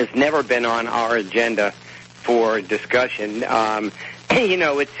it has never been on our agenda for discussion.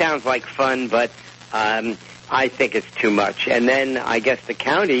 It sounds like fun, but I think it's too much. And then I guess the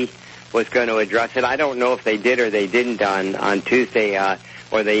county was going to address it. I don't know if they did or they didn't on Tuesday,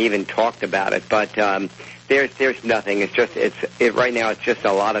 or they even talked about it. But there's nothing. Right now it's just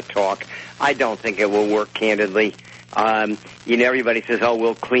a lot of talk. I don't think it will work, candidly. Everybody says, "Oh,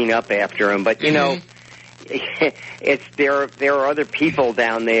 we'll clean up after them," but there are other people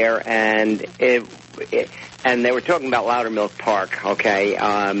down there, and and they were talking about Loudermilk Park. Okay.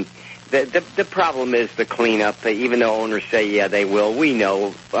 The problem is the cleanup. Even though owners say, yeah, they will, we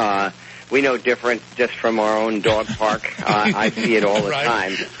know different just from our own dog park. I see it all the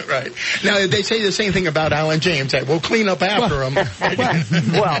time. Right. Now, they say the same thing about Alan James. That we'll clean up after him.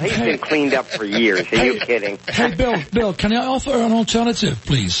 Well, he's been cleaned up for years. Are you kidding? Hey, Bill, can I offer an alternative,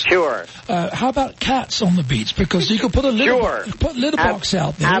 please? Sure. How about cats on the beach? Because you could put a litter box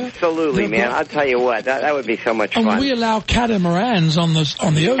out there. Absolutely, man. I'll tell you what, that would be so much fun. And we allow catamarans on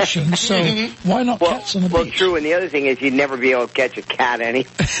the ocean, so why not cats on the beach? Well, true, and the other thing is you'd never be able to catch a cat anyway.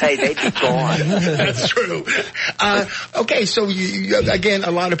 They'd be gone. That's true. Okay, so again, a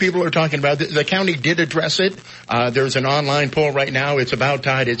lot of people are talking about the county did address it. There's an online poll right now. It's about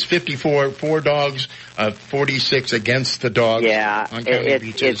tied. It's 54 for dogs, 46 against the dogs. Yeah, on county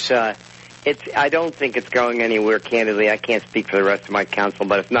beaches. I don't think it's going anywhere, candidly. I can't speak for the rest of my council,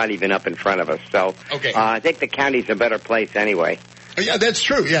 but it's not even up in front of us. So I think the county's a better place anyway. Yeah, that's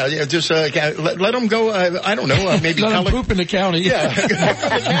true. Yeah, just let them go. I don't know. Maybe let them poop in the county. Yeah,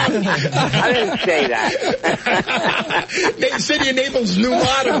 I didn't say that. City of Naples' new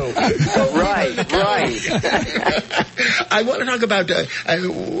motto. Right. I want to talk about.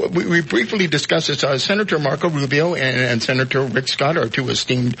 We briefly discussed this. Senator Marco Rubio and Senator Rick Scott, our two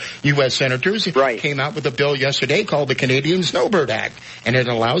esteemed U.S. senators, came out with a bill yesterday called the Canadian Snowbird Act, and it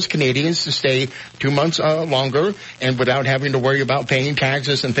allows Canadians to stay 2 months longer and without having to worry about paying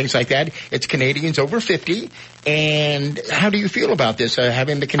taxes and things like that. It's Canadians over 50. And how do you feel about this,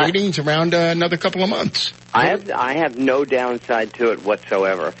 having the Canadians around another couple of months? I have no downside to it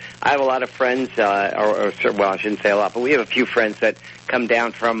whatsoever. I have a lot of friends, I shouldn't say a lot, but we have a few friends that come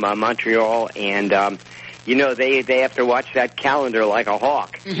down from Montreal, and they have to watch that calendar like a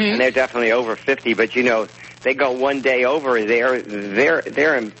hawk, and they're definitely over 50. But they go one day over,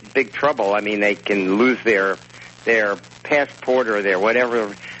 they're in big trouble. I mean, they can lose their passport or their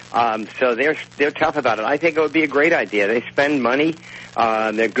whatever. So they're tough about it. I think it would be a great idea. They spend money.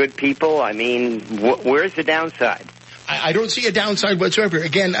 They're good people. I mean, where's the downside? I don't see a downside whatsoever.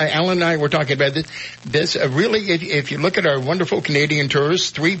 Again, Alan and I were talking about this. Really, if you look at our wonderful Canadian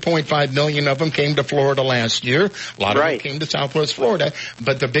tourists, 3.5 million of them came to Florida last year. A lot of them came to Southwest Florida.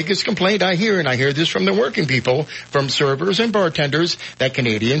 But the biggest complaint I hear, and I hear this from the working people, from servers and bartenders, that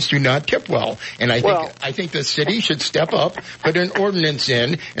Canadians do not tip well. And I think the city should step up, put an ordinance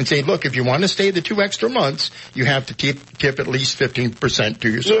in, and say, look, if you want to stay the 2 extra months, you have to tip at least 15% to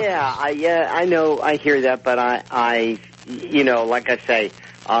your server. I know, I hear that, but I like I say,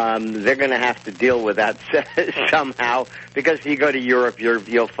 they're going to have to deal with that somehow, because if you go to Europe,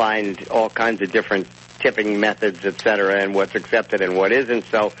 you'll find all kinds of different tipping methods, et cetera, and what's accepted and what isn't.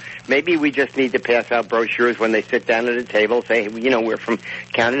 So maybe we just need to pass out brochures when they sit down at a table, say, we're from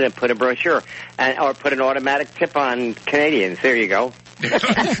Canada, and put a brochure, or put an automatic tip on Canadians. There you go.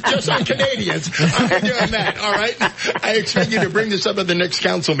 Just on Canadians. I'm doing that, all right? I expect you to bring this up at the next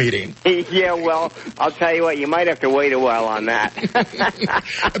council meeting. Yeah, well, I'll tell you what, you might have to wait a while on that.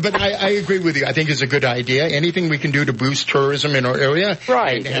 But I agree with you. I think it's a good idea. Anything we can do to boost tourism in our area.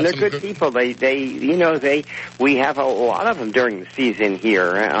 Right, and they're good people. We have a lot of them during the season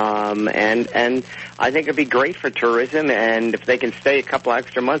here, and I think it'd be great for tourism, and if they can stay a couple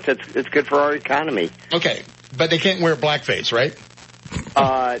extra months, it's good for our economy. Okay, but they can't wear blackface, right?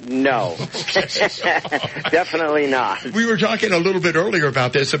 No. Definitely not. We were talking a little bit earlier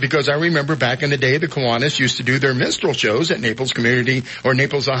about this because I remember back in the day the Kiwanis used to do their minstrel shows at Naples Community or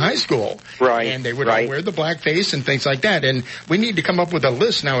Naples High School. Right. And they would all wear the blackface and things like that. And we need to come up with a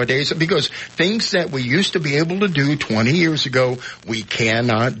list nowadays because things that we used to be able to do 20 years ago, we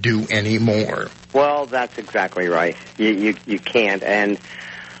cannot do anymore. Well, that's exactly right. You can't. And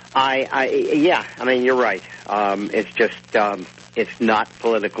you're right. It's just, it's not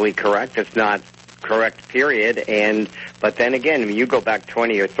politically correct. It's not correct, period. But then again, you go back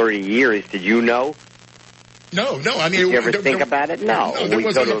 20 or 30 years, did you know? No. I mean, did you ever think about it? No. There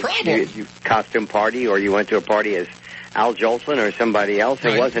wasn't a problem. You costume party, or you went to a party as Al Jolson or somebody else.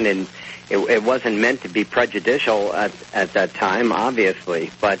 Right. It wasn't meant to be prejudicial at that time,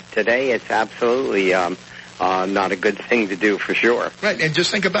 obviously. But today, it's absolutely not a good thing to do, for sure. Right, and just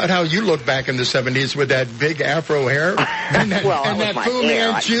think about how you look back in the 70s with that big afro hair and that, Fu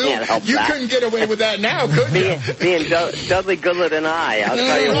Manchu. You couldn't get away with that now, could you? Me and Dudley Goodlett and I'll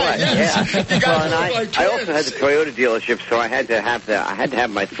tell you what. Yes. Yeah. I also had the Toyota dealership, so I had to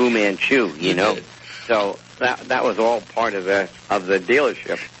have my Fu Manchu, So that was all part of the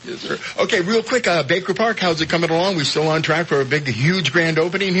dealership. Yes, sir. Okay, real quick, Baker Park, how's it coming along? We still on track for a big, huge grand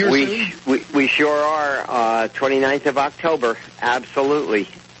opening here soon? We sure are. 29th of October. Absolutely.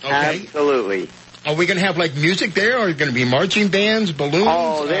 Okay. Absolutely. Are we going to have music there? Are there going to be marching bands, balloons?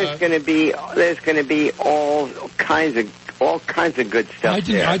 Oh, there's going to be all kinds of good stuff. I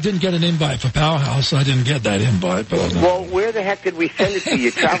didn't get an invite for Powerhouse. I didn't get that invite. But well, where the heck did we send it to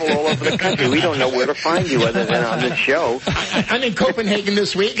you? Travel all over the country. We don't know where to find you other than on this show. I'm in Copenhagen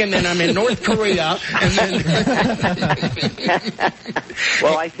this week, and then I'm in North Korea, and then.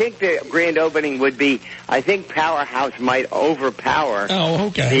 Well, I think the grand opening would be. I think Powerhouse might overpower. Oh,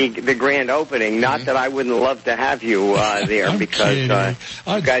 okay. The grand opening. Not that I wouldn't love to have you there, because you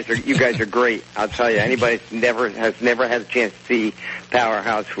guys are great. I'll tell you, anybody has never had a chance to see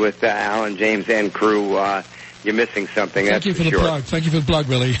Powerhouse with Alan James and crew. You're missing something. Thank you for the plug. Thank you for the plug,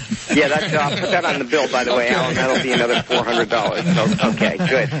 Willie. Yeah, I'll put that on the bill, by the way, Alan. That'll be another $400. So, okay,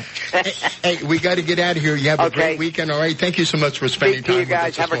 good. Hey, we got to get out of here. You have a great weekend, all right? Thank you so much for spending time with us. You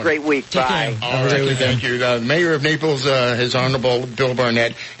guys. Have a great week. Bye. All right, thank you. Mayor of Naples, His Honorable Bill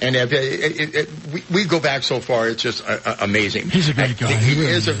Barnett. And we go back so far, it's just amazing. He's a great guy. He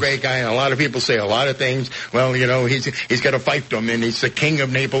is a great guy, and a lot of people say a lot of things. Well, he's got a fiefdom, and he's the king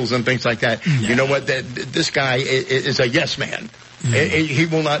of Naples and things like that. Yeah. You know what? This guy is a yes man. He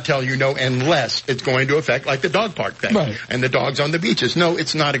will not tell you no unless it's going to affect, like the dog park thing and the dogs on the beaches. No,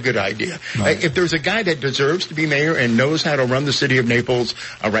 it's not a good idea. Right. If there's a guy that deserves to be mayor and knows how to run the city of Naples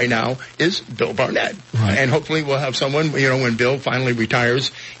right now, is Bill Barnett. Right. And hopefully we'll have someone, when Bill finally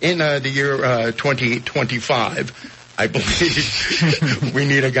retires in the year 2025. I believe we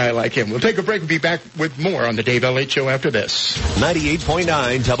need a guy like him. We'll take a break and be back with more on the Dave Elliott Show after this.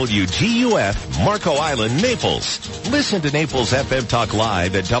 98.9 WGUF, Marco Island, Naples. Listen to Naples FM Talk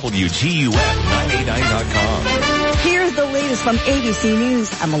live at WGUF989.com. Here's the latest from ABC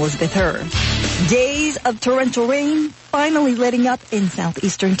News. I'm Elizabeth Hurd. Days of torrential rain finally letting up in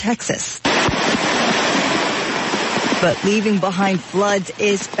southeastern Texas, but leaving behind floods,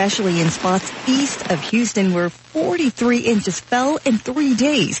 especially in spots east of Houston where 43 inches fell in 3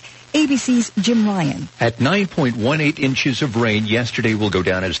 days. ABC's Jim Ryan. At 9.18 inches of rain, yesterday will go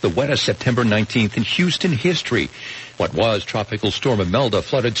down as the wettest September 19th in Houston history. What was Tropical Storm Imelda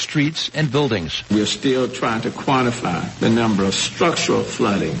flooded streets and buildings. We're still trying to quantify the number of structural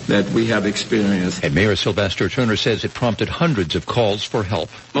flooding that we have experienced. And Mayor Sylvester Turner says it prompted hundreds of calls for help.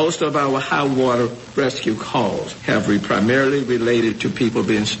 Most of our high water rescue calls have primarily related to people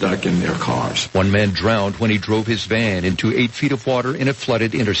being stuck in their cars. One man drowned when he drove his van into 8 feet of water in a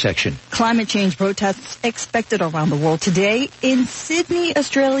flooded intersection. Climate change protests expected around the world today. In Sydney,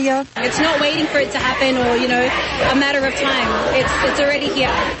 Australia. It's not waiting for it to happen or, a matter of time. It's already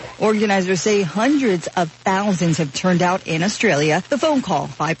here. Organizers say hundreds of thousands have turned out in Australia. The phone call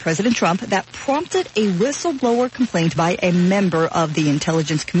by President Trump that prompted a whistleblower complaint by a member of the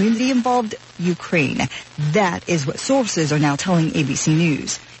intelligence community involved Ukraine. That is what sources are now telling ABC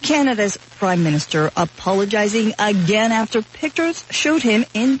News. Canada's Prime Minister apologizing again after pictures showed him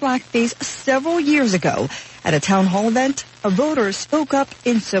in blackface several years ago. At a town hall event, a voter spoke up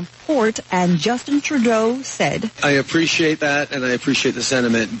in support, and Justin Trudeau said, I appreciate that, and I appreciate the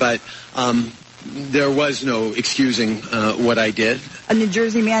sentiment, but there was no excusing what I did. A New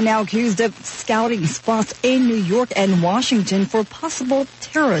Jersey man now accused of scouting spots in New York and Washington for possible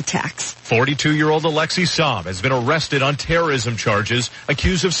terror attacks. 42-year-old Alexei Saab has been arrested on terrorism charges,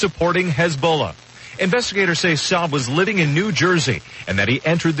 accused of supporting Hezbollah. Investigators say Saab was living in New Jersey and that he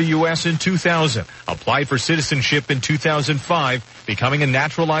entered the U.S. in 2000, applied for citizenship in 2005, becoming a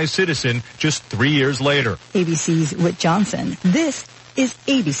naturalized citizen just 3 years later. ABC's Whit Johnson. This is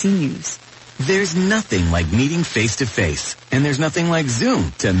ABC News. There's nothing like meeting face-to-face, and there's nothing like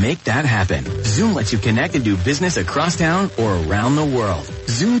Zoom to make that happen. Zoom lets you connect and do business across town or around the world.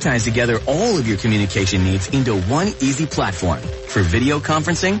 Zoom ties together all of your communication needs into one easy platform for video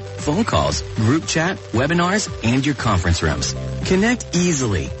conferencing, phone calls, group chat, webinars, and your conference rooms. Connect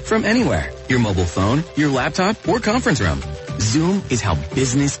easily from anywhere, your mobile phone, your laptop, or conference room. Zoom is how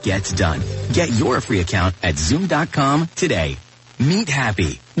business gets done. Get your free account at Zoom.com today. Meet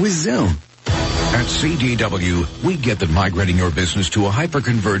happy with Zoom. At CDW, we get that migrating your business to a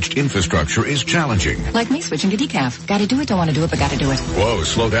hyper-converged infrastructure is challenging. Like me switching to decaf. Gotta do it, don't want to do it, but gotta do it. Whoa,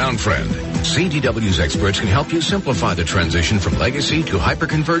 slow down, friend. CDW's experts can help you simplify the transition from legacy to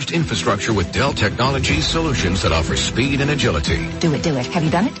hyper-converged infrastructure with Dell Technologies solutions that offer speed and agility. Do it, do it. Have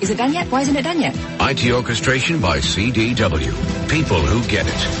you done it? Is it done yet? Why isn't it done yet? IT orchestration by CDW. People who get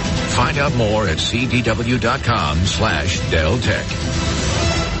it. Find out more at cdw.com/Dell Tech.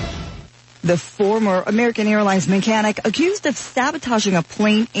 The former American Airlines mechanic accused of sabotaging a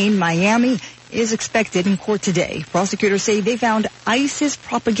plane in Miami is expected in court today. Prosecutors say they found ISIS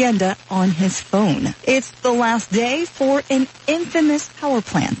propaganda on his phone. It's the last day for an infamous power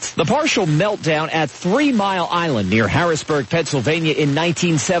plant. The partial meltdown at 3 Mile Island near Harrisburg, Pennsylvania in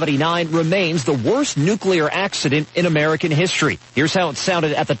 1979 remains the worst nuclear accident in American history. Here's how it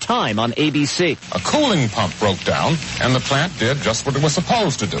sounded at the time on ABC. A cooling pump broke down, and the plant did just what it was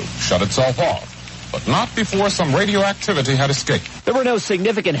supposed to do, shut itself off. But not before some radioactivity had escaped. There were no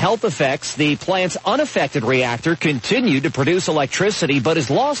significant health effects. The plant's unaffected reactor continued to produce electricity, but has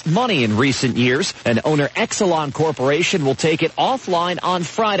lost money in recent years. And owner Exelon Corporation will take it offline on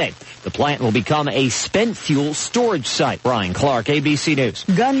Friday. The plant will become a spent fuel storage site. Brian Clark, ABC News.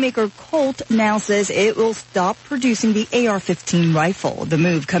 Gunmaker Colt now says it will stop producing the AR-15 rifle. The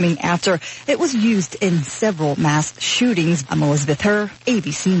move coming after it was used in several mass shootings. I'm Elizabeth Herr,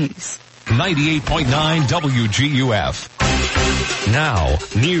 ABC News. 98.9 WGUF. Now,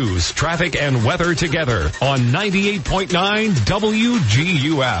 news, traffic, and weather together on 98.9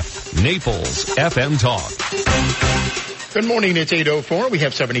 WGUF. Naples FM Talk. Good morning. It's 8:04. We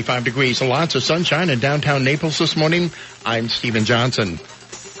have 75 degrees. Lots of sunshine in downtown Naples this morning. I'm Stephen Johnson.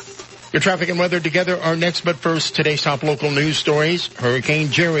 Your traffic and weather together are next, but first, today's top local news stories. Hurricane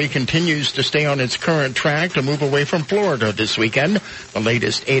Jerry continues to stay on its current track to move away from Florida this weekend. The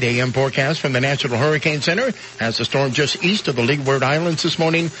latest 8 a.m. forecast from the National Hurricane Center has the storm just east of the Leeward Islands this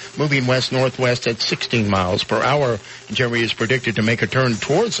morning, moving west-northwest at 16 miles per hour. Jerry is predicted to make a turn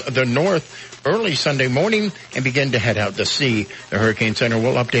towards the north early Sunday morning and begin to head out to sea. The Hurricane Center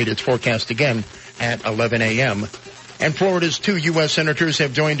will update its forecast again at 11 a.m. And Florida's 2 U.S. senators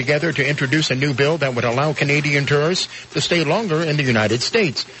have joined together to introduce a new bill that would allow Canadian tourists to stay longer in the United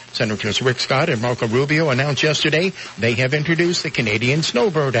States. Senators Rick Scott and Marco Rubio announced yesterday they have introduced the Canadian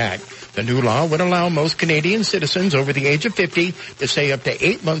Snowbird Act. The new law would allow most Canadian citizens over the age of 50 to stay up to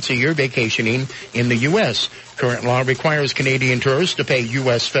 8 months a year vacationing in the U.S. Current law requires Canadian tourists to pay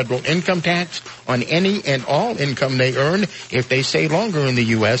U.S. federal income tax on any and all income they earn if they stay longer in the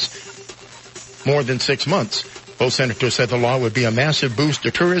U.S. more than 6 months. Both senators said the law would be a massive boost to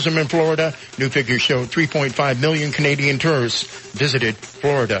tourism in Florida. New figures show 3.5 million Canadian tourists visited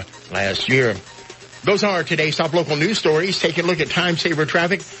Florida last year. Those are today's top local news stories. Taking a look at time-saver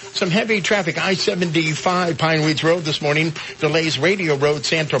traffic. Some heavy traffic, I-75 Pine Ridge Road this morning. Delays Radio Road,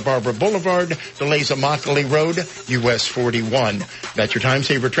 Santa Barbara Boulevard. Delays Immokalee Road, US 41. That's your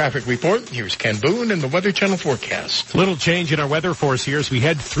time-saver traffic report. Here's Ken Boone and the Weather Channel forecast. Little change in our weather for us here as we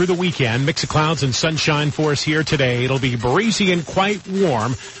head through the weekend. Mix of clouds and sunshine for us here today. It'll be breezy and quite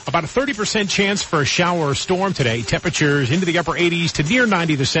warm. About a 30% chance for a shower or storm today. Temperatures into the upper 80s to near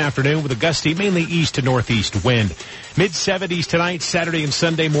 90 this afternoon with a gusty, mainly east to northeast wind. Mid-70s tonight, Saturday and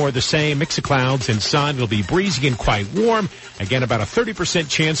Sunday more of the same. Mix of clouds and sun. It'll be breezy and quite warm. Again, about a 30%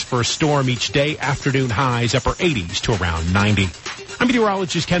 chance for a storm each day. Afternoon highs upper 80s to around 90. I'm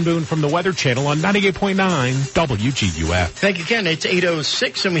meteorologist Ken Boone from the Weather Channel on 98.9 WGUF. Thank you, Ken. It's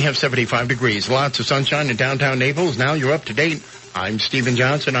 8:06 and we have 75 degrees. Lots of sunshine in downtown Naples. Now you're up to date. I'm Stephen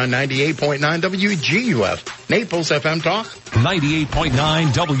Johnson on 98.9 WGUF. Naples FM Talk.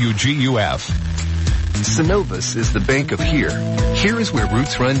 98.9 WGUF. Synovus is the bank of here. Here is where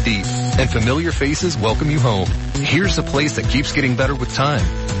roots run deep and familiar faces welcome you home. Here's a place that keeps getting better with time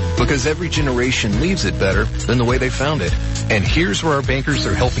because every generation leaves it better than the way they found it. And here's where our bankers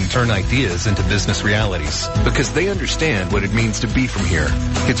are helping turn ideas into business realities because they understand what it means to be from here.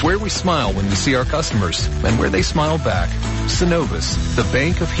 It's where we smile when we see our customers and where they smile back. Synovus, the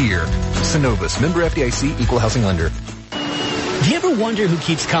bank of here. Synovus, member FDIC, equal housing lender. Do you ever wonder who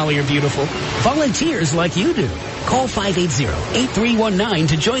keeps Collier beautiful? Volunteers like you do. Call 580-8319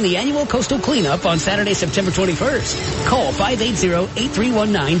 to join the annual coastal cleanup on Saturday, September 21st. Call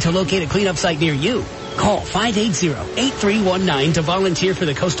 580-8319 to locate a cleanup site near you. Call 580-8319 to volunteer for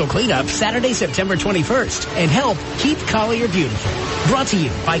the coastal cleanup Saturday, September 21st and help keep Collier beautiful. Brought to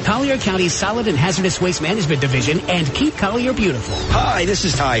you by Collier County's Solid and Hazardous Waste Management Division and Keep Collier Beautiful. Hi, this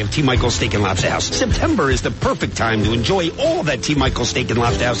is Ty of T. Michael's Steak and Lobster House. September is the perfect time to enjoy all that T. Michael's Steak and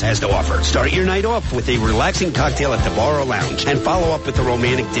Lobster House has to offer. Start your night off with a relaxing cocktail at the bar or lounge and follow up with a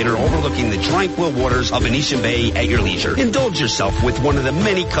romantic dinner overlooking the tranquil waters of Venetian Bay at your leisure. Indulge yourself with one of the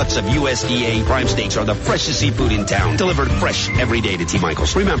many cuts of USDA prime steaks or the freshest seafood in town. Delivered fresh every day to T.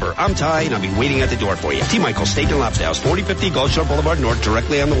 Michael's. Remember, I'm Ty and I'll be waiting at the door for you. T. Michael's Steak and Lobster House, 4050 Gulf Shore Boulevard North,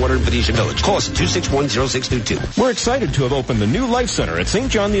 directly on the water in Venetian Village. Call us at 261-0622. We're excited to have opened the new Life Center at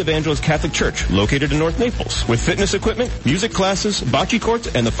St. John the Evangelist Catholic Church, located in North Naples. With fitness equipment, music classes, bocce courts,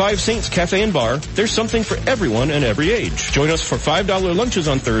 and the Five Saints Cafe and Bar, there's something for everyone and every age. Join us for $5 lunches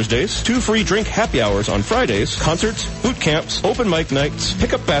on Thursdays, 2 free drink happy hours on Fridays, concerts, boot camps, open mic nights,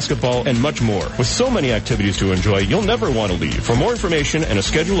 pickup basketball, and much more. With so many activities to enjoy, you'll never want to leave. For more information and a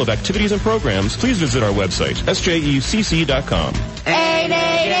schedule of activities and programs, please visit our website, sjecc.com.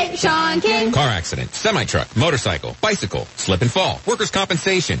 888 Sean King. Car accident, semi-truck, motorcycle, bicycle, slip and fall, workers'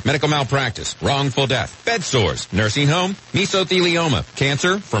 compensation, medical malpractice, wrongful death, bed sores, nursing home, mesothelioma,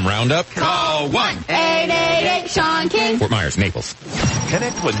 cancer from Roundup. Call 1-888 Sean King. Fort Myers, Naples.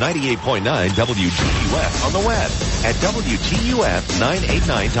 Connect with 98.9 WGUF on the web at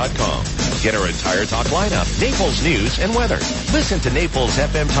WGUF989.com. Get our entire talk lineup, Naples news and weather. Listen to Naples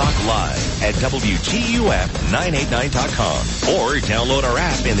FM Talk live at WGUF989.com or download our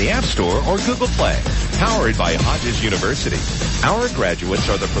app in the App Store or Google Play. Powered by Hodges University. Our graduates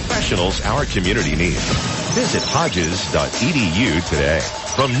are the professionals our community needs. Visit Hodges.edu today.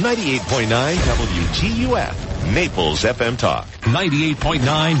 From 98.9 WGUF, Naples FM Talk.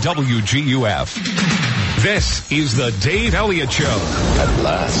 98.9 WGUF. This is the Dave Elliott Show. At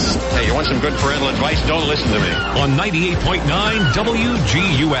last. Hey, you want some good parental advice? Don't listen to me. On 98.9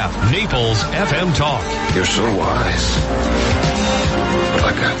 WGUF, Naples FM Talk. You're so wise.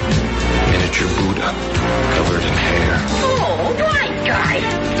 Like a miniature Buddha covered in hair. Oh, right.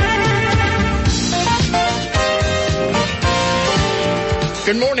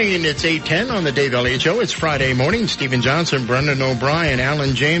 Good morning. It's 8:10 on the Dave Elliott Show. It's Friday morning. Stephen Johnson, Brendan O'Brien,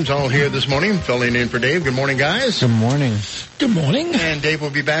 Alan James, all here this morning, filling in for Dave. Good morning, guys. Good morning. Good morning. And Dave will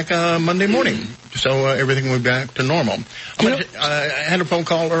be back Monday morning, so everything will be back to normal. I had a phone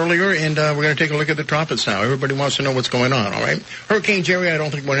call earlier, and we're going to take a look at the tropics now. Everybody wants to know what's going on, all right? Hurricane Jerry, I don't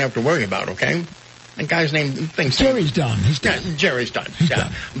think we're going to have to worry about, okay? And guy's name, things. Jerry's done. He's done. Yeah, Jerry's done.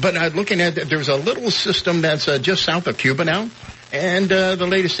 Done. But looking at, there's a little system that's just south of Cuba now. And the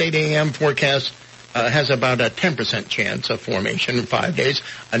latest 8 a.m. forecast has about a 10% chance of formation in 5 days.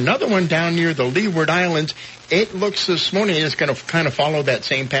 Another one down near the Leeward Islands. It looks this morning it's going to kind of follow that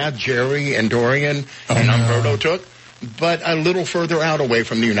same path Jerry and Dorian and Umberto took. but a little further out away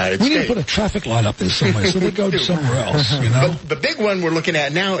from the United We States. need to put a traffic light up there somewhere, so they go somewhere else, you know? But the big one we're looking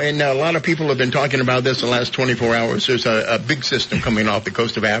at now, and a lot of people have been talking about this in the last 24 hours, there's a big system coming off the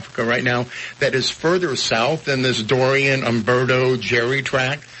coast of Africa right now that is further south than this Dorian, Umberto, Jerry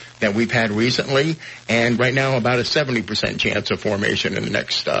track that we've had recently, and right now about a 70% chance of formation in the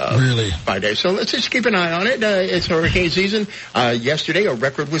next 5 days. So let's just keep an eye on it. It's hurricane season. Yesterday, a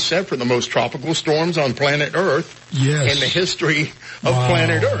record was set for the most tropical storms on planet Earth in the history of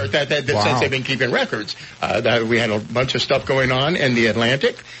planet Earth. That since they've been keeping records. We had a bunch of stuff going on in the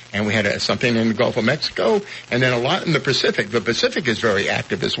Atlantic, and we had something in the Gulf of Mexico, and then a lot in the Pacific. The Pacific is very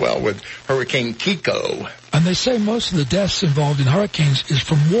active as well with Hurricane Kiko. And they say most of the deaths involved in hurricanes is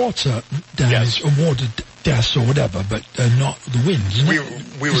from water damage or water deaths or whatever, but not the winds.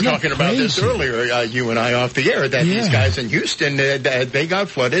 We were talking about this earlier, you and I off the air, that these guys in Houston, they got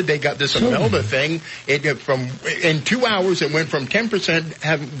flooded. They got this Imelda thing. In 2 hours, it went from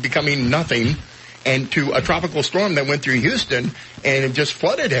 10% becoming nothing and to a tropical storm that went through Houston, and it just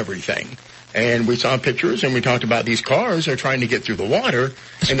flooded everything. And we saw pictures, and we talked about these cars are trying to get through the water.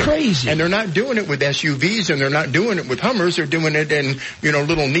 It's crazy. And they're not doing it with SUVs, and they're not doing it with Hummers. They're doing it in,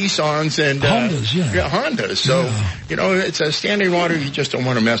 little Nissans and Hondas, Hondas. So, it's a standing water you just don't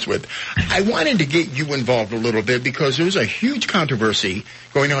want to mess with. I wanted to get you involved a little bit because there's a huge controversy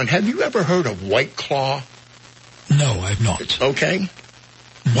going on. Have you ever heard of White Claw? No, I've not. Okay.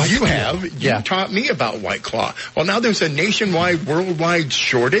 You have. You taught me about White Claw. Well, now there's a nationwide, worldwide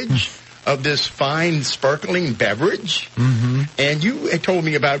shortage of this fine, sparkling beverage. Mm-hmm. And you had told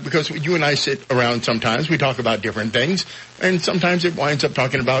me about, because you and I sit around sometimes, we talk about different things, and sometimes it winds up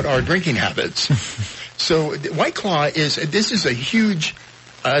talking about our drinking habits. So White Claw is a huge,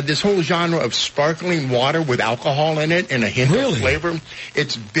 this whole genre of sparkling water with alcohol in it and a hint of flavor.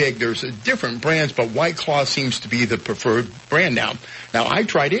 It's big. There's different brands, but White Claw seems to be the preferred brand now. Now, I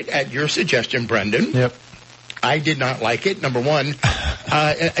tried it at your suggestion, Brendan. Yep. I did not like it. Number one,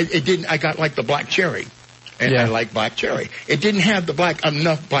 I got like the black cherry, and I like black cherry. It didn't have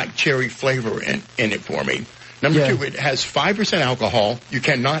enough black cherry flavor in it for me. Number two, it has 5% alcohol. You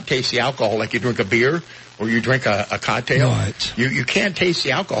cannot taste the alcohol like you drink a beer or you drink a cocktail. Right. You can't taste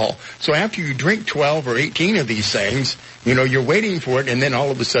the alcohol. So after you drink 12 or 18 of these things, you're waiting for it, and then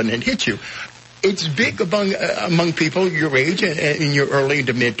all of a sudden it hits you. It's big among people your age and in your early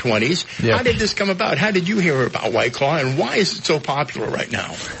to mid-20s. Yep. How did this come about? How did you hear about White Claw, and why is it so popular right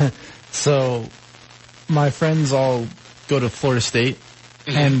now? So, my friends all go to Florida State,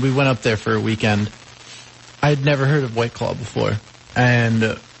 and we went up there for a weekend. I'd never heard of White Claw before, and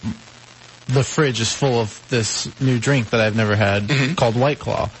the fridge is full of this new drink that I've never had called White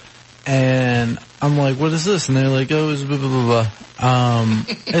Claw. And I'm like, what is this? And they're like, oh, it's blah, blah, blah, blah.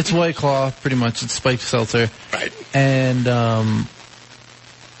 It's White Claw, pretty much. It's spiked seltzer. Right. And,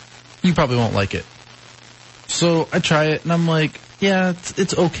 you probably won't like it. So I try it, and I'm like, yeah,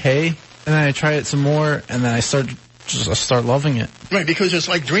 it's okay. And then I try it some more, and then I start loving it. Right, because it's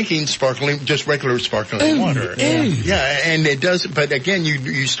like drinking just regular sparkling water. Yeah, and it does, but again,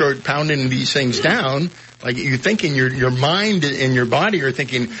 you start pounding these things down. Like you're thinking, your mind and your body are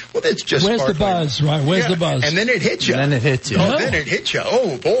thinking, well, that's just Where's sparkling. the buzz, right? Where's the buzz? And then it hits you. Then it hits you. Then it hits you.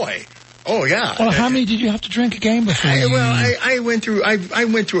 Oh, boy. Oh, yeah. Well, how many did you have to drink again before? I went through a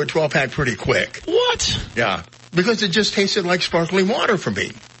 12-pack pretty quick. What? Yeah. Because it just tasted like sparkling water for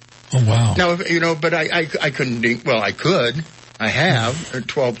me. Oh, wow. Now, but I couldn't drink, I could. I have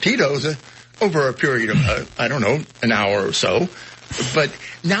 12 Tito's over a period of, an hour or so. But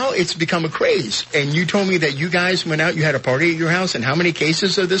now it's become a craze. And you told me that you guys went out, you had a party at your house, and how many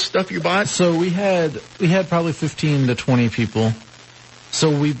cases of this stuff you bought? So we had probably 15 to 20 people. So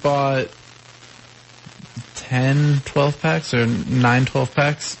we bought 10 12-packs or 9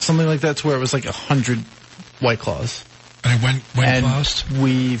 12-packs, something like that, to where it was like 100 White Claws. And it went fast?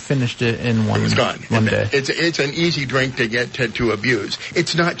 We finished it in one day. It was gone. One day. It's an easy drink to get to abuse.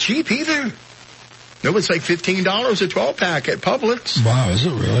 It's not cheap either. No, it's like $15 a 12-pack at Publix. Wow, is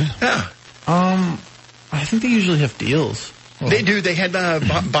it really? Yeah. I think they usually have deals. They do. They had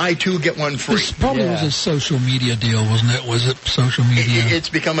buy two, get one free. This probably was a social media deal, wasn't it? Was it social media? It's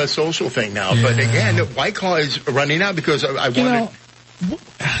become a social thing now. Yeah. But again, White Claw is running out because I wanted...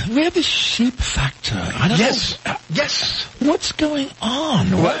 we have this sheep factor. I don't know. Yes. What's going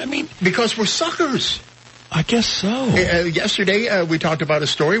on? Well, because we're suckers. I guess so. Yesterday, we talked about a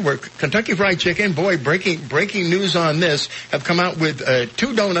story where Kentucky Fried Chicken, breaking news on this, have come out with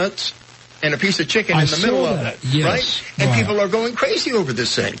 2 donuts and a piece of chicken in the middle of it, yes. right? And people are going crazy over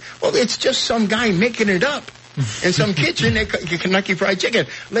this thing. Well, it's just some guy making it up. in some kitchen at Kentucky Fried Chicken.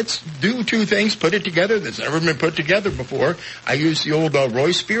 Let's do two things, put it together that's never been put together before. I used the old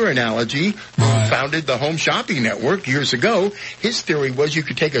Roy Spear analogy, who founded the Home Shopping Network years ago. His theory was you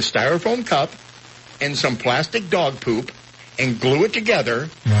could take a styrofoam cup and some plastic dog poop and glue it together,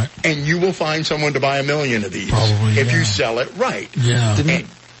 and you will find someone to buy 1 million of these if you sell it right. Yeah. Didn't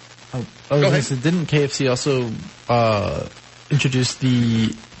KFC also introduce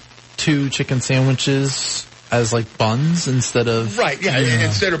the 2 chicken sandwiches as like buns instead of... Right,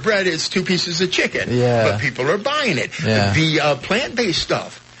 instead of bread, it's 2 pieces of chicken. Yeah. But people are buying it. Yeah. The plant-based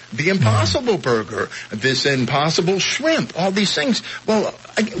stuff, the Impossible Burger, this Impossible Shrimp, all these things. Well,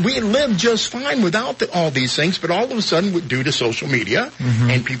 we lived just fine without all these things, but all of a sudden, due to social media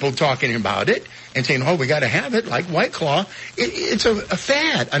and people talking about it and saying, we got to have it, like White Claw, it's a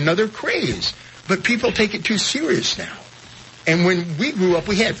fad, another craze. But people take it too serious now. And when we grew up,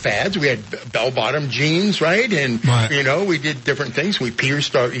 we had fads. We had bell-bottom jeans, right? And, we did different things. We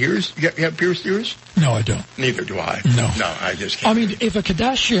pierced our ears. You have pierced ears? No, I don't. Neither do I. No. No, I just can't. I mean, if a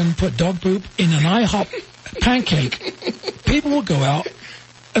Kardashian put dog poop in an IHOP pancake, people will go out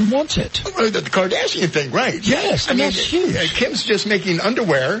and want it. The Kardashian thing, right. Yes, and that's huge. Kim's just making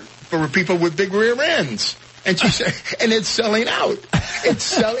underwear for people with big rear ends. And she said, and it's selling out. It's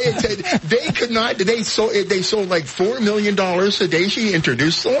selling. They sold like $4 million a day. She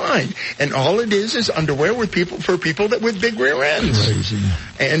introduced the line, and all it is underwear for people that with big rear ends. Crazy.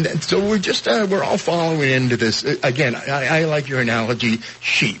 And so we're all following into this. Again, I like your analogy,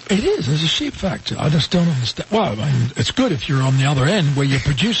 sheep. It is. There's a sheep factor. I just don't understand. Well, I mean, it's good if you're on the other end where you're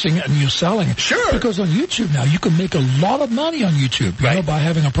producing it and you're selling it. Sure. Because on YouTube now, you can make a lot of money on YouTube, by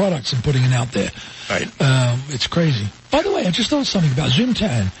having a product and putting it out there. Right. It's crazy. By the way, I just thought something about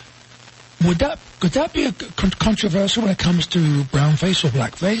Zoomtan. Could that be controversial when it comes to brown face or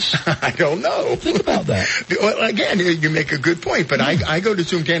black face? I don't know. Think about that. Well, again, you make a good point, but I go to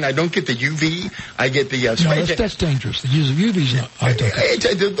Zoomtan. I don't get the UV. I get the spray. No, that's dangerous. The use of UV's not. I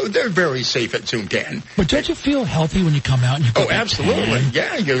don't. They're very safe at Zoomtan. But don't you feel healthy when you come out and you go? Absolutely. Tan?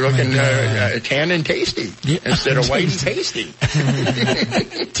 Yeah, you're looking tan and tasty instead of white and pasty.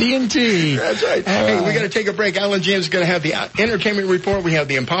 TNT. That's right. Hey, we got to take a break. Alan James is going to have the entertainment report. We have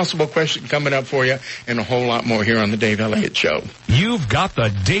the impossible question coming up for you, and a whole lot more here on the Dave Elliott Show. You've got the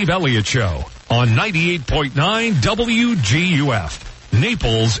Dave Elliott Show on 98.9 WGUF,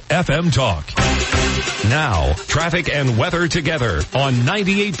 Naples FM Talk. Now, traffic and weather together on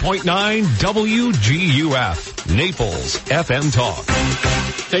 98.9 WGUF, Naples FM Talk.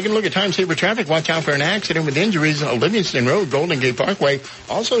 Taking a look at time-saver traffic. Watch out for an accident with injuries on Livingston Road, Golden Gate Parkway.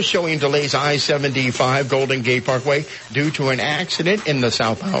 Also showing delays I-75, Golden Gate Parkway, due to an accident in the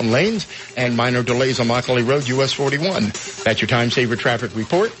southbound lanes, and minor delays on Lockley Road, US 41. That's your time-saver traffic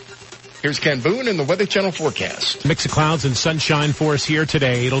report. Here's Ken Boone in the Weather Channel forecast. Mix of clouds and sunshine for us here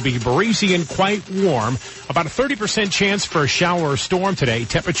today. It'll be breezy and quite warm. About a 30% chance for a shower or storm today.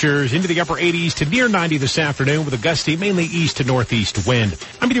 Temperatures into the upper 80s to near 90 this afternoon with a gusty, mainly east to northeast wind.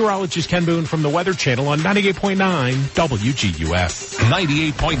 I'm meteorologist Ken Boone from the Weather Channel on 98.9 WGUF.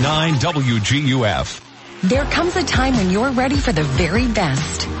 98.9 WGUF. There comes a time when you're ready for the very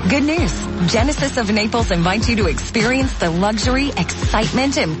best. Good news. Genesis of Naples invites you to experience the luxury,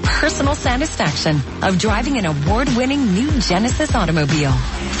 excitement, and personal satisfaction of driving an award-winning new Genesis automobile.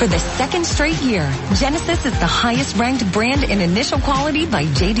 For the second straight year, Genesis is the highest-ranked brand in initial quality by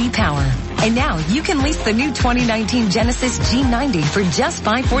J.D. Power. And now you can lease the new 2019 Genesis G90 for just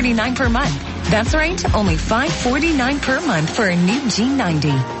 $549 per month. That's right, only $549 per month for a new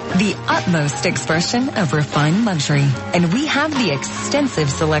G90. The utmost expression of refined luxury. And we have the extensive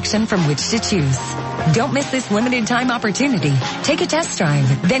selection from which to choose. Don't miss this limited time opportunity. Take a test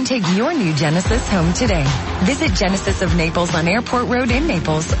drive, then take your new Genesis home today. Visit Genesis of Naples on Airport Road in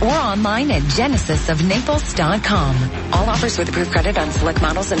Naples or online at genesisofnaples.com. All offers with approved credit on select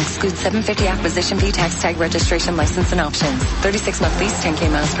models and exclude $750 acquisition fee, tax tag, registration, license, and options. 36-month lease, 10K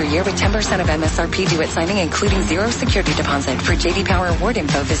miles per year with 10% of MSRP due at signing, including 0 security deposit. For J.D. Power award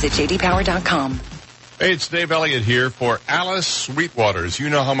info, visit jdpower.com. Hey, it's Dave Elliott here for Alice Sweetwaters. You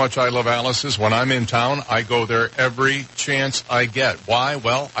know how much I love Alice's. When I'm in town, I go there every chance I get. Why?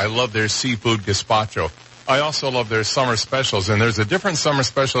 Well, I love their seafood gazpacho. I also love their summer specials, and there's a different summer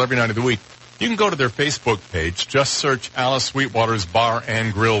special every night of the week. You can go to their Facebook page. Just search Alice Sweetwater's Bar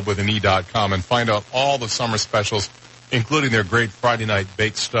and Grill with an E.com and find out all the summer specials, including their great Friday night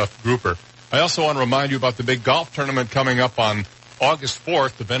baked stuffed grouper. I also want to remind you about the big golf tournament coming up on August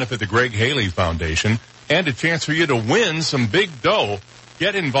 4th to benefit the Greg Haley Foundation, and a chance for you to win some big dough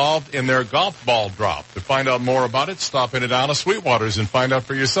Get involved in their golf ball drop. To find out more about it, stop in at Alice Sweetwater's and find out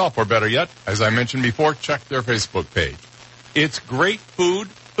for yourself. Or better yet, as I mentioned before, check their Facebook page. It's great food.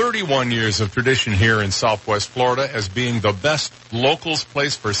 31 years of tradition here in Southwest Florida as being the best locals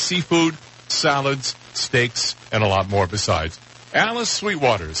place for seafood, salads, steaks, and a lot more besides. Alice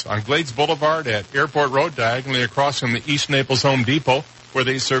Sweetwater's on Glades Boulevard at Airport Road, diagonally across from the East Naples Home Depot, where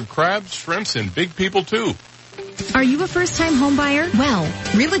they serve crabs, shrimps, and big people too. Are you a first-time home buyer? Well,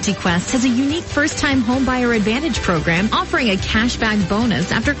 Realty Quest has a unique first-time home buyer advantage program offering a cashback bonus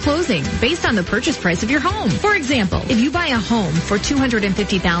after closing based on the purchase price of your home. For example, if you buy a home for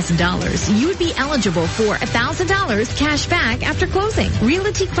 $250,000, you would be eligible for $1,000 cash back after closing.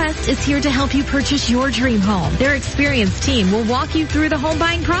 Realty Quest is here to help you purchase your dream home. Their experienced team will walk you through the home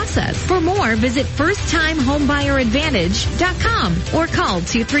buying process. For more, visit firsttimehomebuyeradvantage.com or call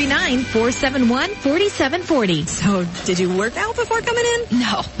 239-471-4740. So, did you work out before coming in?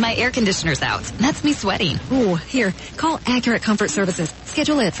 No, my air conditioner's out. That's me sweating. Ooh, here, call Accurate Comfort Services.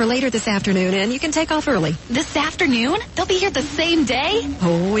 Schedule it for later this afternoon and you can take off early. This afternoon? They'll be here the same day?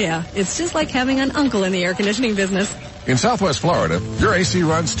 Oh, yeah. It's just like having an uncle in the air conditioning business. In Southwest Florida, your AC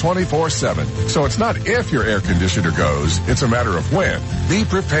runs 24/7. So it's not if your air conditioner goes, it's a matter of when. Be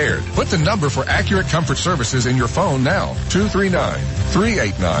prepared. Put the number for Accurate Comfort Services in your phone now.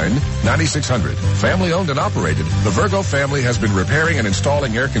 239-389-9600. Family owned and operated, the Virgo family has been repairing and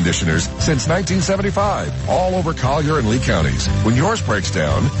installing air conditioners since 1975, all over Collier and Lee counties. When yours breaks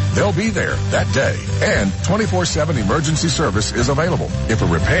down, they'll be there that day. And 24/7 emergency service is available. If a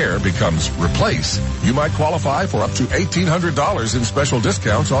repair becomes replace, you might qualify for up to $1,800 in special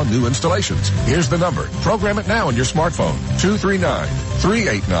discounts on new installations. Here's the number. Program it now on your smartphone.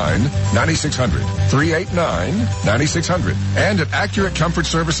 239-389-9600. 389-9600. And at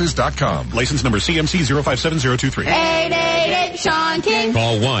AccurateComfortServices.com. License number CMC 057023. 888-SEAN-KING.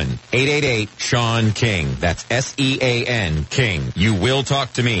 Call 1-888-SEAN-KING. That's S-E-A-N King. You will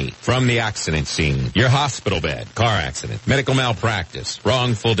talk to me from the accident scene. Your hospital bed, car accident, medical malpractice,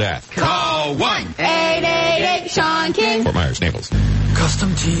 wrongful death. Call 1-888-SEAN-KING. Fort Myers, Naples.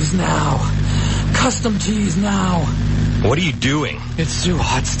 Custom teas now. Custom teas now. What are you doing? It's too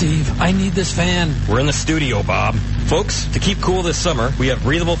hot, Steve. I need this fan. We're in the studio, Bob. Folks, to keep cool this summer, we have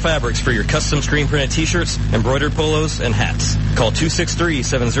breathable fabrics for your custom screen printed t-shirts, embroidered polos, and hats. Call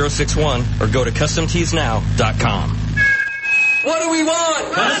 263-7061 or go to CustomTeesNow.com. What do we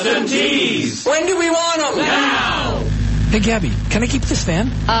want? Custom teas. When do we want them? Now. Hey, Gabby, can I keep this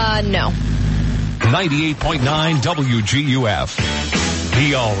fan? No. 98.9 WGUF.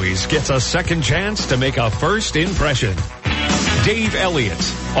 He always gets a second chance to make a first impression. Dave Elliott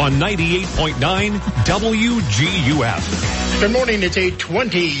on 98.9 WGUF. Good morning. It's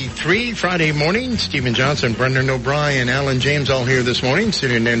 8:23 Friday morning. Stephen Johnson, Brendan O'Brien, Alan James all here this morning,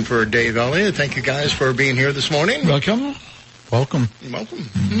 sitting in for Dave Elliott. Thank you guys for being here this morning. Welcome. Welcome. Welcome.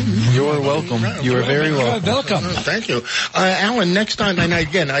 You're welcome. You are very welcome. Welcome. Thank you. Alan, next time, and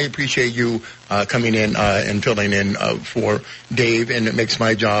again, I appreciate you coming in and filling in for Dave, and it makes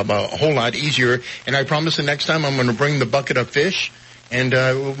my job a whole lot easier. And I promise the next time I'm going to bring the bucket of fish, and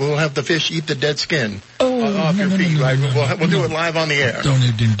we'll have the fish eat the dead skin off your feet. We'll do it live on the air.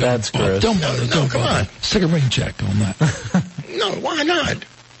 Don't. That's gross. Don't bother. No, come on. Let's take a rain check on that. No, why not?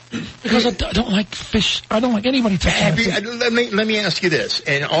 Because I don't like fish. I don't like anybody touching my feet. Let me ask you this.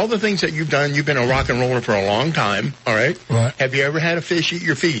 And all the things that you've done, you've been a rock and roller for a long time, all right? Right. Have you ever had a fish eat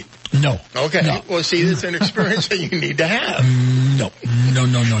your feet? No. Okay. No. Well, see, it's an experience that you need to have. No.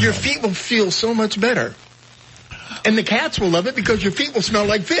 Your feet will feel so much better. And the cats will love it because your feet will smell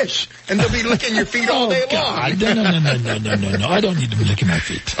like fish. And they'll be licking your feet all day long. No. I don't need them licking my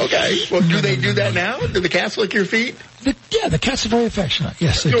feet. Okay. Well, do they do that now? Do the cats lick your feet? The cats are very affectionate.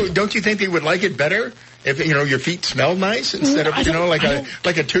 Yes, they do. Don't you think they would like it better if, your feet smell nice instead of, like a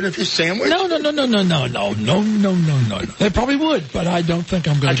tuna fish sandwich? No. They probably would, but I don't think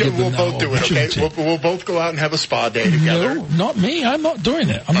I'm going to give them that We'll both do it, okay? We'll both go out and have a spa day together. No, not me. I'm not doing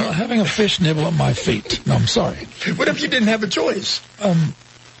it. I'm not having a fish nibble at my feet. No, I'm sorry. What if you didn't have a choice?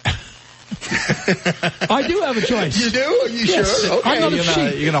 I do have a choice. You do? Are you yes. sure? Okay. I'm not a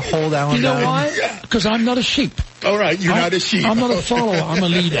sheep. You're going to hold out. You know why? Because I'm not a sheep. All right, you're not a sheep. I'm not a follower. I'm a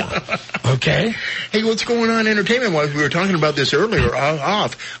leader. Okay? Hey, what's going on entertainment-wise? We were talking about this earlier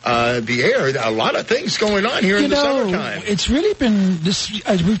off the air. A lot of things going on here in the summertime. It's really been this,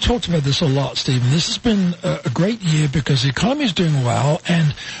 as we've talked about this a lot, Stephen. This has been a great year because the economy is doing well,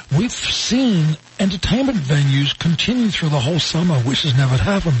 and we've seen entertainment venues continue through the whole summer, which has never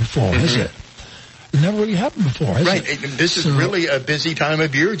happened before, has it? It never really happened before, has right. it? This is really a busy time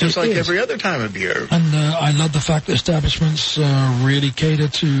of year, just like every other time of year. And I love the fact that establishments really cater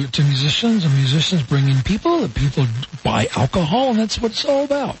to musicians, and musicians bring in people, that people buy alcohol, and that's what it's all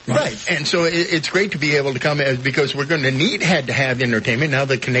about. Right. And so it's great to be able to come because we're going to need to have entertainment. Now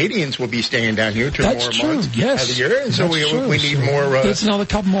the Canadians will be staying down here 2 more months of the year, and so we need more. There's another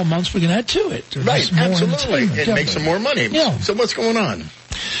couple more months we can add to it. Right, absolutely. It makes some more money. Yeah. So what's going on?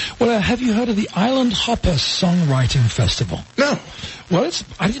 Well, have you heard of the Island Hopper Songwriting Festival? No. Well,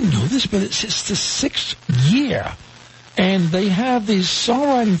 I didn't know this, but it's the 6th year. And they have these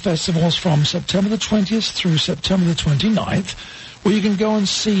songwriting festivals from September the 20th through September the 29th, where you can go and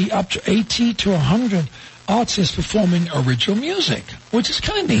see up to 80 to 100 artists performing original music, which is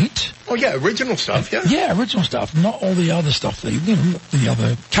kind of neat. Oh, yeah, original stuff, yeah. Yeah, original stuff, not all the other stuff, the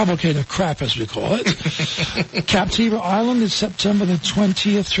other cavalcade of crap, as we call it. Captiva Island is September the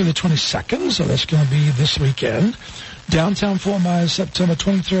 20th through the 22nd, so that's going to be this weekend. Downtown Fort Myers, September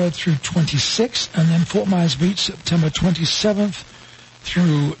 23rd through 26th, and then Fort Myers Beach, September 27th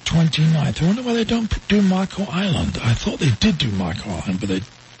through 29th. I wonder why they don't do Marco Island. I thought they did do Marco Island, but they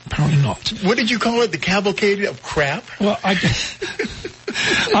apparently not. What did you call it? The cavalcade of crap? Well, I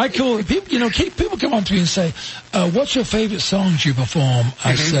call it, people come on to me and say, what's your favorite songs you perform?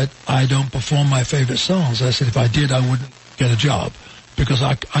 I said, I don't perform my favorite songs. I said, if I did, I wouldn't get a job, because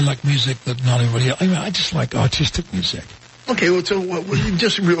I like music that not everybody else. I mean, I just like artistic music. Okay, well, so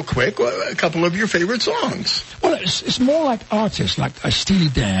just real quick, a couple of your favorite songs. Well, it's more like artists, like Steely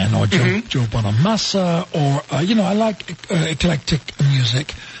Dan or Joe Bonamassa, or, I like eclectic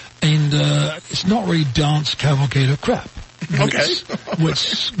music, and it's not really dance, cavalcade, or crap.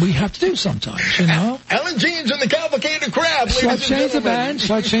 Which we have to do sometimes, Alan James and the Cavalcade of Crap. Shall I change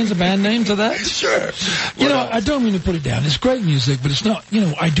the band name to that? Sure. I don't mean to put it down. It's great music, but it's not,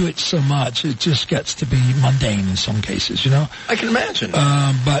 I do it so much, it just gets to be mundane in some cases, I can imagine.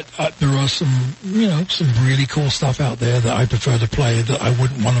 But there are some really cool stuff out there that I prefer to play that I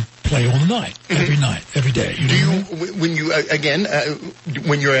wouldn't want to play all night, every night, every day. Do you, when you,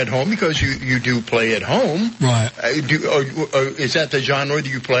 when you're at home, because you do play at home. Right. Is that the genre that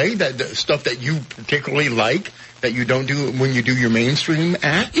you play? That the stuff that you particularly like that you don't do when you do your mainstream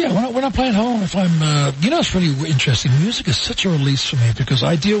act? Yeah, when I play at home, if I'm, it's really interesting. Music is such a release for me because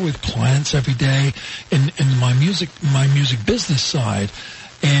I deal with clients every day in my music business side.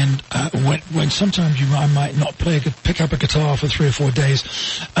 And when sometimes I might not pick up a guitar for 3 or 4 days,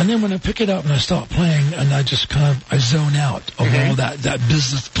 and then when I pick it up and I start playing, and I just I zone out of all that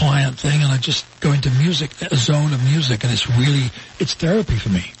business client thing, and I just go into music, a zone of music, and it's therapy for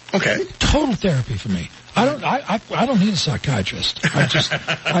me. Okay. Total therapy for me. I don't need a psychiatrist.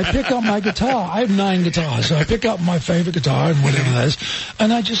 I pick up my guitar. I have 9 guitars, so I pick up my favorite guitar and whatever that is,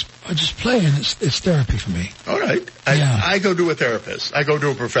 and I just play, and it's therapy for me. All right. I go to a therapist. I go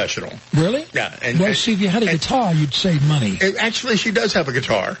to a professional. Really? Yeah. See, if you had a guitar, you'd save money. Actually, she does have a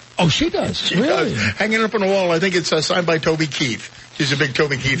guitar. Oh, she does? She really? does. Hanging up on the wall. I think it's signed by Toby Keith. She's a big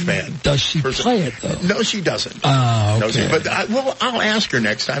Toby Keith fan. Does she play it, though? No, she doesn't. Oh, okay. But I'll ask her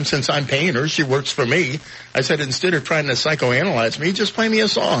next time, since I'm paying her. She works for me. I said, instead of trying to psychoanalyze me, just play me a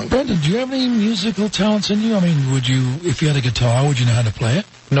song. Brendan, do you have any musical talents in you? I mean, if you had a guitar, would you know how to play it?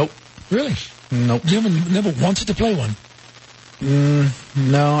 Nope. Really? Nope. You never wanted to play one?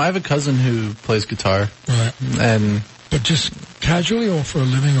 No, I have a cousin who plays guitar. Right. But just casually or for a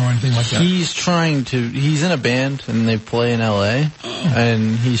living or anything like that? He's in a band and they play in LA,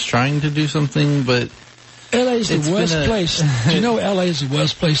 and he's trying to do something, but LA is the worst place. Do you know LA is the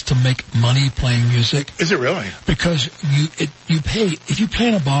worst place to make money playing music? Is it really? Because you pay, if you play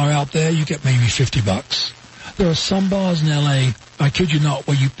in a bar out there, you get maybe $50. There are some bars in LA, I kid you not,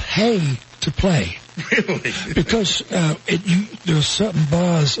 where you pay to play. Really? Because there are certain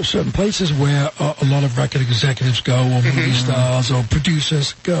bars, certain places where a lot of record executives go, or movie stars, or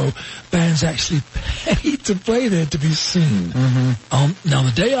producers go. Bands actually pay to play there to be seen. Now,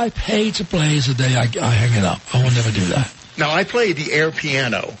 the day I pay to play is the day I hang it up. I will never do that. Now, I play the air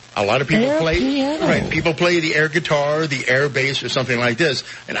piano. A lot of people piano. Right, people play the air guitar, the air bass, or something like this.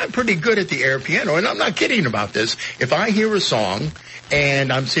 And I'm pretty good at the air piano, and I'm not kidding about this. If I hear a song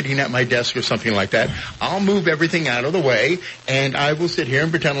and I'm sitting at my desk or something like that, I'll move everything out of the way, and I will sit here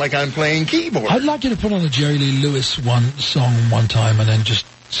and pretend like I'm playing keyboard. I'd like you to put on a Jerry Lee Lewis song one time and then just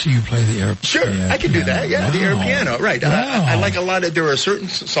see you play the air Sure, I can do that, yeah, the air piano, right. Wow. I like a lot of, there are certain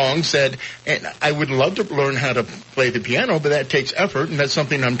songs that, and I would love to learn how to play the piano, but that takes effort, and that's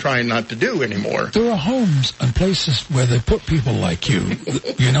something I'm trying not to do anymore. There are homes and places where they put people like you,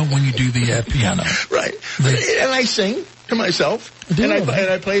 when you do the air piano. Right, and I sing. to myself, and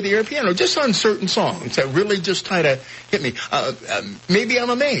I play the air piano just on certain songs that really just try to hit me. Maybe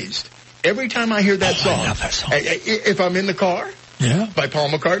I'm amazed every time I hear that song. I love that song. If I'm in the car. Yeah. By Paul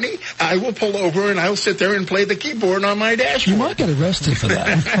McCartney, I will pull over and I'll sit there and play the keyboard on my dashboard. You might get arrested for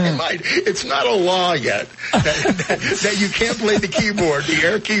that. I might. It's not a law yet that you can't play the keyboard, the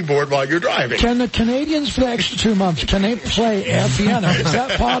air keyboard, while you're driving. Can the Canadians for the extra 2 months, can they play air piano? Is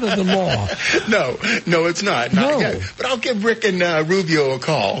that part of the law? No, it's not. Not yet. But I'll give Rick and Rubio a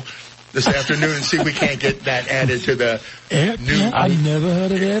call this afternoon and see if we can't get that added to the new. I've never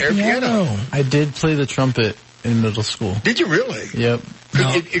heard of air piano. I did play the trumpet in middle school. Did you really? Yep.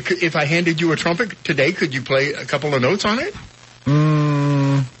 If I handed you a trumpet today, could you play a couple of notes on it?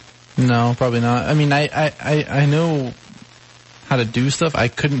 No, probably not. I mean, I know how to do stuff. I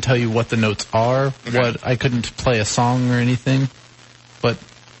couldn't tell you what the notes are. Okay. I couldn't play a song or anything. But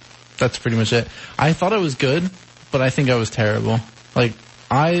that's pretty much it. I thought I was good, but I think I was terrible. Like,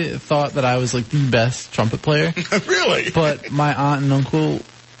 I thought that I was like the best trumpet player. Really? But my aunt and uncle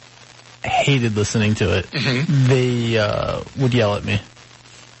hated listening to it. Mm-hmm. They would yell at me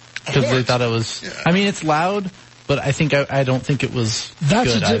because they thought it was. Yeah. I mean, it's loud, but I think I don't think it was.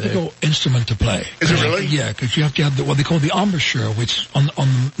 That's good a difficult instrument to play. Is it really? Yeah, because you have to have what they call the embouchure, which on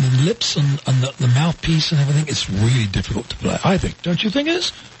the lips and the mouthpiece and everything, it's really difficult to play. I think. Don't you think it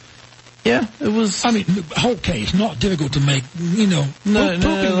is? Yeah, it was. I mean, okay, it's not difficult to make, pooping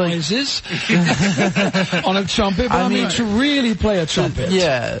noises on a trumpet, but I mean to really play a trumpet.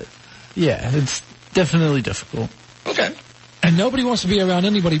 Yeah, it's definitely difficult. Okay. And nobody wants to be around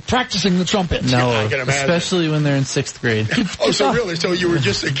anybody practicing the trumpet. No, especially when they're in 6th grade. So you were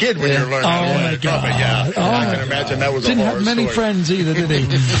just a kid when you were learning how to play the trumpet. Yeah, I can imagine that was a horror Didn't have many friends either, did he?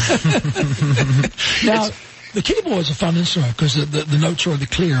 Now, the keyboard's a fun instrument because the notes are already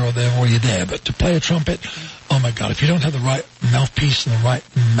clear or they're already there. But to play a trumpet, oh my God, if you don't have the right mouthpiece and the right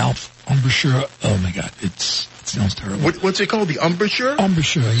mouth embouchure, oh my God, it sounds terrible. What's it called? The embouchure?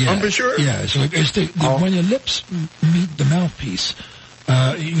 Embouchure, yeah. Embouchure? Yeah, so it's when your lips meet the mouthpiece,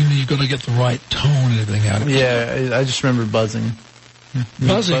 you've got to get the right tone and everything out of it. Yeah, I just remember buzzing.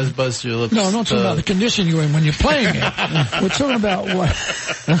 Buzzing? Buzz your lips. No, I'm not talking about the condition you're in when you're playing it. We're talking about what?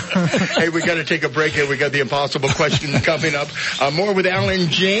 Hey, we got to take a break here. We got the impossible question coming up. More with Alan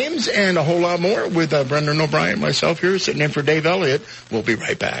James and a whole lot more with Brendan O'Brien, myself here, sitting in for Dave Elliott. We'll be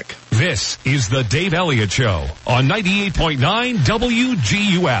right back. This is the Dave Elliott Show on 98.9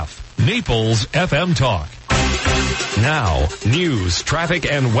 WGUF, Naples FM Talk. Now, news, traffic,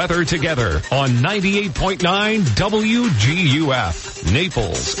 and weather together on 98.9 WGUF,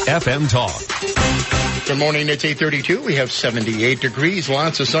 Naples FM Talk. Good morning, it's 8:32. We have 78 degrees,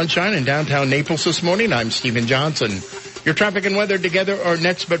 lots of sunshine in downtown Naples this morning. I'm Stephen Johnson. Your traffic and weather together are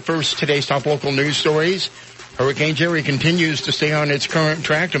next, but first, today's top local news stories. Hurricane Jerry continues to stay on its current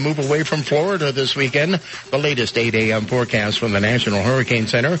track to move away from Florida this weekend. The latest 8 a.m. forecast from the National Hurricane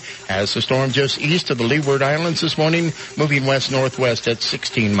Center has the storm just east of the Leeward Islands this morning, moving west-northwest at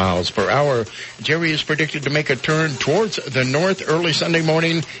 16 miles per hour. Jerry is predicted to make a turn towards the north early Sunday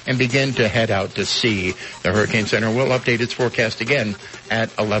morning and begin to head out to sea. The Hurricane Center will update its forecast again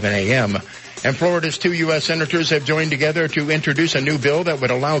at 11 a.m. And Florida's 2 U.S. senators have joined together to introduce a new bill that would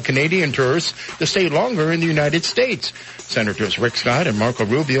allow Canadian tourists to stay longer in the United States. Senators Rick Scott and Marco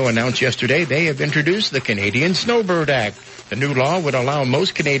Rubio announced yesterday they have introduced the Canadian Snowbird Act. The new law would allow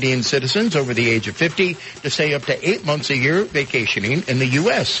most Canadian citizens over the age of 50 to stay up to 8 months a year vacationing in the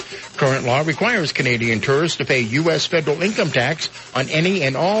U.S. Current law requires Canadian tourists to pay U.S. federal income tax on any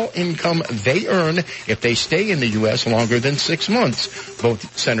and all income they earn if they stay in the U.S. longer than 6 months.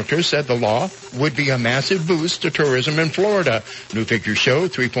 Both senators said the law would be a massive boost to tourism in Florida. New figures show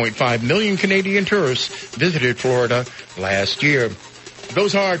 3.5 million Canadian tourists visited Florida last year.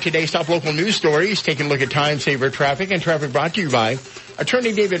 Those are today's top local news stories. Taking a look at time-saver traffic, and traffic brought to you by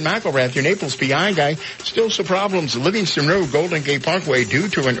Attorney David McElrath, your Naples PI guy. Still some problems. Livingston Road, Golden Gate Parkway, due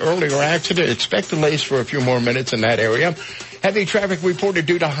to an earlier accident. Expect delays for a few more minutes in that area. Heavy traffic reported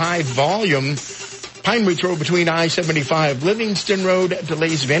due to high volume. Pine Ridge Road between I-75, Livingston Road,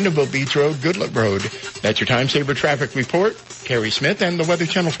 delays Vanderbilt Beach Road, Goodluck Road. That's your time-saver traffic report. Carrie Smith and the Weather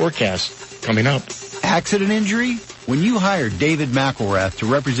Channel forecast coming up. Accident injury? When you hire David McElrath to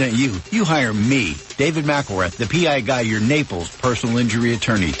represent you, you hire me, David McElrath, the PI guy, your Naples personal injury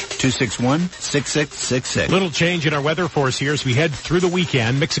attorney. 261-6666. Little change in our weather for us here as we head through the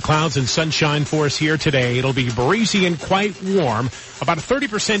weekend. Mix of clouds and sunshine for us here today. It'll be breezy and quite warm. About a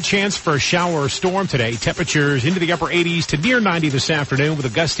 30% chance for a shower or storm today. Temperatures into the upper 80s to near 90 this afternoon with a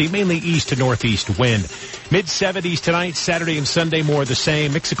gusty, mainly east to northeast wind. Mid-70s tonight, Saturday and Sunday more the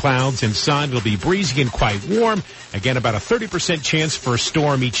same. Mix of clouds and sun. It'll be breezy and quite warm. A Again, about a 30% chance for a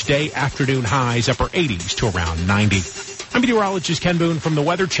storm each day. Afternoon highs upper 80s to around 90. I'm meteorologist Ken Boone from the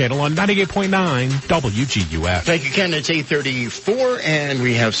Weather Channel on 98.9 WGUF. Thank you, Ken. It's 8:34, and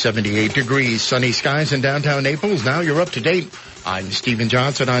we have 78 degrees. Sunny skies in downtown Naples. Now you're up to date. I'm Stephen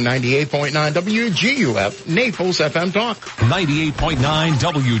Johnson on 98.9 WGUF, Naples FM Talk. 98.9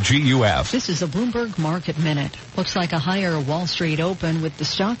 WGUF. This is a Bloomberg Market Minute. Looks like a higher Wall Street open with the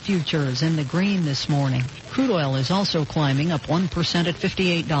stock futures in the green this morning. Crude oil is also climbing up 1% at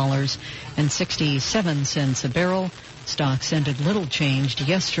 $58.67 a barrel. Stocks ended little changed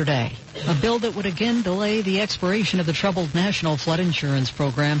yesterday. A bill that would again delay the expiration of the troubled national flood insurance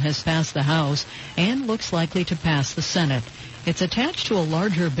program has passed the House and looks likely to pass the Senate. It's attached to a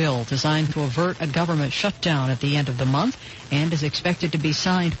larger bill designed to avert a government shutdown at the end of the month and is expected to be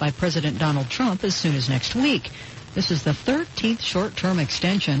signed by President Donald Trump as soon as next week. This is the 13th short-term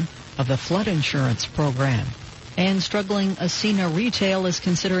extension of the flood insurance program. And struggling Ascena Retail is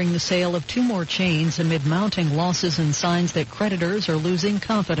considering the sale of 2 more chains amid mounting losses and signs that creditors are losing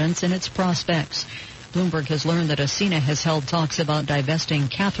confidence in its prospects. Bloomberg has learned that Ascena has held talks about divesting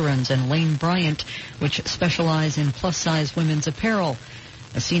Catherine's and Lane Bryant, which specialize in plus-size women's apparel.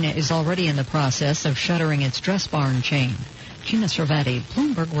 Ascena is already in the process of shuttering its Dress Barn chain. Gina Cervetti,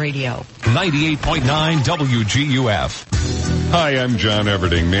 Bloomberg Radio. 98.9 WGUF. Hi, I'm John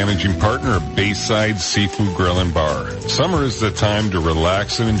Everding, managing partner of Bayside Seafood Grill and Bar. Summer is the time to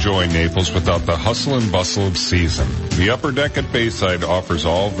relax and enjoy Naples without the hustle and bustle of season. The Upper Deck at Bayside offers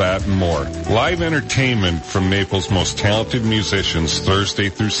all that and more. Live entertainment from Naples' most talented musicians Thursday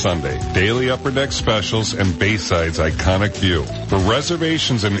through Sunday. Daily Upper Deck specials and Bayside's iconic view. For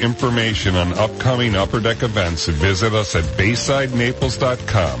reservations and information on upcoming Upper Deck events, visit us at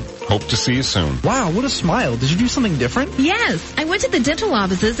BaysideNaples.com. Hope to see you soon. Wow, what a smile. Did you do something different? Yes, I went to the dental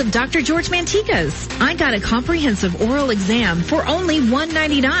offices of Dr. George Mantikas. I got a comprehensive oral exam for only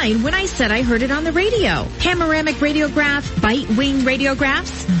 $1.99 when I said I heard it on the radio. Panoramic radiograph, bite wing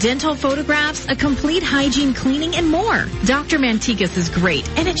radiographs, dental photographs, a complete hygiene cleaning, and more. Dr. Mantikas is great,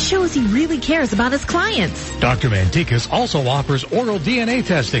 and it shows he really cares about his clients. Dr. Mantikas also offers oral DNA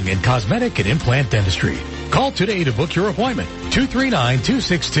testing and cosmetic and implant dentistry. Call today to book your appointment.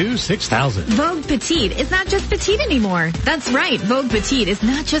 239-262-6000. Vogue Petite is not just petite anymore. That's right, Vogue Petite is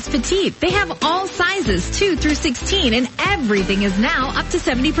not just petite. They have all sizes 2 through 16, and everything is now up to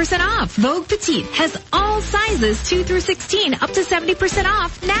 70% off. Vogue Petite has all sizes 2 through 16 up to 70%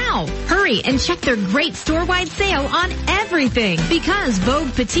 off now. Hurry and check their great store-wide sale on everything, because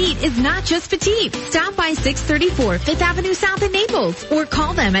Vogue Petite is not just petite. Stop by 634 5th Avenue South in Naples or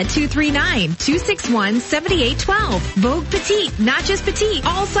call them at 239-261-7812. Vogue Petite, not just petite,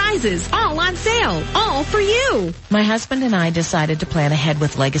 all sizes, all on sale, all for you. My husband and I decided to plan ahead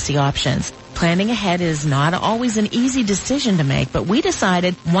with Legacy Options. Planning ahead is not always an easy decision to make, but we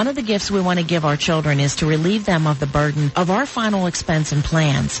decided one of the gifts we want to give our children is to relieve them of the burden of our final expense and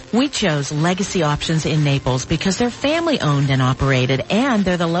plans. We chose Legacy Options in Naples because they're family-owned and operated, and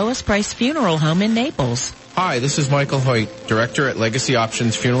they're the lowest priced funeral home in Naples. Hi, this is Michael Hoyt, Director at Legacy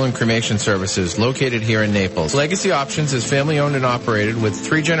Options Funeral and Cremation Services, located here in Naples. Legacy Options is family-owned and operated with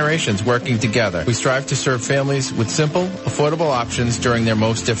 3 generations working together. We strive to serve families with simple, affordable options during their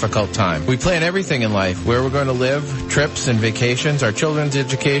most difficult time. We plan everything in life, where we're going to live, trips and vacations, our children's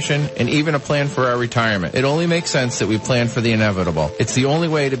education, and even a plan for our retirement. It only makes sense that we plan for the inevitable. It's the only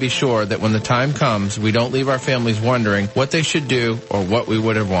way to be sure that when the time comes, we don't leave our families wondering what they should do or what we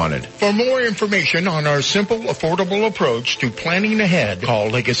would have wanted. For more information on our simple, affordable approach to planning ahead, call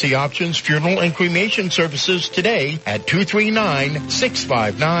Legacy Options Funeral and Cremation Services today at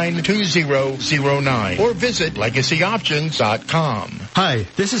 239-659-2009 or visit legacyoptions.com. Hi,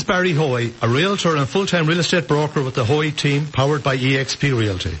 this is Barry Hoy, a realtor and full-time real estate broker with the Hoy team, powered by eXp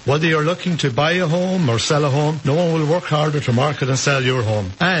Realty. Whether you're looking to buy a home or sell a home, no one will work harder to market and sell your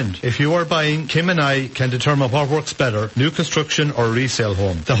home. And if you are buying, Kim and I can determine what works better, new construction or resale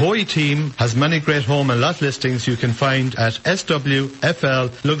home. The Hoy team has many great home and lot listings you can find at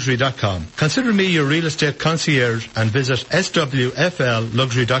swflluxury.com. Consider me your real estate concierge and visit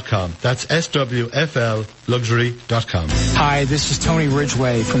swflluxury.com. That's swflluxury.com. Hi, this is Tony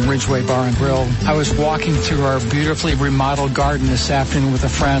Ridgway from Ridgway Bar and Grill. I was walking through our beautifully remodeled garden this afternoon with a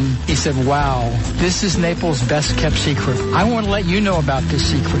friend. He said, wow, this is Naples' best kept secret. I want to let you know about this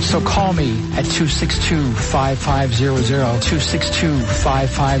secret, so call me at 262-5500,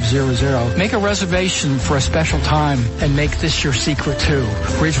 262-5500. Make a reservation for a special time and make this your secret too.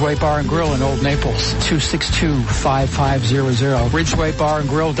 Ridgway Bar and Grill in Old Naples, 262-5500.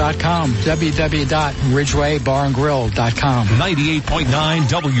 RidgwayBarandGrill.com, www.RidgwayBarandGrill.com. 98.9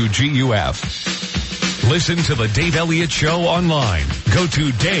 WGUF. Listen to the Dave Elliott Show online. Go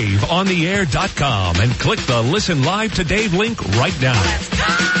to DaveOnTheAir.com and click the Listen Live to Dave link right now.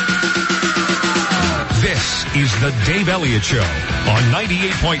 This is the Dave Elliott Show on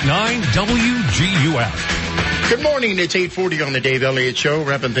 98.9 WGUF. Good morning. It's 8:40 on the Dave Elliott Show.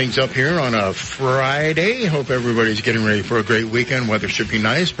 Wrapping things up here on a Friday. Hope everybody's getting ready for a great weekend. Weather should be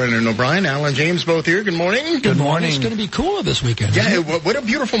nice. Brendan O'Brien, Alan James, both here. Good morning. Good morning. It's going to be cooler this weekend. Yeah, what a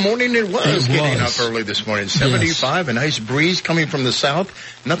beautiful morning it was. Getting up early this morning. 75, a nice breeze coming from the south.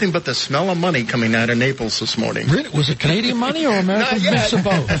 Nothing but the smell of money coming out of Naples this morning. Really? Was it Canadian money or American? Mix of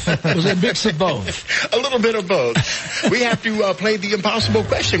both? Was it a mix of both? A little bit of both. We have to play the impossible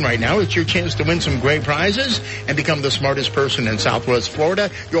question right now. It's your chance to win some great prizes and become the smartest person in Southwest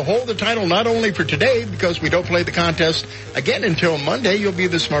Florida. You'll hold the title not only for today, because we don't play the contest again until Monday. You'll be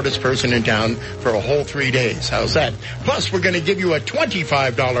the smartest person in town for a whole 3 days. How's that? Plus, we're going to give you a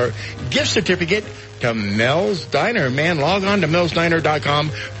 $25 gift certificate to Mel's Diner. Man, log on to melsdiner.com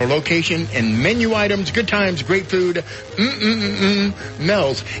for location and menu items, good times, great food,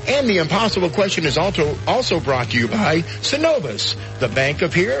 Mel's. And the impossible question is also brought to you by Synovus, the bank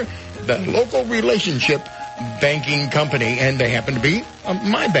of here, the local relationship banking company, and they happen to be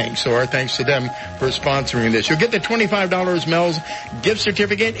my bank, so our thanks to them for sponsoring this. You'll get the $25 Mel's gift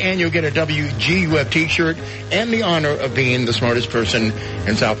certificate, and you'll get a WGUF t-shirt and the honor of being the smartest person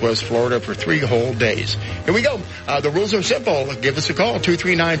in Southwest Florida for 3 whole days. Here we go. The rules are simple. Give us a call,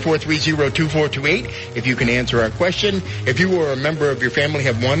 239-430-2428, if you can answer our question. If you or a member of your family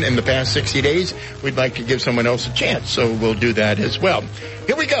have won in the past 60 days, we'd like to give someone else a chance, so we'll do that as well.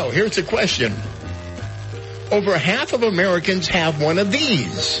 Here we go. Here's the question. Over half of Americans have one of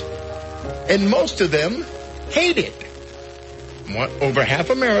these, and most of them hate it. Over half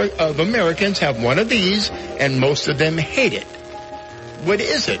of Americans have one of these, and most of them hate it. What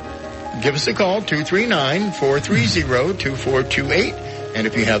is it? Give us a call, 239-430-2428, and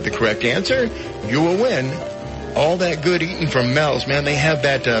if you have the correct answer, you will win all that good eating from Mel's. Man, they have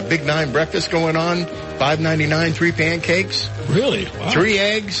that Big 9 breakfast going on, $5.99, 3 pancakes. Really? Wow. 3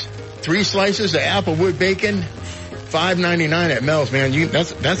 eggs. 3 slices of applewood bacon, $5.99 at Mel's. Man,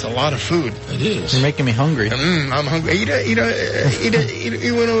 that's a lot of food. It is. You're making me hungry. I'm hungry. Eat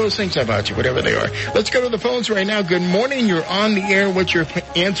one of those things about you, whatever they are. Let's go to the phones right now. Good morning. You're on the air. What's your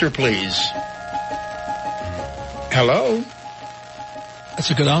answer, please? Hello? That's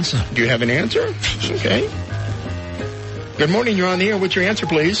a good answer. Do you have an answer? Okay. Good morning. You're on the air. What's your answer,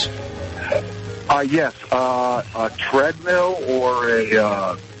 please? Yes. A treadmill or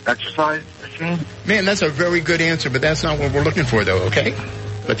a exercise machine. Man, that's a very good answer, but that's not what we're looking for, though, okay?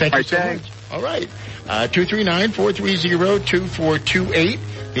 But thank you so much. All right. 239-430-2428.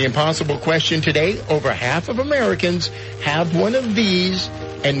 The impossible question today. Over half of Americans have one of these,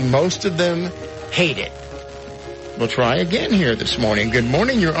 and most of them hate it. We'll try again here this morning. Good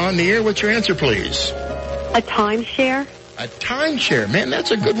morning. You're on the air. What's your answer, please? A timeshare. A timeshare. Man, that's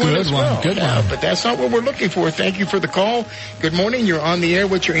a good one as well. Good one. But that's not what we're looking for. Thank you for the call. Good morning. You're on the air.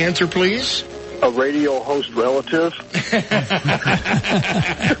 What's your answer, please? A radio host relative.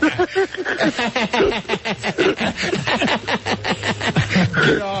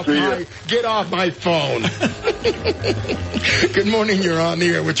 Get off my phone. Good morning. You're on the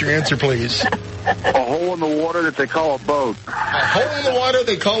air. What's your answer, please? A hole in the water that they call a boat. A hole in the water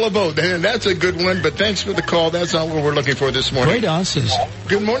they call a boat. And that's a good one, but thanks for the call. That's not what we're looking for this morning. Great answers.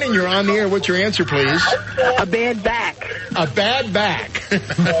 Good morning. You're on the air. What's your answer, please? A bad back. A bad back.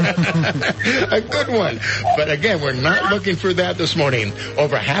 A good one. But again, we're not looking for that this morning.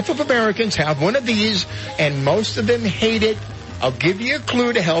 Over half of Americans have one of these, and most of them hate it. I'll give you a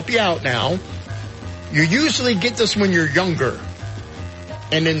clue to help you out now. You usually get this when you're younger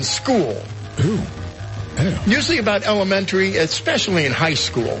and in school. Ooh. Yeah. Usually about elementary, especially in high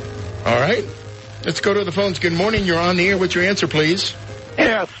school. All right? Let's go to the phones. Good morning. You're on the air. What's your answer, please?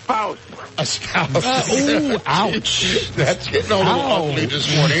 Yeah, a spouse. A spouse. Ooh, ouch. That's getting a little ugly this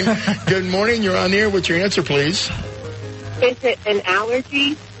morning. Good morning. You're on the air. What's your answer, please? Is it an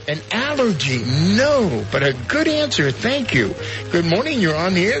allergy? An allergy? No, but a good answer. Thank you. Good morning. You're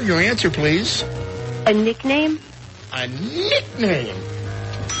on the air. Your answer, please. A nickname? A nickname.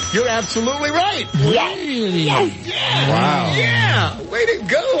 You're absolutely right. Really? Yes. Yeah. Wow. Yeah. Way to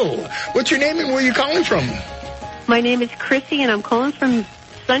go. What's your name and where are you calling from? My name is Chrissy, and I'm calling from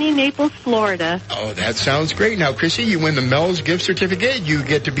sunny Naples, Florida. Oh, that sounds great. Now, Chrissy, you win the Mel's gift certificate. You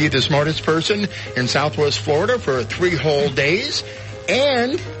get to be the smartest person in Southwest Florida for 3 whole days.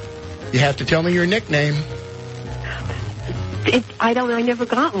 And you have to tell me your nickname. I never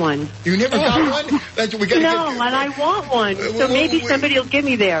got one. You never got one? And I want one. So maybe somebody will give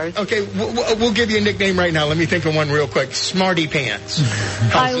me theirs. Okay, we'll give you a nickname right now. Let me think of one real quick. Smarty Pants.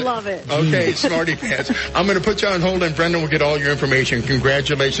 I love it. Okay, Smarty Pants. I'm going to put you on hold, and Brendan will get all your information.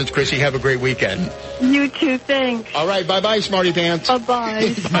 Congratulations, Chrissy. Have a great weekend. You too. Thanks. All right. Bye-bye, Smarty Pants.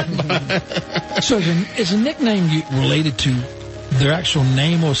 Bye-bye. Bye-bye. So is a nickname related to their actual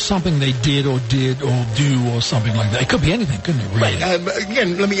name or something they did or do or something like that? It could be anything, couldn't it, really? Right.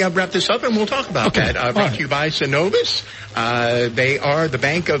 Again, let me wrap this up and we'll talk about that. Brought to you by Synovus. They are the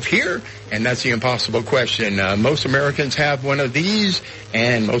bank of here, and that's the impossible question. Most Americans have one of these,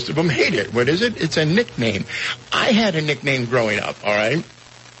 and most of them hate it. What is it? It's a nickname. I had a nickname growing up, all right?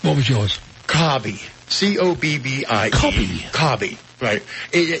 What was yours? Cobby. C-O-B-B-I-E. Cobby. Cobby, right.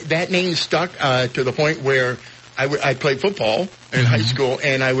 That name stuck to the point where I played football in high school,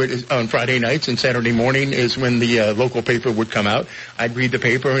 and I would, on Friday nights and Saturday morning is when the local paper would come out. I'd read the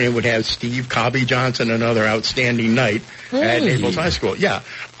paper, and it would have Steve Cobby Johnson, another outstanding night at Naples High School. Yeah.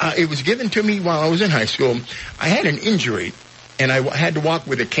 It was given to me while I was in high school. I had an injury, and I had to walk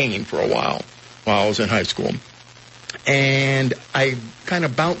with a cane for a while I was in high school. And I kind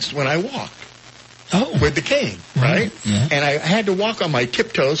of bounced when I walked. Oh. With the cane, right? Yeah. And I had to walk on my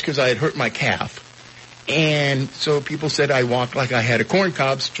tiptoes because I had hurt my calf. And so people said I walked like I had a corn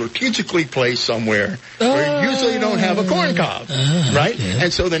cob strategically placed somewhere where you usually don't have a corn cob, right? Okay.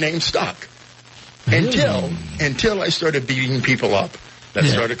 And so the name stuck until I started beating people up. That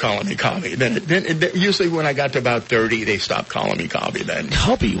started calling me Cobby. Then usually when I got to about 30, they stopped calling me Cobby then.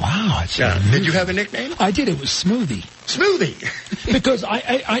 Cobby, wow. Did you have a nickname? I did. It was Smoothie. Smoothie. Because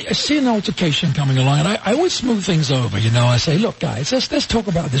I see an altercation coming along, and I always smooth things over, you know. I say, look, guys, let's talk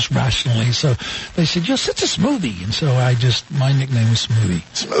about this rationally. So they said, you're such a smoothie. And so my nickname was Smoothie.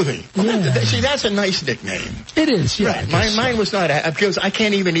 Smoothie. Well, see, that's a nice nickname. It is, yeah. Right. Mine was not, because I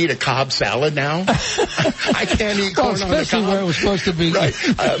can't even eat a Cobb salad now. I can't eat corn on the cob. Especially where it was supposed to be. Right.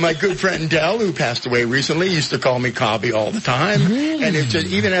 My good friend Dell, who passed away recently, used to call me Cobby all the time. Really? And it's just,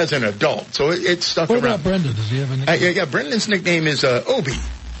 even as an adult. So it stuck around. What about Brendan? Does he have a nickname? Yeah, Brendan's nickname is Obi.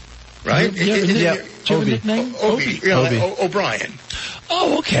 Right? Do you have a nickname? Obi. O'Brien.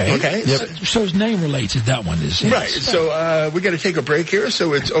 Oh, okay. Okay. Yep. So it's name related, that one is. Yes. Right. So we got to take a break here.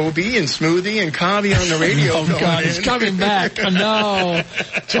 So it's OB and Smoothie and Cobby on the radio. Oh, God, it's coming back. Oh, no.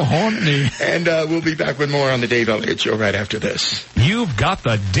 To haunt me. And we'll be back with more on the Dave Elliott Show right after this. You've got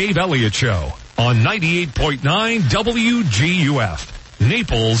the Dave Elliott Show on 98.9 WGUF,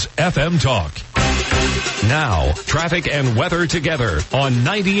 Naples FM Talk. Now, traffic and weather together on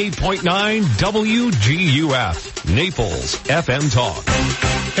 98.9 WGUF, Naples FM Talk.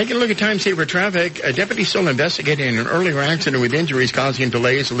 Taking a look at time-saver traffic, a deputy still investigating an earlier accident with injuries causing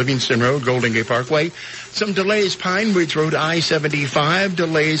delays at Livingston Road, Golden Gate Parkway. Some delays, Pine Ridge Road, I-75.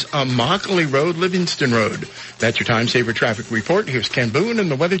 Delays on Mockley Road, Livingston Road. That's your time-saver traffic report. Here's Ken Boone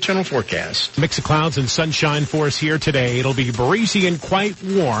and the Weather Channel forecast. Mix of clouds and sunshine for us here today. It'll be breezy and quite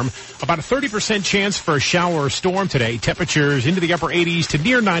warm. About a 30% chance for a shower or storm today. Temperatures into the upper 80s to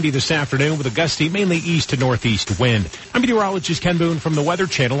near 90 this afternoon with a gusty, mainly east to northeast wind. I'm meteorologist Ken Boone from the Weather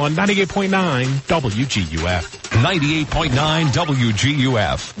Channel on 98.9 WGUF. 98.9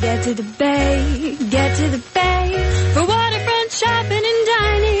 WGUF. Get to the bay, for waterfront shopping and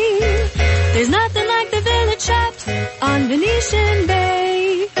dining. There's nothing like the Village Shops on Venetian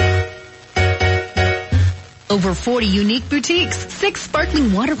Bay. Over 40 unique boutiques, 6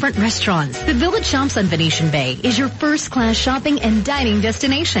 sparkling waterfront restaurants. The Village Shops on Venetian Bay is your first-class shopping and dining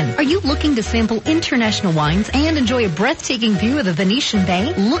destination. Are you looking to sample international wines and enjoy a breathtaking view of the Venetian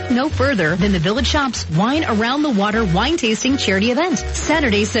Bay? Look no further than the Village Shops Wine Around the Water wine tasting charity event.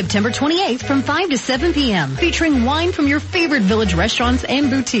 Saturday, September 28th from 5 to 7 p.m. featuring wine from your favorite Village restaurants and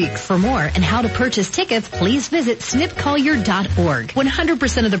boutiques. For more and how to purchase tickets, please visit snipcollier.org.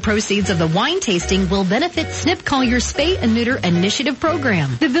 100% of the proceeds of the wine tasting will benefit Snip Collier's Spay and Neuter Initiative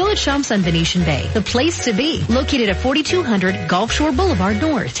program. The Village Shops on Venetian Bay, the place to be. Located at 4200 Gulf Shore Boulevard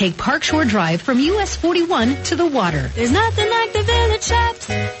North. Take Park Shore Drive from US 41 to the water. There's nothing like the Village Shops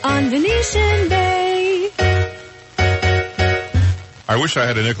on Venetian Bay. I wish I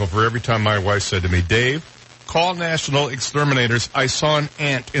had a nickel for every time my wife said to me, Dave, call National Exterminators. I saw an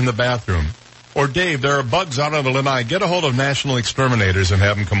ant in the bathroom. Or, Dave, there are bugs out on the lanai. Get a hold of National Exterminators and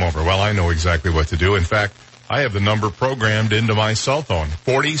have them come over. Well, I know exactly what to do. In fact, I have the number programmed into my cell phone,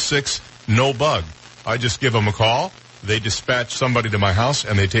 46 no bug. I just give them a call. They dispatch somebody to my house,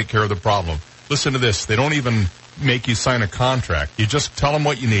 and they take care of the problem. Listen to this. They don't even make you sign a contract. You just tell them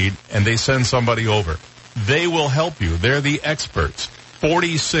what you need, and they send somebody over. They will help you. They're the experts.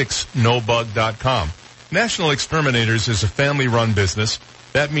 46nobug.com. National Exterminators is a family-run business.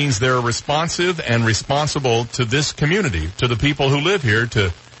 That means they're responsive and responsible to this community, to the people who live here,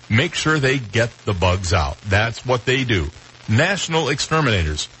 to make sure they get the bugs out. That's what they do. National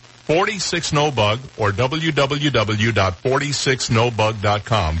Exterminators, 46NO-BUG or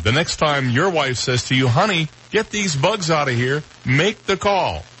www.46nobug.com. The next time your wife says to you, honey, get these bugs out of here, make the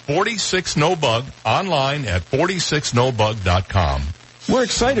call. 46NO-BUG, online at 46nobug.com. We're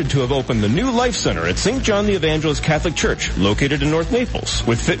excited to have opened the new Life Center at St. John the Evangelist Catholic Church, located in North Naples.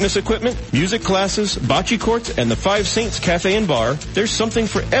 With fitness equipment, music classes, bocce courts, and the Five Saints Cafe and Bar, there's something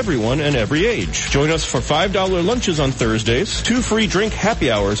for everyone and every age. Join us for $5 lunches on Thursdays, 2 free drink happy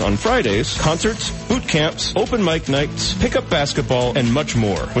hours on Fridays, concerts, boot camps, open mic nights, pickup basketball, and much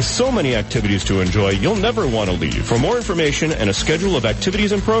more. With so many activities to enjoy, you'll never want to leave. For more information and a schedule of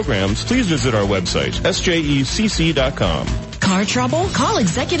activities and programs, please visit our website, sjecc.com. Car trouble? Call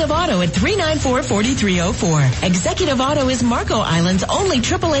Executive Auto at 394-4304. Executive Auto is Marco Island's only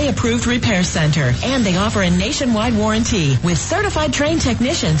AAA approved repair center, and they offer a nationwide warranty. With certified trained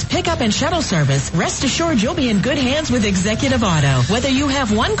technicians, pickup and shuttle service, rest assured you'll be in good hands with Executive Auto. Whether you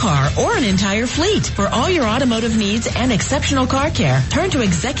have one car or an entire fleet, for all your automotive needs and exceptional car care, turn to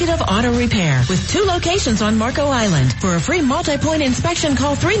Executive Auto Repair with 2 locations on Marco Island. For a free multi-point inspection,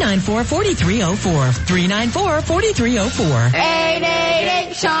 call 394-4304. 394-4304.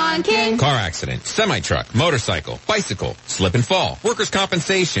 888 Sean King. Car accident, semi-truck, motorcycle, bicycle, slip and fall, workers'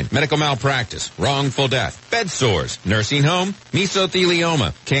 compensation, medical malpractice, wrongful death, bed sores, nursing home,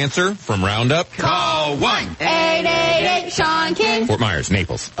 mesothelioma, cancer from Roundup. Call 1-888 Sean King. Fort Myers,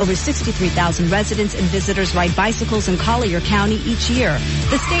 Naples. Over 63,000 residents and visitors ride bicycles in Collier County each year.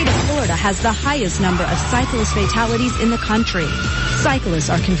 The state of Florida has the highest number of cyclist fatalities in the country. Cyclists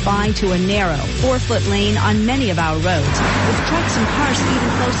are confined to a narrow 4-foot lane on many of our roads, with trucks and cars speeding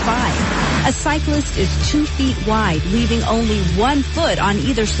close by. A cyclist is 2 feet wide, leaving only 1 foot on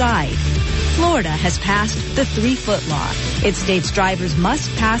either side. Florida has passed the 3-foot law. It states drivers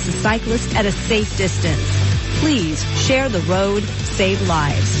must pass a cyclist at a safe distance. Please share the road, save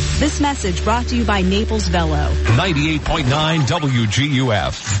lives. This message brought to you by Naples Velo. 98.9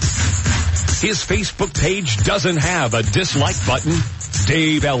 WGUF. His Facebook page doesn't have a dislike button.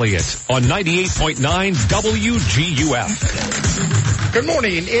 Dave Elliott on 98.9 WGUF. Good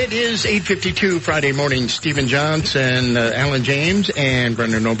morning. It is 8:52 Friday morning. Stephen Johnson, Alan James, and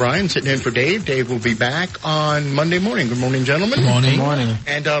Brendan O'Brien sitting in for Dave. Dave will be back on Monday morning. Good morning, gentlemen. Good morning. Good morning.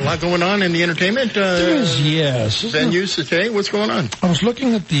 And a lot going on in the entertainment there is, yes. venues today. What's going on? I was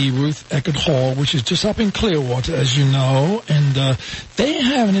looking at the Ruth Eckerd Hall, which is just up in Clearwater, as you know, and they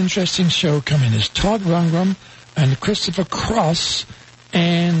have an interesting show coming. There's Todd Rundgren and Christopher Cross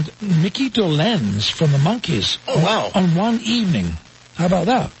and Mickey Dolenz from the Monkees. Oh, wow. On one evening. How about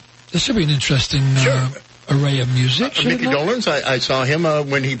that? This should be an interesting array of music. Mickey Dolenz, I saw him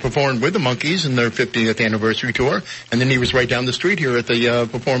when he performed with the Monkees in their 50th anniversary tour, and then he was right down the street here at the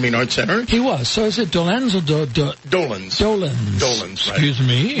Performing Arts Center. He was. So is it Dolenz or Dolenz? Dolenz, right. Excuse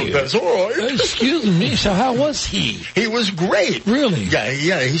me. That's all right. Excuse me. So how was he? He was great. Really?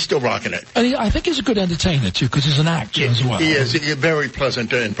 Yeah, he's still rocking it. And I think he's a good entertainer, too, because he's an actor as well. He is. He's very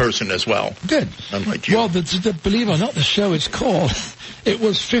pleasant in person as well. Good. Unlike you. Well, believe it or not, the show is called It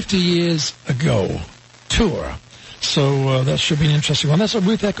Was 50 Years Ago Tour. So that should be an interesting one. That's at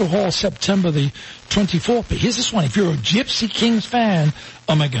Ruth Eckerd Hall, September the 24th. But here's this one. If you're a Gypsy Kings fan,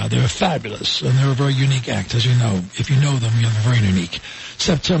 oh my God, they're fabulous. And they're a very unique act, as you know. If you know them, you're very unique.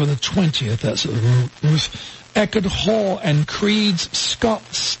 September the 20th, that's at Ruth Eckerd Hall, and Creed's Scott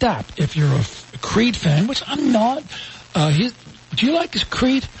Stapp. If you're a Creed fan, which I'm not, do you like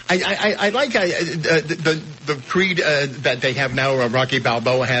Creed? I like the Creed that they have now. Rocky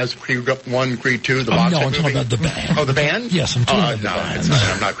Balboa has Creed 1, Creed 2, the boxing movie. No, I'm talking about the band. Oh, the band? Yes, I'm talking about the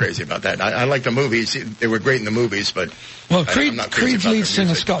band. I'm not crazy about that. I like the movies. They were great in the movies, but well, Creed's lead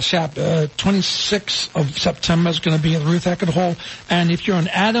singer Scott Stapp, 26th of September is going to be at Ruth Eckerd Hall. And if you're an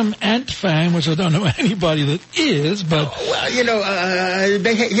Adam Ant fan, which I don't know anybody that is, but he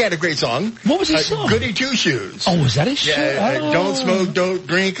had a great song. What was his song? Goody Two Shoes. Oh, was that his show? Don't smoke, don't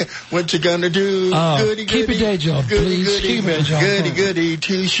drink. What you gonna do? Goody, keep a day job, please. Keep a day job. Goody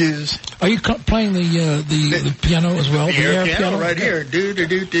Two Shoes. Are you playing the piano as well? The air piano right here. Do.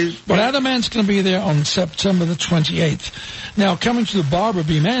 Well, Adam Ant's going to be there on September the 28th. Now, coming to the Barbara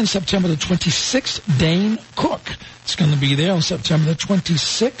B. Man, September the 26th, Dane Cook is going to be there on September the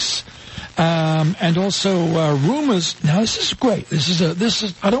 26th. And also Rumors. Now this is great. This is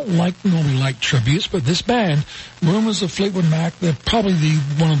I don't normally like tributes, but this band, Rumors of Fleetwood Mac, they're probably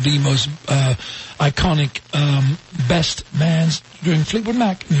one of the most iconic best bands doing Fleetwood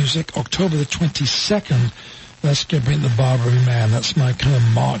Mac music. October the 22nd. Let's get in the Barbary Man. That's my kind of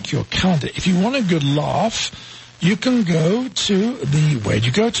mark your calendar. If you want a good laugh, you can go to where'd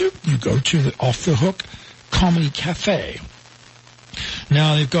you go to? You go to the Off the Hook Comedy Cafe.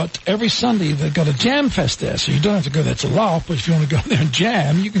 Now, they've got, every Sunday, they've got a jam fest there, so you don't have to go there to laugh, but if you want to go there and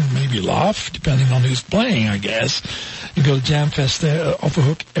jam, you can maybe laugh, depending on who's playing, I guess. You go to jam fest there, Off the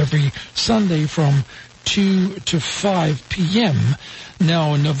Hook, every Sunday from 2 to 5 p.m. Now,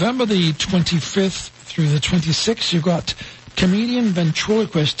 on November the 25th through the 26th, you've got comedian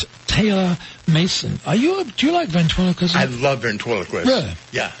ventriloquist Taylor Mason. Do you like ventriloquism? I love ventriloquist. Really?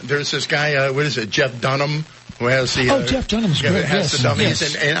 Yeah. There's this guy, Jeff Dunham, who has the... Jeff Dunham's great, has the dummies,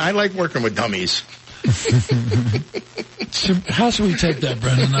 yes. and I like working with dummies. So how should we take that,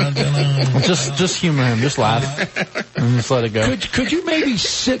 Brendan? Just humor him, just laugh, and just let it go. Could you maybe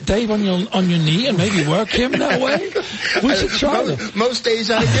sit Dave on your knee and maybe work him that way? We should try that. Most days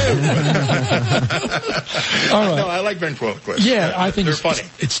I do. All right. No, I like ventriloquists. Yeah, I think they're funny.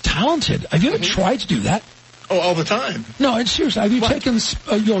 It's talented. Have you ever tried to do that? Oh, all the time. No, and seriously, have you taken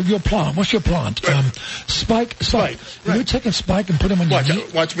your plant? What's your plant? Spike. Right. Have you taken Spike and put him on your knee?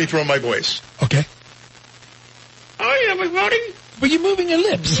 Watch me throw my voice. Okay. Hi, everybody. But you're moving your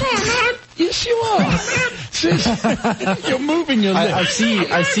lips. No, I'm not. Yes, you are. You're moving your lips.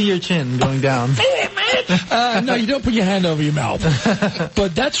 I see your chin going down. No, you don't put your hand over your mouth.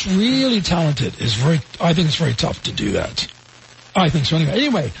 But that's really talented. I think it's very tough to do that. I think so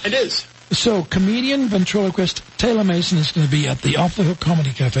anyway. It is. So, comedian, ventriloquist Taylor Mason is going to be at the Off the Hook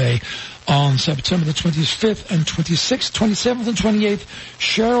Comedy Cafe on September the 25th and 26th, 27th and 28th.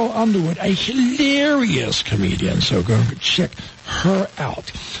 Cheryl Underwood, a hilarious comedian, so go check her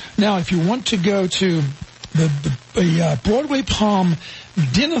out. Now, if you want to go to the Broadway Palm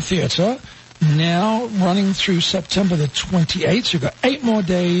Dinner Theater, now running through September the 28th, you've got 8 more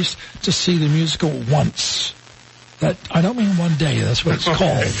days to see the musical Once. I don't mean one day, that's what it's called.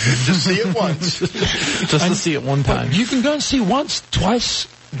 Just see it once. Just to see it one time. You can go and see once, twice,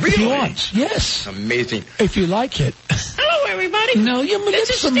 if you want. Yes. Amazing. If you like it. Hello, everybody. No, your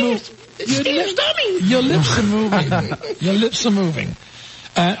lips are moving. Steve's dummy. Your lips are moving. Your lips are moving.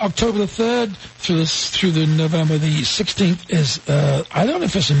 October the 3rd through the November the 16th is, I don't know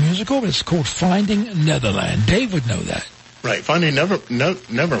if it's a musical, but it's called Finding Netherland. Dave would know that. Right, Finding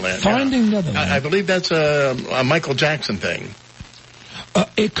Neverland. Finding Neverland. I believe that's a Michael Jackson thing.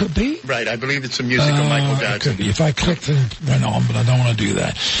 It could be. Right, I believe it's a music of Michael Jackson. It could be. If I clicked and went on, but I don't want to do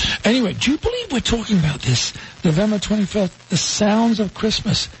that. Anyway, do you believe we're talking about this November 25th, the sounds of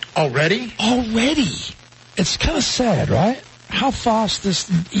Christmas? Already? Already. It's kind of sad, right? How fast this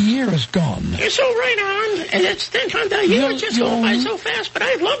year has gone. You're so right on, and it's the year just going by so fast, but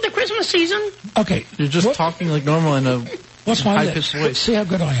I love the Christmas season. Okay. You're just talking like normal in a what's my high-pitched lips? voice. See how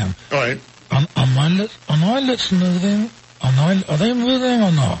good I am. All right. Are my lips moving? Are they moving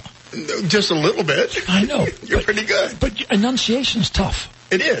or not? Just a little bit. I know. You're pretty good. But enunciation's tough.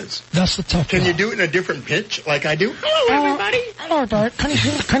 It is. That's the tough part. Can you do it in a different pitch like I do? Hello, everybody. Hello, Bert. Can you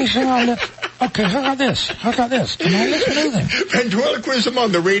sing our lips? Okay, how about this? Are my lips moving? Ventriloquism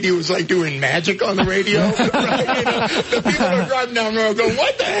on the radio is like doing magic on the radio. Right? The people are driving down the road going,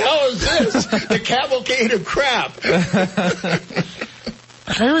 what the hell is this? The cavalcade of crap.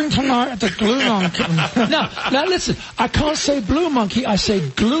 Hearing tonight at the Glue Monkey. Now listen, I can't say Blue Monkey, I say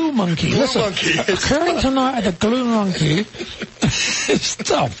Glue Monkey. Monkey. Hearing tonight at the Glue Monkey. It's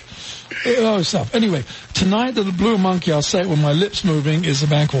tough. It's tough. Anyway, tonight at the Blue Monkey, I'll say it with my lips moving, is a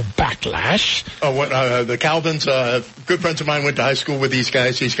band called Backlash. Oh, the Calvins, good friends of mine went to high school with these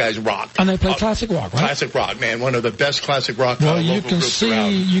guys. These guys rock. And they play classic rock, right? Classic rock, man. One of the best classic rock well, local you can groups see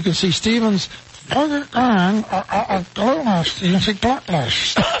around. You can see Stevens. You can see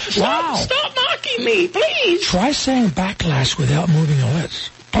Backlash. Stop mocking me, please. Try saying Backlash without moving your lips.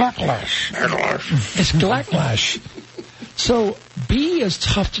 Backlash. It's Glacklash. So, B is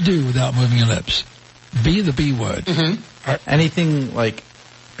tough to do without moving your lips. B, the B word. Mm-hmm. Anything like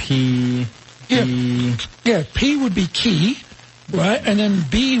P, D. Yeah, P would be key, right? And then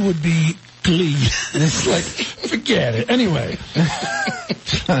B would be glee. It's like, forget it. Anyway,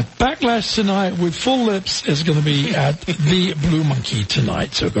 Backlash tonight with full lips is going to be at the Blue Monkey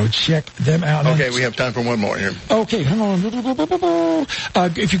tonight. So go check them out. Okay, we have time for one more here. Okay, hang on.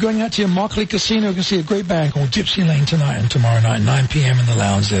 If you're going out to your Markley Casino, you can see a great band called Gypsy Lane tonight and tomorrow night, 9 p.m. in the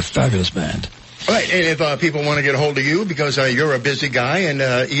lounge. They're a fabulous band. All right, and if people want to get a hold of you, because you're a busy guy,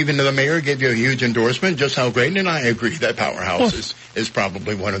 and even the mayor gave you a huge endorsement, just how great, and I agree that Powerhouse is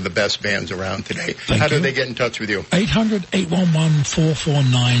probably one of the best bands around today. How do they get in touch with you?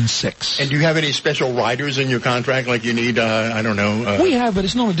 800-811-4496. And do you have any special riders in your contract, like you need, I don't know? We have, but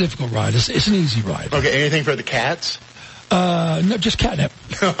it's not a difficult ride. It's an easy ride. Okay, anything for the cats? No, just catnip.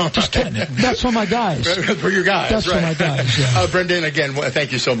 Just catnip. That's for my guys. For your guys, That's right. for my guys, yeah. Brendan, again,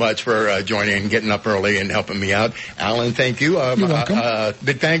 thank you so much for joining and getting up early and helping me out. Alan, thank you. You're welcome.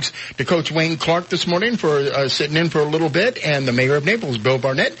 Big thanks to Coach Wayne Clark this morning for sitting in for a little bit, and the Mayor of Naples, Bill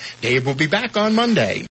Barnett. Dave will be back on Monday.